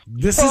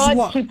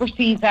 fraud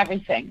supersedes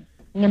everything,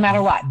 no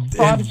matter what.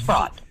 Fraud is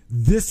fraud.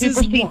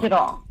 Supersedes it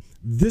all.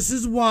 This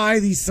is why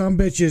these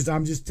sumbitches,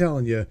 I'm just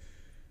telling you,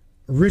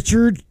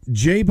 Richard,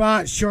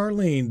 J-Bot,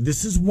 Charlene,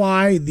 this is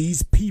why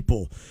these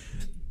people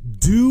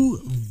do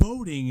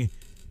voting.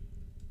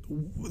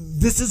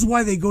 This is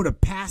why they go to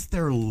pass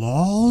their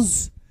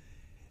laws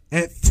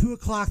at 2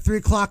 o'clock, 3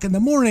 o'clock in the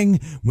morning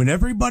when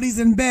everybody's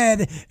in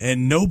bed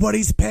and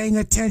nobody's paying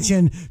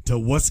attention to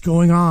what's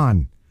going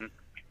on.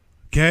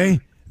 Okay?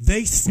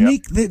 They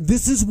sneak.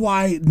 This is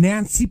why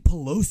Nancy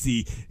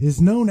Pelosi is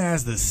known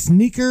as the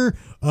sneaker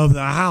of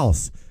the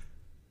House.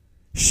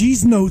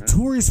 She's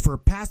notorious for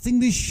passing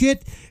this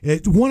shit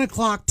at 1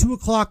 o'clock, 2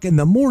 o'clock in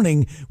the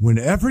morning when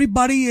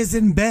everybody is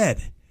in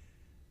bed.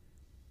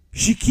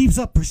 She keeps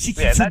up. She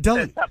keeps her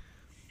delegates.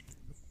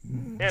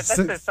 Yeah, that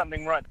says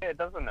something right there,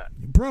 doesn't it?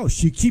 Bro,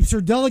 she keeps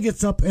her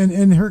delegates up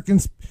in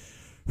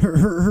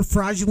her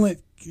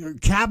fraudulent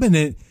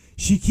cabinet.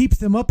 She keeps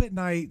them up at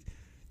night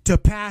to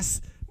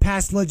pass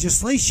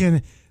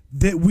legislation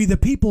that we the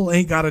people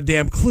ain't got a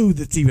damn clue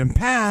that's even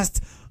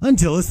passed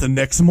until it's the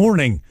next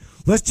morning.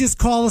 Let's just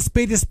call a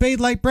spade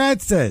like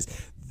Brad says.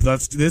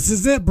 This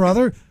is it,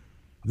 brother.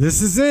 This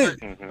is it.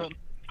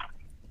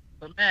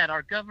 But Matt,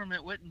 our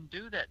government wouldn't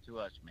do that to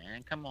us,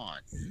 man. Come on.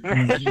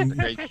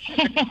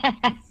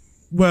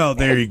 Well,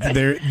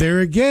 there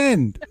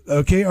again.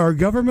 Okay, our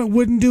government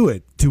wouldn't do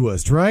it to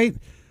us, right?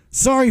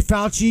 Sorry,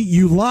 Fauci,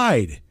 you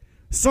lied.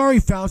 Sorry,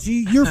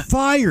 Fauci, you're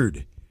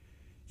fired.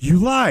 You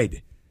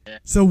lied.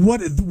 So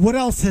what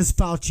else has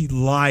Fauci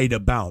lied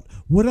about?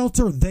 What else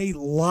are they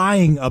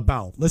lying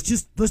about? Let's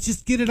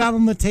just get it out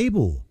on the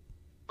table.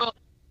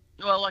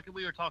 Well, like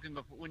we were talking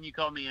before when you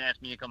called me and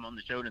asked me to come on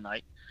the show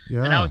tonight,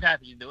 yeah. And I was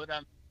happy to do it.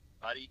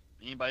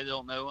 Anybody that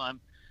don't know, I'm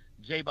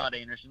J-Bot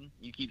Anderson.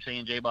 You keep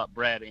saying J-Bot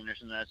Brad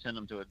Anderson, and I send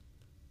them to a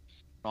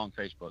wrong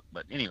Facebook.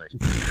 But anyways,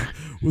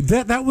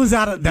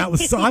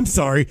 well, I'm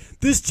sorry.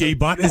 This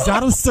J-Bot is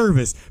out of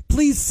service.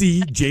 Please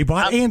see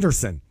J-Bot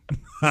Anderson.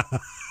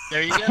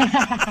 There you go.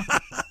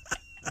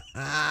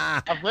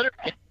 I've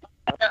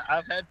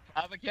had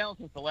 5 accounts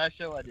since the last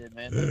show I did,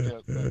 man. No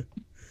joke, but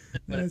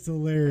that's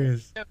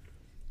hilarious.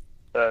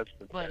 But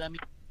I mean,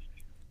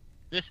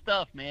 this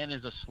stuff, man,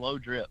 is a slow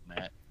drip,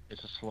 Matt.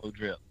 It's a slow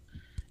drip,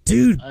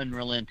 dude. It's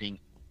unrelenting,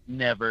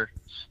 never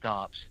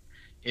stops.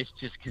 It's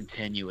just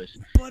continuous.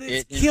 But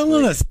it's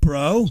killing us,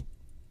 bro.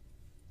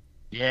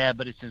 Yeah,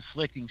 but it's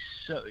inflicting.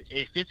 So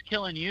if it's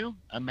killing you,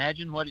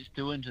 imagine what it's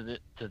doing to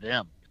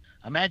them.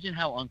 Imagine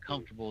how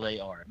uncomfortable they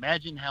are.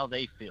 Imagine how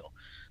they feel.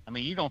 I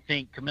mean, you don't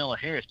think Kamala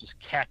Harris just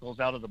cackles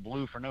out of the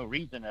blue for no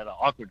reason at an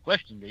awkward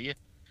question, do you?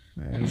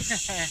 Oh,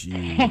 shit.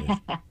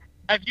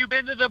 Have you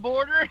been to the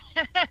border?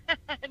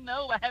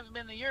 No, I haven't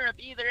been to Europe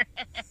either.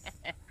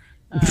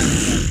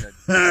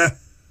 I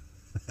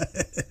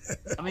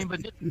mean,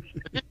 but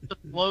it's a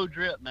slow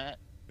drip, Matt,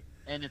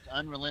 and it's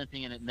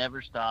unrelenting, and it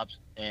never stops.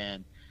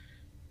 And,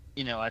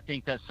 I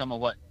think that's some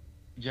of what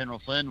General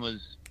Flynn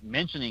was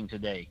mentioning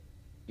today.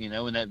 In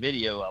that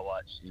video I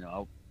watched,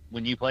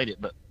 when you played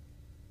it, but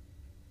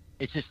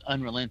it's just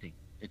unrelenting.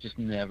 It just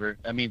never,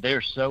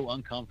 they're so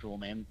uncomfortable,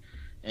 man,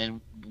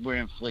 and we're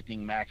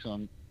inflicting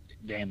maximum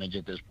damage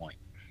at this point.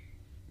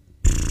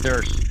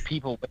 There's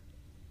people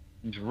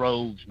in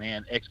droves,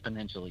 man,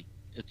 exponentially.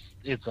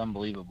 It's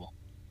unbelievable.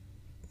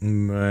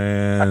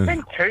 Man. I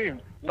think too,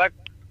 like,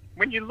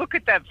 when you look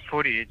at that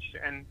footage,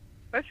 and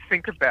let's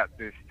think about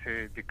this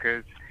too,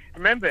 because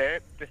remember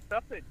the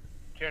stuff that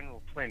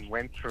General Flynn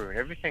went through and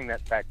everything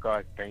that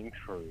guy's been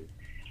through.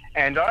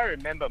 And I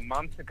remember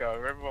months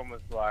ago, everyone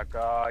was like,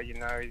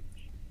 he's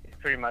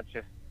pretty much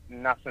just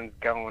nothing's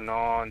going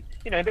on.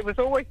 There was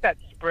always that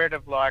spread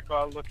of like,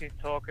 oh, look, he's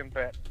talking,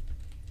 but,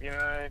 he's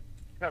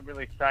not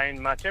really saying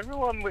much.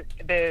 Everyone,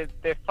 their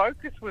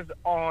focus was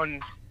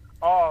on,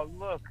 oh,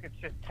 look, it's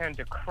just turned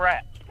to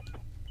crap.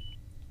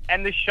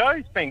 And the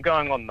show's been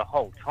going on the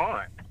whole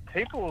time.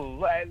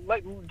 People,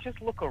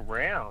 just look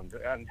around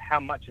and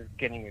how much is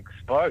getting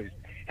exposed.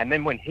 And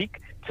then when he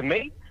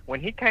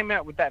came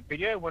out with that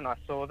video, when I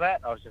saw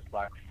that, I was just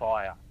like,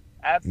 fire.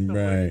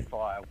 Absolutely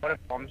fire. What a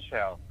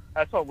bombshell.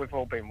 That's what we've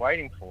all been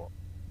waiting for.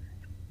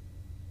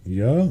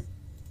 Yeah.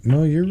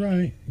 No, you're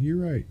right.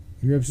 You're right.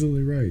 You're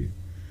absolutely right.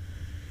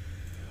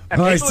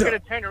 And people are going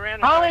to turn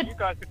around and go, you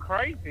guys are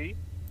crazy.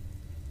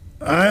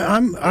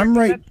 I'm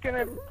right.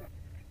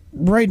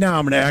 Right now,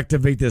 I'm going to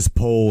activate this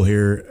poll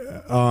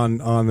here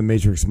on the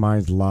Matrix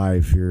Minds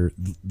Live here.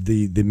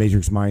 The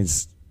Matrix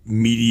Minds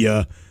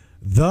Media.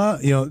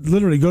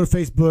 Literally go to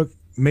Facebook,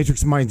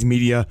 Matrix Minds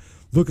Media,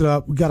 look it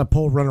up. We got a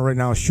poll running right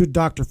now. Should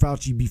Dr.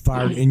 Fauci be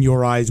fired in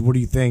your eyes? What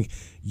do you think?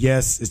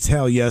 Yes, it's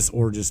hell yes,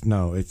 or just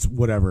no. It's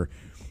whatever.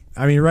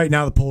 Right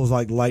now the poll is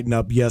like lighting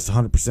up. Yes,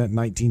 100%,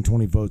 19,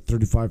 20 votes,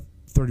 35,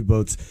 30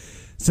 votes.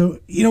 So,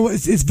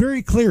 it's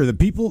very clear.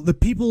 The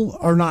people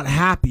are not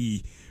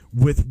happy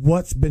with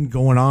what's been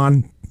going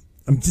on.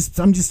 I'm just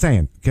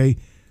saying, okay?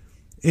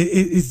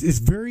 It's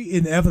very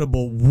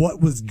inevitable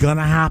what was going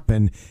to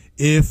happen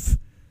if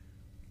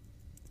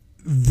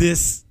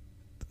the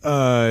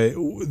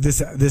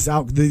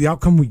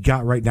outcome we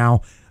got right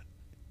now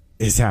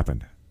has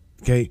happened.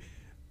 Okay,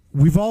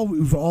 we've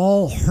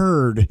all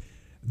heard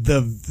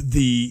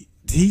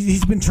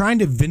he's been trying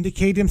to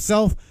vindicate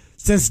himself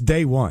since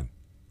day one.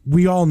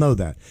 We all know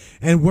that.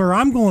 And where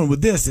I'm going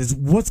with this is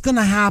what's going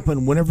to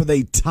happen whenever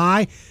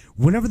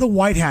the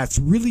White Hats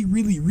really,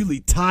 really, really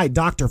tie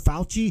Dr.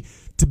 Fauci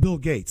to Bill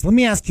Gates. Let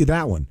me ask you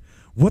that one.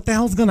 What the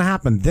hell's going to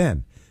happen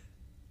then?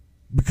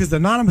 Because the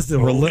Anonymous is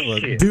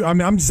relentless. Shit. Dude, I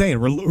mean, I'm just saying,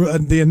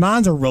 the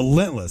Anons are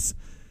relentless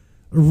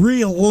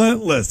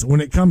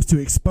when it comes to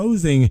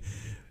exposing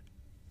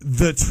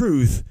the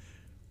truth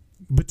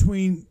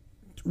between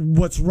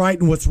what's right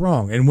and what's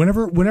wrong. And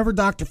whenever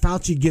Dr.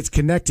 Fauci gets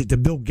connected to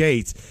Bill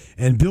Gates,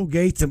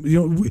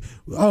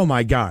 oh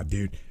my God,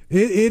 dude,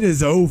 it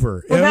is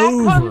over.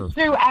 Well, that comes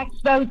through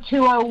Expo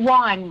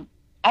 201.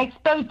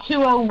 Expo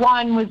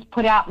 201 was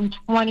put out in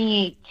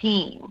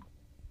 2018.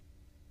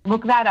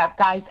 Look that up,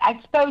 guys.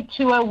 Expo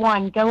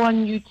 201. Go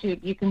on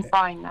YouTube. You can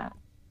find that.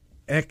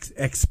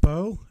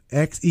 Expo?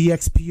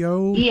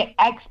 X-E-X-P-O? Yeah,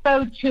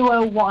 Expo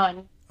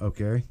 201.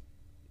 Okay.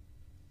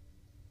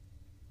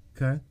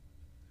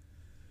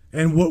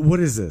 And what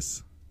is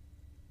this?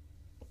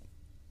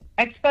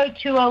 Expo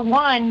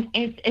 201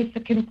 is a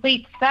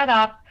complete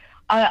setup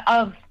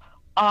of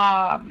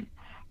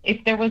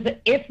if there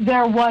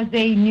was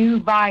a new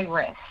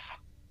virus.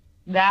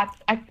 That's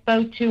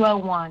Expo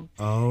 201.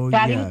 Oh,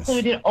 that yes.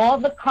 included all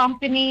the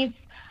companies,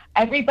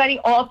 everybody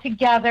all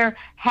together,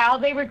 how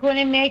they were going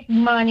to make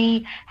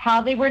money,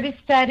 how they were to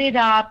set it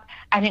up,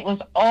 and it was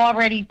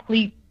already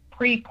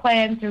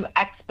pre-planned through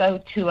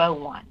Expo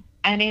 201.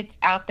 And it's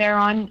out there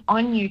on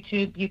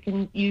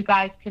YouTube. You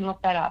guys can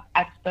look that up.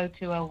 Expo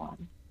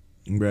 201.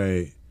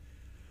 Right.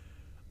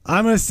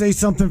 I'm going to say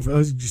something,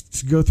 just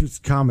to go through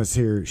some comments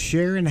here.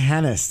 Sharon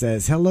Hanna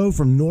says, hello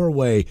from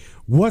Norway.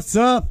 What's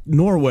up,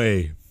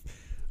 Norway?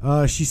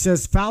 She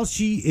says,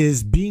 Fauci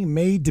is being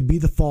made to be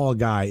the fall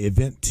guy,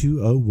 event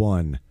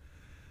 201.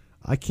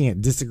 I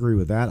can't disagree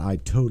with that. I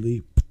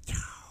totally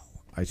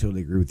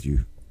agree with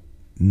you,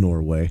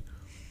 Norway.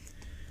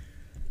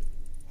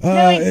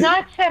 No, he's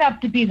not set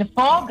up to be the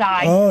fall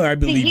guy. Oh, I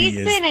believe he's he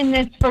is. been in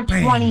this for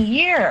 20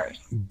 years.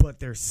 But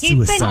they're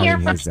suiciding He's been here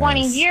for his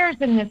 20 ass. years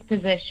in this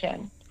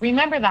position.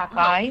 Remember that,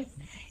 guys.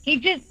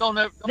 This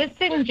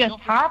didn't just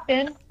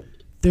happen.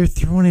 They're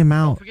throwing him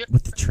out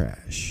with the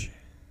trash.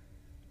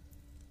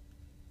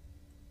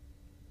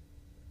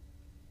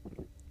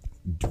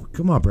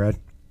 Come on, Brad.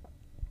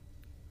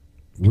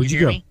 Where'd you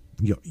go?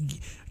 I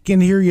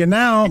can hear you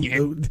now.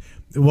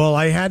 Well,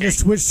 I had to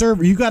switch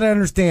server. You got to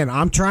understand,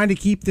 I'm trying to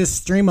keep this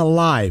stream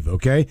alive,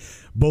 okay?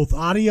 Both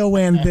audio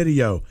and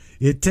video.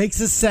 It takes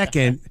a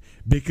second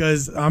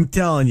because I'm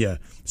telling you,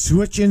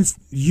 switching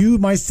you,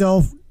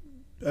 myself,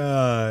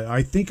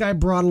 I think I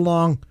brought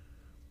along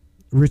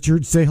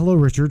Richard. Say hello,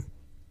 Richard.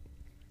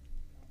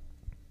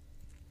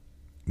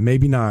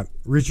 Maybe not.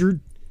 Richard?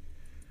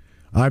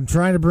 I'm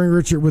trying to bring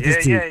Richard with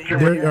us too.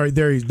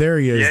 There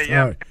he is. Yeah.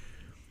 All right.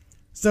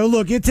 So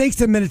look, it takes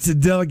a minute to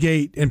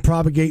delegate and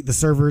propagate the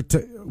server to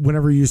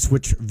whenever you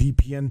switch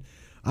VPN.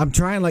 I'm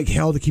trying like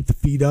hell to keep the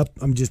feed up.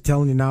 I'm just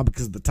telling you now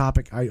because of the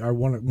topic. I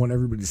want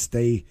everybody to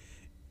stay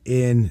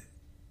in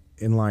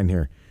line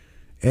here.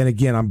 And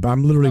again,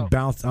 I'm literally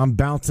bouncing. I'm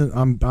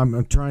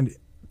trying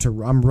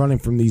to. I'm running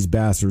from these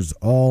bastards.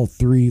 All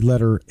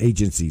 3-letter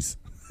agencies.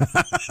 Well,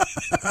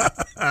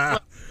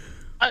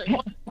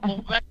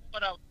 that's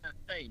what I was going to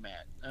say,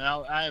 Matt. And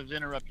I was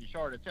interrupting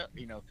Shar to tell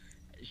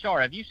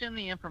Shar, have you seen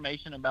the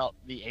information about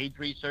the AIDS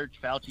research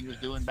Fauci was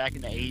doing back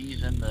in the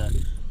 80s and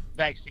the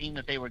vaccine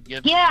that they were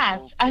giving?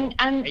 Yes, and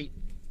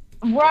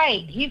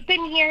right. He's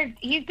been here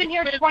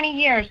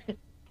 20 years.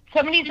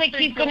 Somebody's like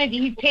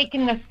he's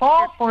taking the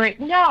fall for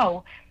it.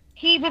 No,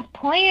 he was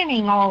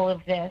planning all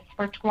of this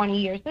for 20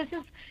 years.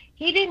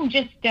 He didn't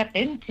just step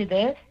into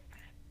this.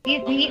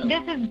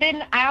 This has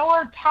been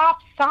our top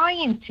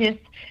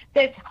scientist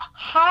that's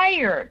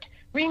hired.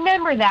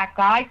 Remember that,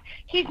 guys.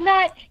 He's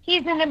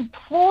an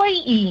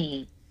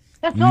employee.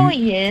 That's all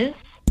he is.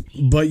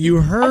 But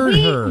you heard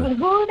her.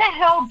 Who the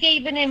hell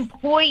gave an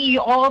employee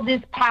all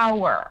this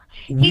power?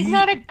 He's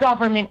not a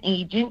government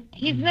agent.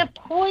 He's an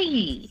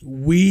employee.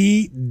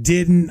 We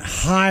didn't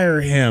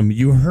hire him.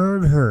 You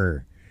heard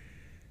her.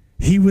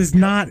 He was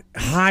not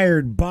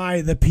hired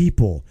by the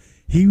people.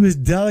 He was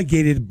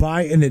delegated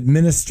by an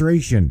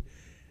administration.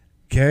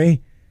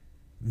 Okay?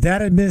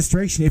 That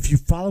administration, if you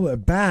follow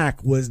it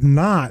back, was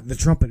not the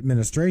Trump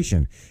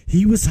administration.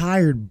 He was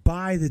hired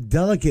by the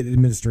delegate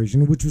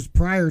administration, which was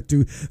prior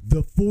to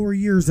the 4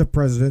 years of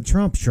President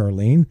Trump,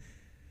 Charlene.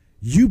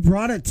 You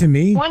brought it to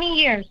me. 20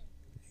 years.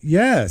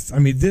 Yes. I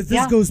mean, this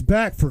goes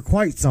back for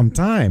quite some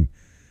time.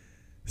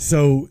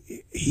 So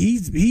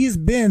he's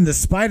been the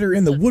spider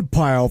in the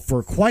woodpile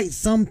for quite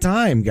some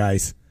time,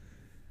 guys.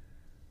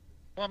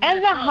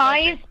 And the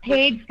highest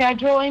paid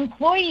federal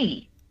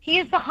employee. He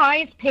is the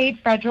highest paid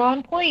federal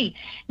employee.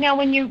 Now,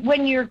 when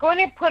you're going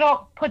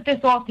to put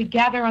this all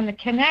together on the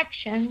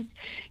connections,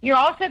 you're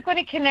also going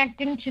to connect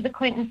him to the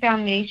Clinton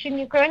Foundation.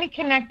 You're going to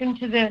connect him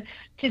to the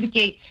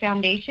Gates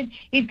Foundation.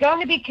 He's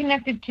going to be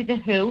connected to the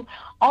WHO.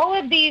 All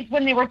of these,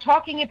 when they were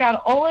talking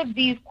about all of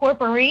these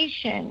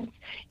corporations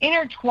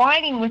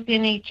intertwining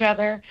within each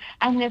other,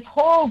 and this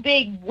whole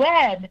big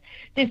web,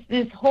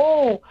 this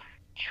whole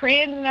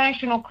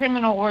transnational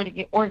criminal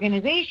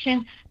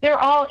organization, they're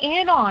all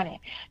in on it.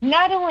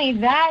 Not only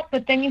that,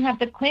 but then you have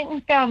the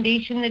Clinton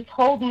Foundation that's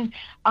holding,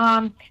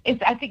 I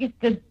think it's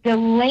the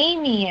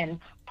Delamian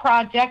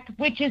project,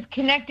 which is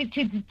connected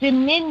to the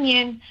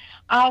Dominion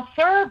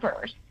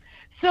servers.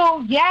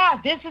 So, yeah,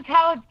 this is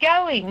how it's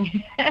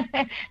going.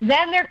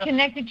 Then they're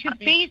connected to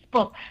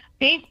Facebook.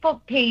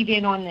 Facebook paid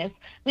in on this.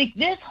 Like,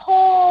 this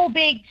whole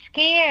big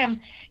scam,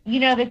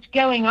 that's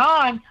going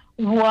on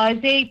was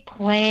a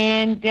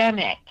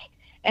pandemic.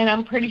 And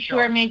I'm pretty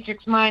sure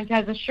Matrix Minds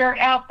has a shirt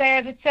out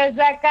there that says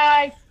that,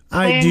 guys.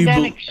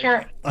 Pandemic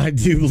shirt. I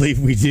do believe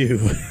we do.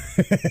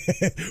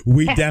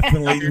 we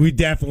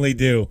definitely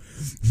do.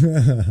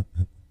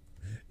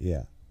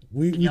 Yeah.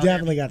 We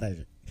definitely got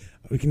that.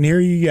 We can hear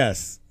you,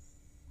 yes.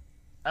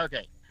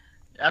 Okay.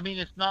 I mean,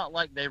 it's not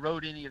like they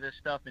wrote any of this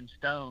stuff in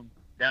stone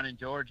down in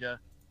Georgia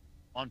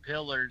on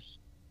pillars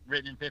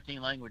written in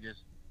 15 languages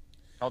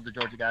called the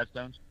Georgia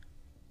Guidestones.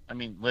 I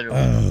mean, literally.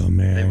 Oh,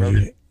 man. They wrote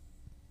it.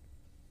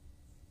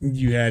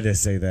 You had to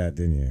say that,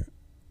 didn't you?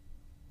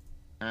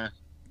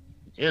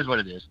 It is what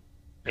it is.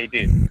 They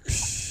did.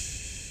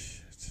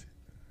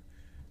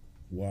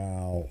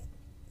 Wow.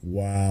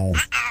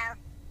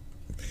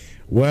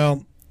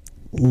 Well,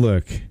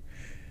 look,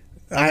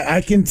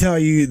 I can tell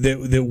you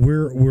that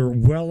we're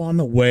well on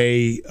the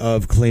way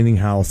of cleaning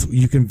house.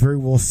 You can very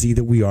well see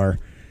that we are.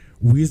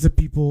 We as a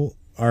people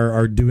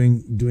are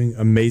doing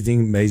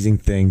amazing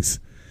things.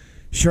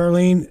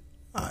 Charlene,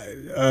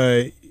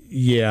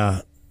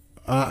 yeah,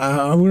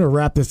 I'm going to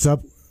wrap this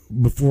up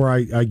before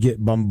I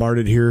get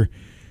bombarded here.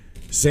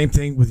 Same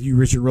thing with you,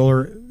 Richard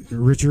Roller.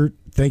 Richard,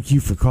 thank you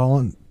for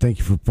calling. Thank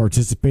you for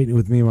participating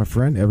with me and my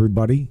friend,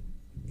 everybody.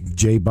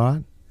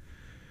 J-Bot.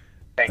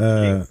 Thank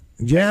you.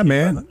 Yeah,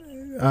 man.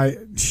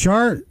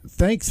 Char,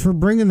 thanks for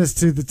bringing this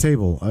to the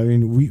table. I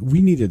mean,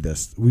 we needed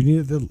this. We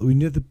needed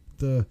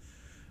the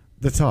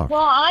talk.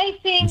 Well, I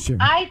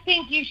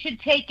think you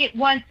should take it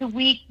once a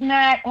week,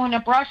 Matt, on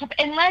a brush up,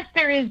 unless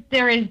there is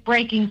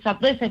breaking stuff.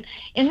 Listen,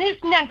 in this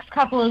next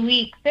couple of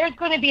weeks, there's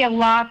going to be a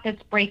lot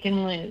that's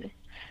breaking loose.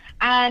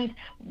 And,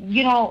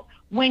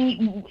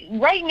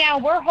 right now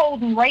we're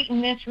holding right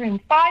in this room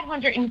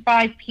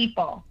 505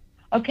 people.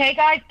 Okay,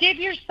 guys, give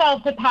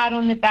yourselves a pat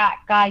on the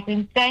back, guys,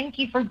 and thank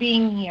you for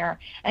being here,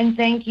 and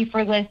thank you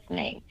for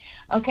listening.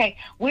 Okay,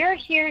 we're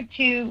here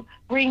to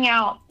bring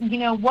out,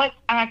 what's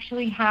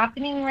actually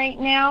happening right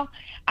now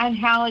and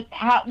how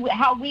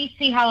we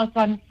see how it's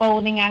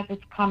unfolding as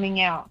it's coming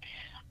out.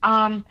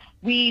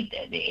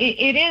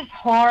 It is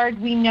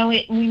hard. We know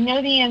it. We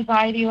know the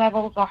anxiety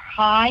levels are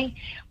high,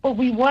 but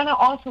we want to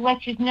also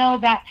let you know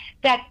that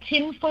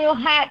tinfoil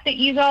hat that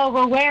you all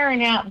were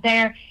wearing out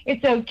there,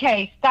 it's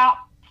okay.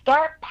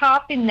 Start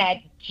popping that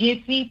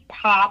Jiffy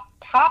Pop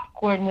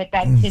popcorn with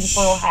that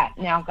tinfoil hat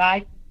now,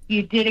 guys.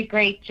 You did a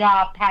great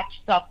job. Pat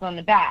yourself on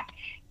the back.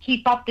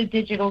 Keep up the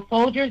digital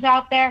soldiers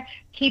out there.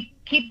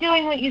 Keep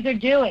doing what you are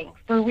doing,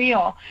 for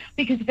real.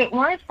 Because if it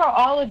weren't for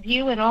all of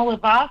you and all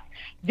of us,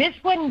 this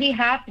wouldn't be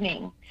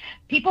happening.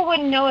 People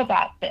wouldn't know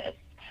about this.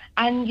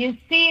 And you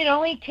see, it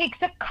only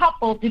takes a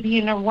couple to be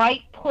in the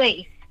right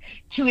place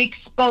to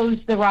expose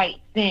the right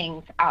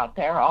things out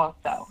there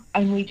also.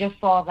 And we just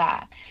saw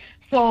that.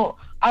 So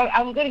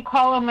I'm going to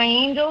call on my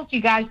angels. You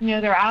guys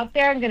know they're out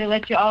there. I'm going to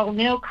let you all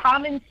know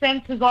common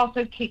sense has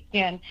also kicked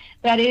in.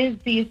 That is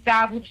the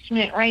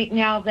establishment right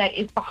now that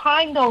is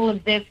behind all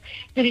of this,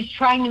 that is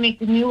trying to make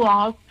the new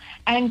laws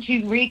and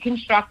to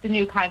reconstruct the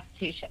new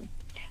Constitution.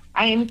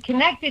 I am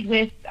connected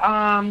with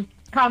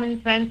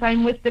common sense.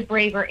 I'm with the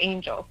braver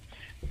angels.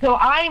 So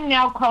I am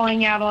now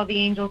calling out all the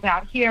angels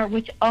out here,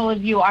 which all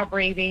of you are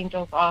brave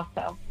angels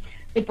also.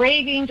 The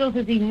Brave Angels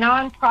is a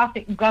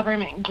nonprofit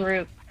government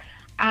group,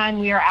 and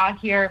we are out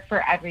here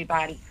for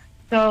everybody.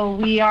 So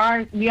we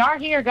are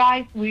here,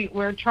 guys.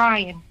 We're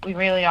trying. We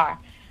really are.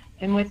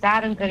 And with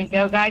that, I'm going to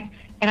go, guys.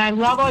 And I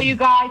love all you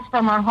guys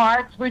from our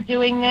hearts. We're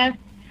doing this,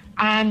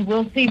 and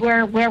we'll see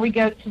where we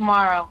go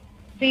tomorrow.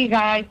 See you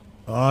guys.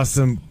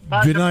 Awesome.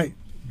 Good night.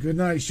 Good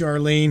night,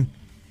 Charlene.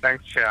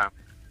 Thanks, Char.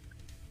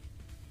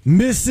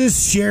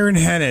 Mrs. Sharon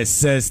Hennis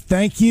says,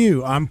 thank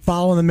you. I'm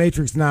following the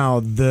Matrix now.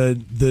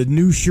 The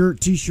new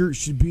t-shirt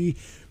should be,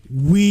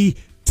 we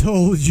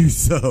told you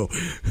so.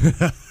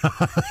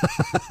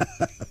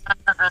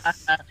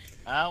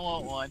 I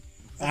want one.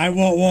 I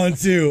want one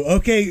too.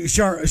 Okay,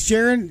 Sharon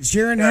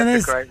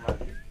Hennis.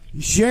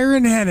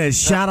 Sharon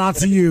Hennis, shout out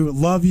to you.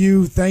 Love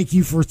you. Thank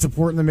you for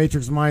supporting the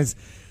Matrix Minds.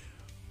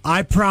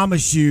 I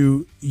promise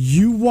you,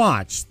 you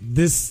watch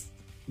this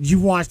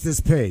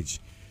page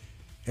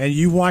and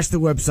you watch the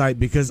website,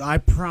 because I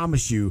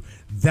promise you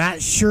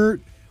that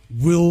shirt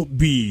will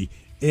be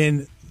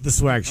in the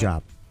swag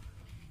shop.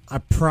 I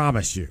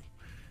promise you.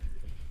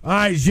 All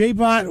right,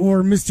 J-Bot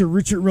or Mr.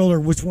 Richard Roller,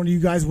 which one do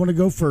you guys want to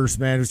go first,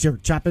 man? It's your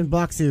chopping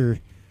blocks here.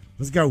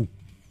 Let's go.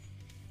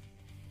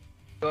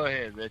 Go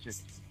ahead, Richard.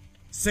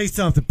 Say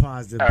something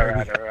positive, All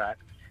baby. right.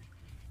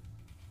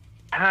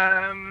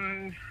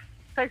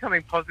 Say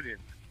something positive.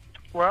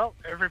 Well,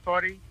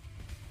 everybody,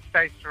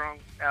 stay strong,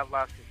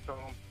 outlast the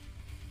storm.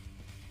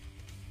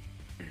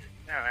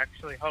 No,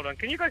 actually, hold on.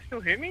 Can you guys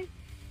still hear me?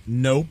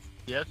 Nope.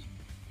 Yes.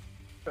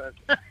 No.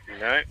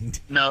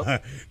 No.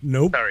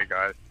 Nope. Sorry,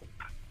 guys.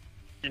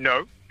 You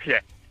know? Yeah.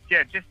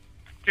 Yeah, just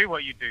do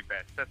what you do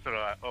best. That's what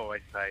I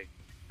always say.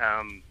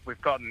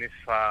 We've gotten this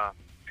far.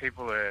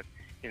 People are,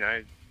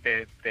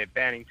 they're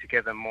banding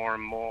together more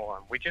and more.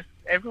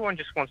 Everyone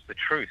just wants the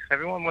truth.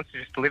 Everyone wants to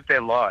just live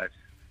their lives.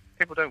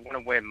 People don't want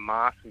to wear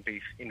masks and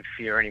be in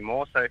fear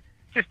anymore. So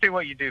just do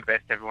what you do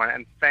best, everyone.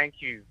 And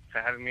thank you for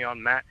having me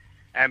on, Matt.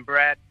 And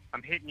Brad,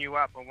 I'm hitting you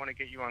up. I want to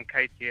get you on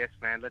KTS,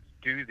 man. Let's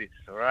do this,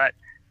 all right?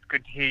 It's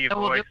good to hear your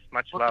voice.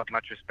 Much love,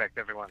 much respect,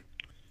 everyone.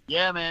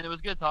 Yeah, man, it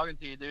was good talking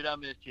to you, dude. I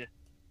missed you.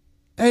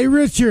 Hey,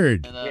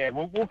 Richard. And, yeah,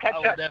 we'll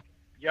catch up.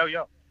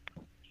 Yo.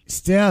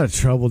 Stay out of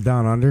trouble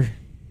down under.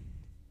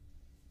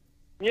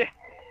 Yeah,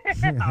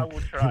 I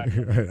will try.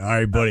 All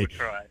right, buddy. I will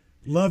try.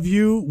 Love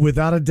you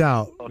without a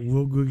doubt.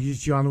 We'll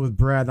get you on with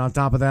Brad. On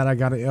top of that, I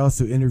got to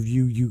also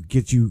interview you,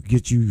 get you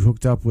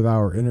hooked up with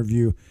our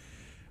interview.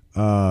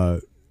 Our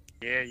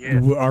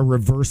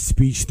reverse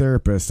speech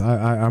therapist.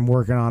 I'm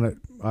working on it.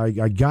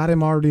 I got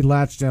him already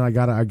latched in. I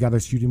gotta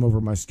shoot him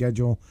over my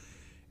schedule.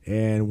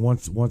 And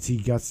once he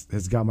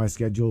has got my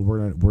schedule,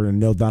 we're gonna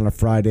nail down a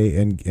Friday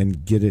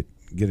and get it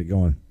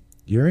going.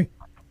 You hear me?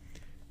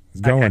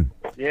 It's going.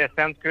 Okay. Yeah,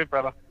 sounds good,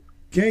 brother.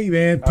 Okay,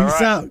 man.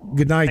 Peace out.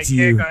 Good night to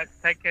you. Take care, guys.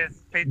 Take care.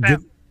 Peace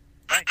out.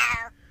 Bye.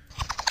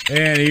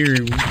 And here,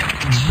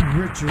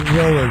 Richard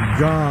Roller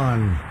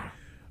gone.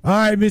 All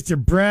right, Mr.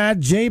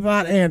 Brad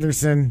J-Bot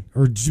Anderson,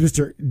 or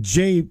Mr.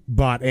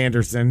 J-Bot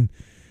Anderson.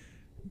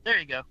 There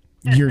you go.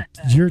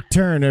 Your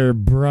turn there,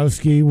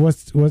 broski.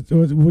 What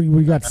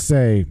you got to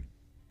say?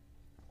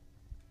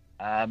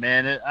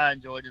 Man, I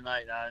enjoyed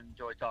tonight. I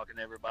enjoyed talking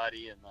to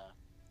everybody, and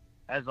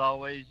as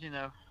always,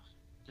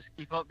 just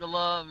keep up the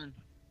love and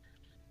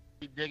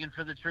keep digging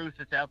for the truth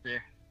that's out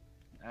there.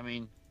 I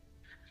mean,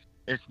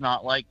 it's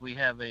not like we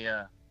have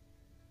a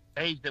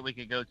page that we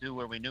could go to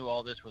where we knew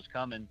all this was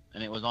coming,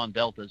 and it was on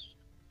deltas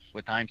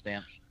with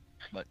timestamps.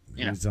 But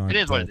it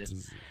is what it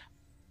is.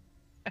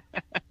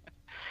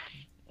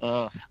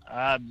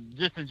 I'm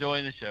just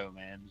enjoying the show,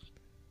 man. Just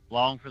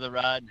long for the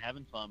ride and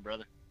having fun,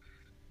 brother.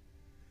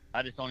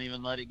 I just don't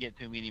even let it get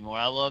to me anymore.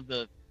 I love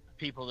the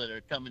people that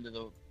are coming to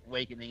the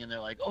awakening and they're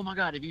like, "Oh my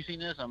God, have you seen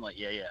this?" I'm like,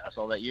 "Yeah, I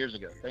saw that years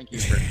ago. Thank you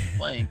for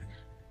playing.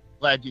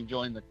 Glad you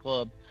joined the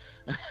club."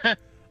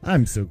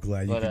 I'm so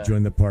glad you could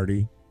join the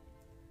party.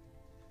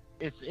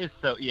 It's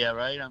so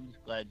right. I'm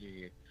just glad you're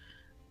here.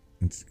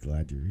 I'm just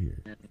glad you're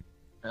here.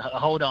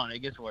 Hold on, it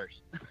gets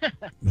worse.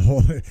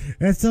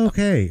 That's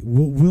okay.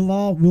 We'll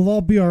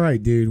all be all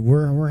right, dude.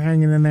 We're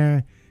hanging in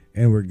there,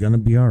 and we're gonna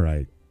be all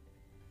right,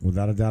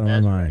 without a doubt in my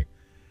mind. Right.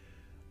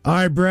 All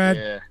right, Brad.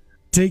 Yeah.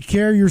 Take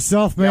care of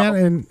yourself,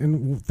 man,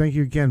 and thank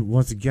you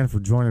once again for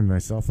joining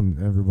myself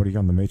and everybody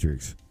on the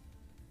Matrix.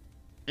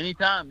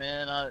 Anytime,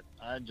 man.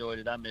 I enjoyed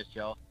it. I missed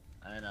y'all,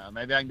 and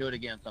maybe I can do it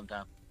again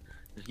sometime.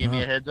 Just give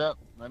me a heads up.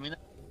 Let me know.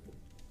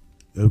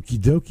 Okie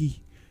dokie.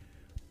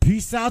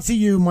 Peace out to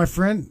you, my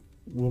friend.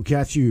 We'll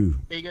catch you.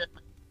 Be good.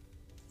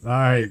 All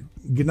right.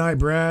 Good night,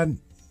 Brad.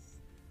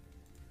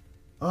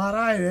 All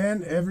right,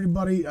 and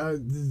everybody,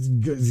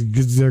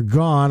 they're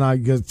gone.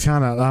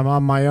 I'm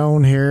on my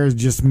own here. It's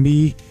just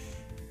me.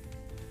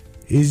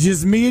 It's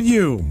just me and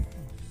you.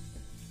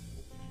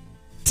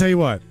 Tell you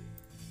what,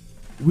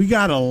 we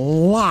got a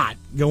lot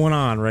going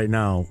on right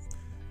now.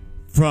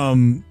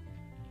 From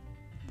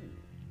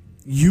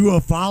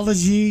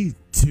ufology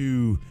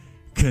to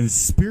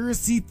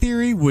conspiracy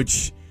theory,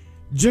 which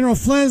General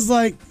Flynn's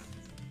like,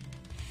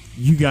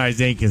 you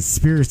guys ain't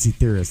conspiracy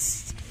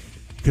theorists.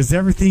 Because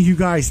everything you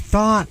guys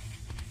thought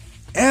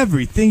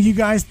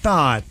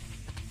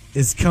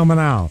is coming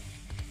out.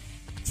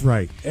 That's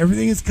right.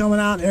 Everything is coming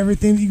out.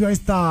 Everything that you guys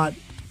thought.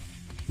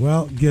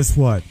 Well, guess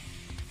what?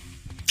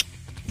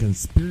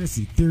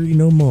 Conspiracy theory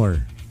no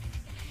more.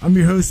 I'm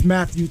your host,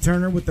 Matthew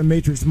Turner with the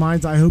Matrix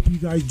Minds. I hope you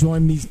guys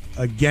join me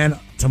again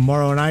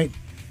tomorrow night.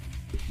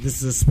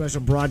 This is a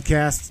special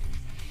broadcast.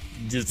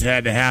 It just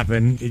had to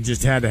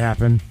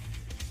happen.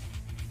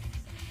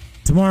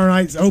 Tomorrow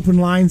night's open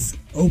lines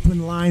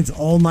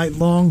all night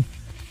long.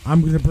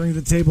 I'm going to bring to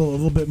the table a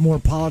little bit more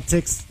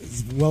politics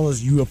as well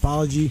as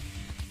ufology.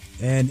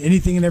 And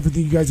anything and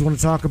everything you guys want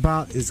to talk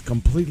about is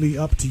completely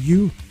up to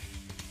you.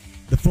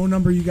 The phone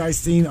number you guys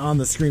seen on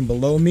the screen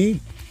below me,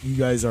 you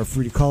guys are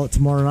free to call it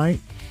tomorrow night.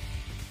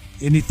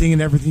 Anything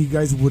and everything you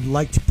guys would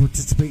like to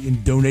participate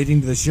in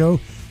donating to the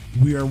show,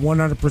 we are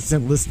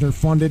 100% listener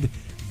funded,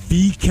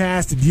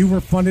 VCast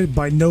viewer funded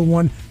by no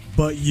one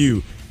but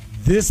you.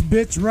 This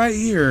bitch right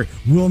here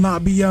will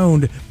not be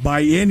owned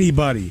by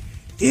anybody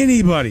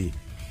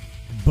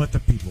but the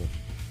people.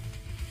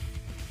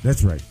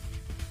 That's right.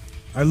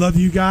 I love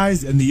you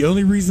guys, and the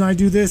only reason I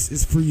do this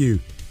is for you.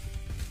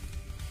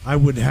 I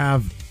would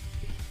have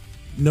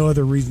no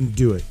other reason to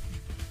do it.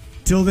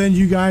 Till then,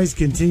 you guys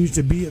continue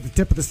to be at the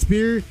tip of the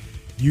spear.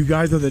 You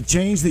guys are the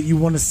change that you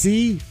want to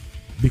see,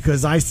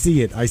 because I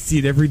see it. I see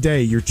it every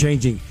day. You're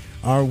changing.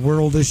 Our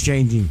world is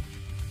changing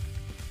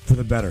for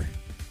the better.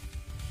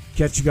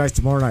 Catch you guys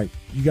tomorrow night.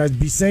 You guys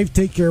be safe.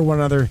 Take care of one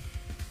another.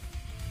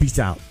 Peace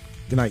out.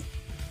 Good night.